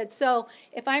 And she said, so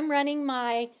if I'm running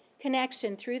my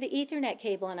connection through the Ethernet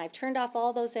cable and I've turned off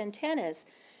all those antennas,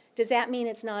 does that mean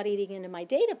it's not eating into my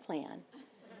data plan?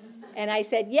 And I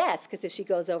said, yes, because if she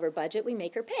goes over budget, we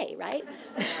make her pay, right?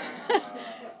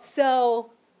 So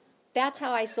that's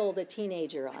how I sold a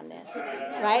teenager on this,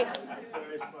 right?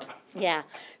 Yeah.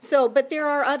 So, but there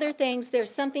are other things.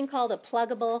 There's something called a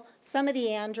pluggable. Some of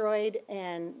the Android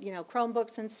and,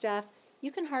 Chromebooks and stuff,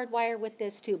 you can hardwire with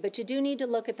this too, but you do need to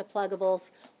look at the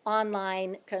pluggables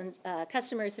online.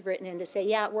 Customers have written in to say,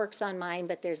 yeah, it works on mine,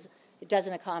 but it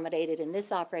doesn't accommodate it in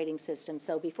this operating system.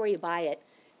 So before you buy it,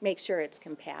 make sure it's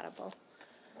compatible.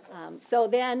 So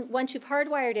then once you've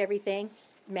hardwired everything,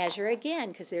 measure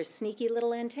again, because there's sneaky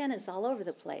little antennas all over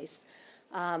the place.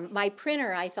 My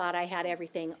printer, I thought I had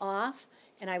everything off,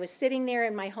 and I was sitting there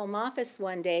in my home office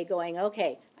one day going,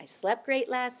 okay, I slept great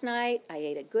last night, I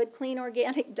ate a good, clean,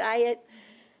 organic diet.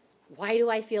 Why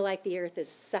do I feel like the earth is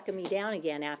sucking me down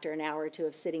again after an hour or two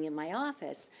of sitting in my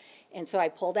office? And so I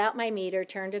pulled out my meter,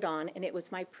 turned it on, and it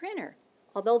was my printer.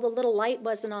 Although the little light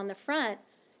wasn't on the front,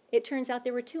 it turns out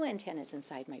there were 2 antennas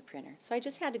inside my printer. So I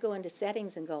just had to go into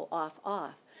settings and go off,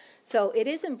 off. So it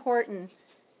is important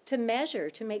to measure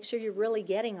to make sure you're really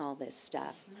getting all this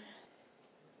stuff.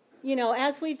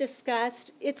 As we've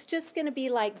discussed, it's just going to be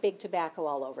like big tobacco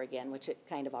all over again, which it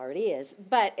kind of already is.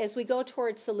 But as we go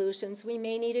towards solutions, we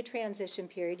may need a transition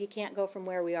period. You can't go from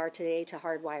where we are today to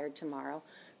hardwired tomorrow.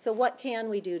 So what can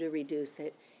we do to reduce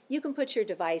it? You can put your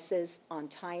devices on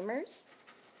timers,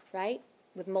 right,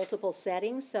 with multiple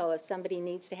settings. So if somebody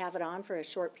needs to have it on for a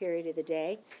short period of the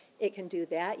day, it can do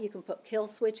that. You can put kill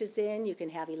switches in. You can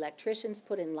have electricians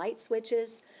put in light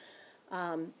switches.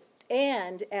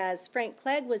 And as Frank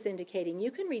Clegg was indicating,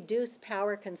 you can reduce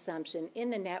power consumption in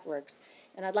the networks.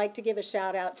 And I'd like to give a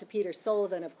shout out to Peter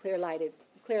Sullivan of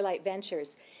Clearlight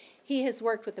Ventures. He has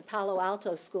worked with the Palo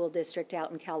Alto School District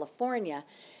out in California.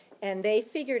 And they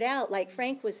figured out, like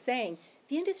Frank was saying,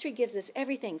 the industry gives us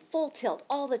everything full tilt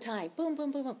all the time. Boom,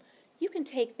 boom, boom, boom. You can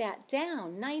take that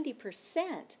down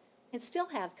 90% and still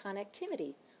have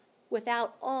connectivity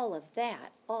without all of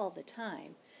that all the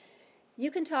time. You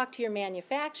can talk to your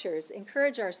manufacturers,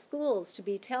 encourage our schools to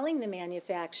be telling the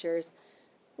manufacturers,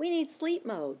 we need sleep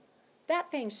mode.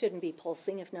 That thing shouldn't be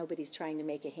pulsing if nobody's trying to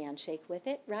make a handshake with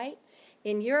it, right?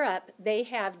 In Europe, they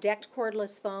have decked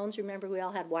cordless phones. Remember, we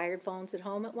all had wired phones at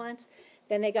home at once?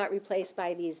 Then they got replaced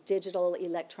by these digital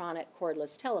electronic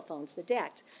cordless telephones, the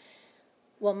decked.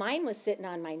 Well, mine was sitting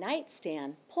on my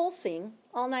nightstand, pulsing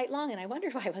all night long, and I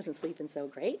wondered why I wasn't sleeping so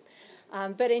great.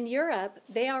 But in Europe,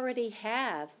 they already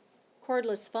have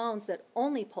cordless phones that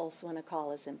only pulse when a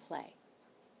call is in play.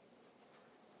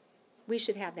 We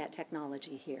should have that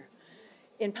technology here.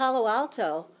 In Palo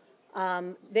Alto,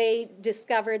 They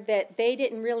discovered that they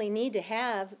didn't really need to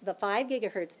have the 5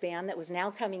 gigahertz band that was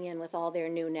now coming in with all their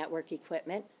new network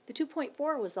equipment. The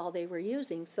 2.4 was all they were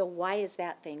using, so why is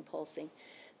that thing pulsing?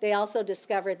 They also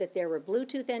discovered that there were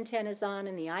Bluetooth antennas on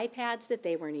in the iPads that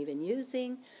they weren't even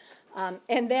using.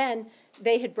 And then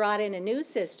they had brought in a new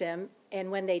system,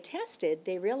 and when they tested,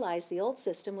 they realized the old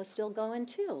system was still going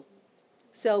too.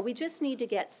 So we just need to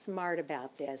get smart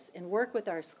about this and work with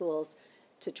our schools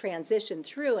to transition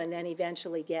through and then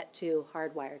eventually get to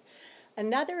hardwired.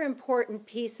 Another important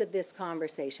piece of this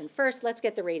conversation, first, let's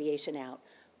get the radiation out.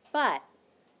 But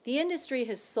the industry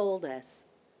has sold us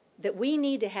that we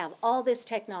need to have all this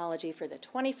technology for the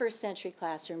 21st century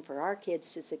classroom for our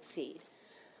kids to succeed.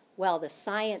 Well, the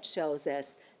science shows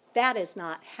us that is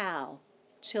not how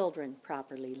children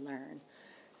properly learn.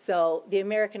 So the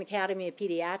American Academy of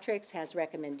Pediatrics has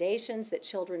recommendations that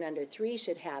children under 3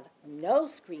 should have no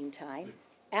screen time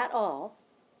at all,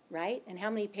 right? And how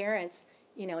many parents,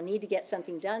 need to get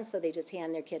something done so they just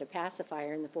hand their kid a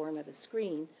pacifier in the form of a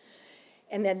screen?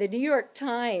 And then the New York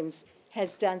Times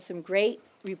has done some great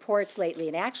reports lately,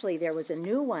 and actually there was a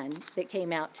new one that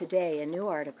came out today, a new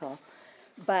article.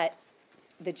 But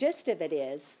the gist of it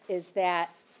is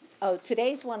that,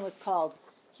 today's one was called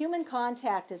Human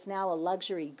Contact is Now a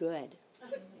Luxury Good,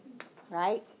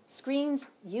 right? Screens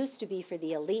used to be for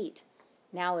the elite.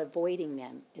 Now avoiding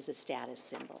them is a status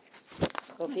symbol.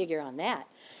 Go figure on that.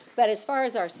 But as far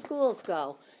as our schools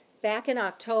go, back in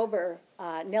October,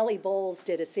 Nellie Bowles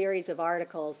did a series of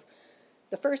articles.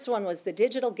 The first one was The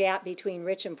Digital Gap Between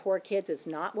Rich and Poor Kids is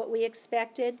Not What We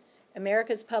Expected.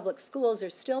 America's public schools are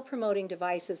still promoting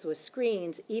devices with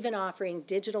screens, even offering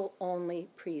digital-only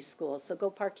preschools. So go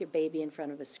park your baby in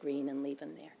front of a screen and leave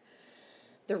them there.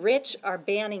 The rich are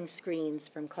banning screens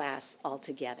from class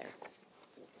altogether.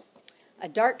 A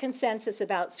dark consensus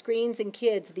about screens and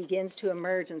kids begins to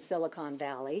emerge in Silicon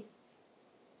Valley,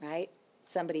 right?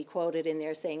 Somebody quoted in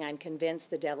there saying, "I'm convinced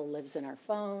the devil lives in our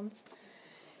phones."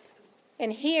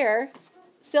 And here,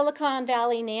 Silicon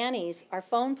Valley nannies are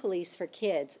phone police for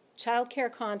kids. Child care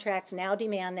contracts now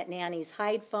demand that nannies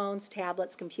hide phones,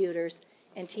 tablets, computers,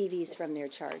 and TVs from their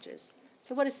charges.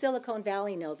 So what does Silicon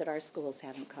Valley know that our schools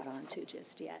haven't caught on to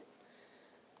just yet?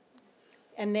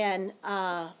 And then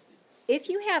if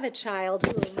you have a child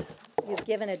who you've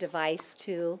given a device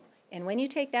to, and when you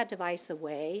take that device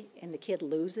away and the kid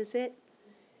loses it,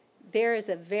 there is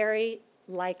a very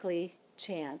likely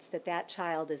chance that that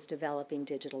child is developing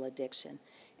digital addiction.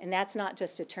 And that's not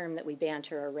just a term that we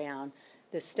banter around.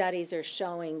 The studies are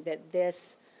showing that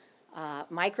this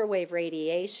microwave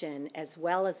radiation, as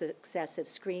well as excessive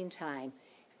screen time,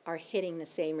 are hitting the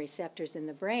same receptors in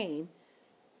the brain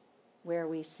where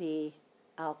we see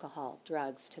alcohol,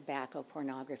 drugs, tobacco,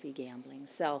 pornography, gambling.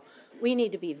 So we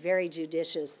need to be very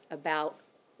judicious about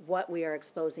what we are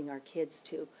exposing our kids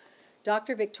to.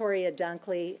 Dr. Victoria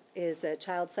Dunkley is a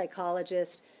child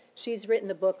psychologist. She's written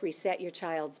the book, Reset Your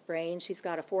Child's Brain. She's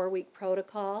got a 4-week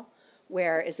protocol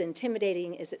where, as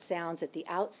intimidating as it sounds at the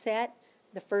outset,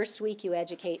 the first week you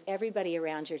educate everybody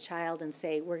around your child and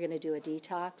say, we're going to do a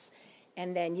detox.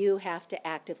 And then you have to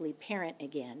actively parent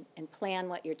again and plan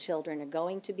what your children are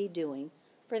going to be doing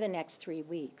for the next 3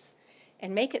 weeks.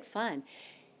 And make it fun.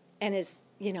 And as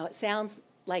you know, it sounds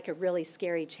like a really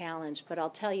scary challenge, but I'll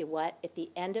tell you what, at the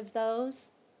end of those,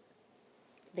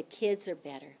 the kids are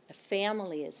better, the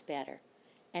family is better,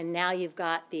 and now you've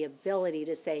got the ability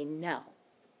to say, no,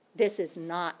 this is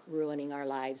not ruining our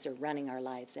lives or running our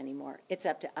lives anymore. It's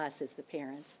up to us as the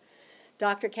parents.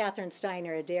 Dr. Catherine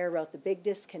Steiner Adair wrote The Big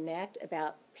Disconnect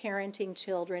about parenting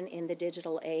children in the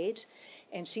digital age,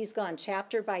 and she's gone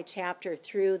chapter by chapter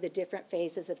through the different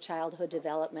phases of childhood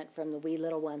development from the wee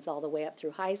little ones all the way up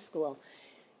through high school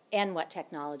and what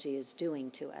technology is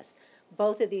doing to us.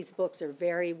 Both of these books are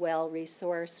very well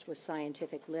resourced with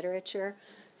scientific literature.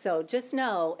 So just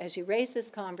know, as you raise this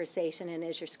conversation and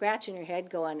as you're scratching your head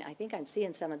going, I think I'm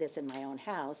seeing some of this in my own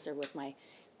house or with my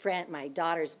friend, my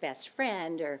daughter's best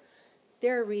friend, or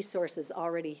there are resources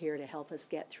already here to help us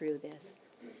get through this.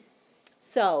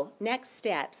 So next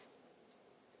steps,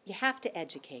 you have to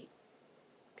educate,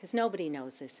 because nobody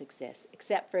knows this exists,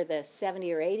 except for the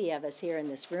 70 or 80 of us here in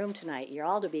this room tonight. You're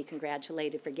all to be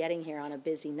congratulated for getting here on a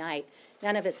busy night.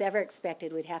 None of us ever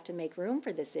expected we'd have to make room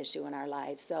for this issue in our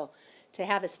lives. So to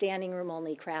have a standing room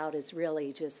only crowd is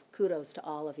really just kudos to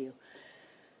all of you.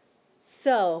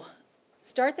 So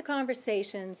start the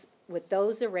conversations with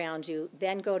those around you,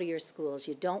 then go to your schools.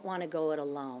 You don't want to go it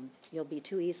alone. You'll be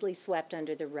too easily swept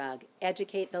under the rug.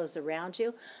 Educate those around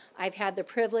you. I've had the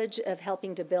privilege of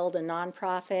helping to build a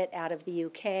nonprofit out of the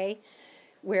UK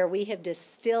where we have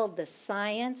distilled the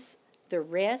science the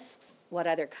risks, what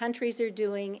other countries are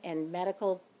doing, and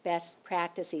medical best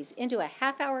practices into a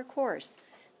half-hour course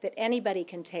that anybody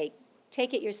can take.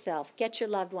 Take it yourself, get your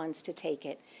loved ones to take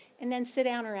it, and then sit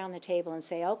down around the table and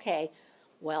say, okay,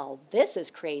 well, this is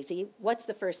crazy. What's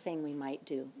the first thing we might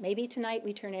do? Maybe tonight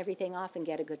we turn everything off and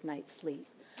get a good night's sleep.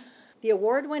 The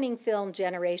award-winning film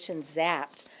Generation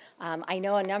Zapped, I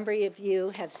know a number of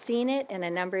you have seen it and a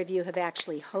number of you have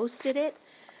actually hosted it.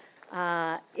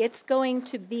 It's going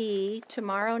to be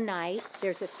tomorrow night.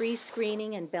 There's a free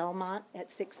screening in Belmont at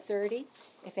 6:30.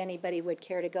 If anybody would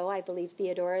care to go, I believe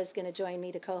Theodora is going to join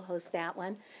me to co-host that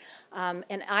one.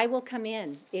 And I will come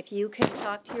in. If you can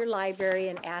talk to your library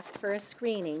and ask for a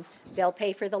screening, they'll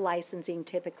pay for the licensing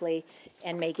typically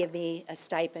and may give me a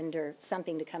stipend or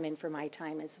something to come in for my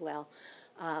time as well.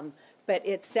 But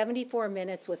it's 74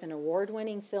 minutes with an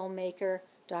award-winning filmmaker.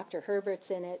 Dr. Herbert's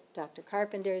in it, Dr.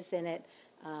 Carpenter's in it,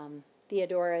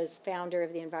 Theodora's founder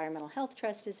of the Environmental Health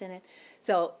Trust is in it.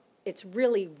 So it's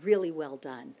really, really well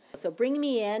done. So bring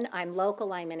me in. I'm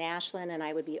local. I'm in Ashland, and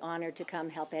I would be honored to come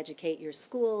help educate your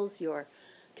schools, your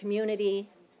community,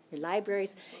 your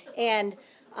libraries. And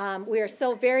we are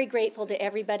so very grateful to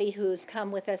everybody who's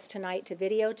come with us tonight to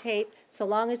videotape. So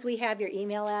long as we have your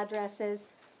email addresses,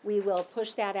 we will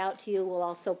push that out to you. We'll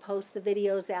also post the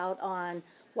videos out on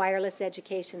Wireless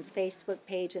Education's Facebook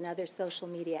page and other social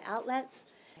media outlets.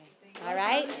 All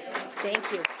right?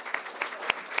 Thank you.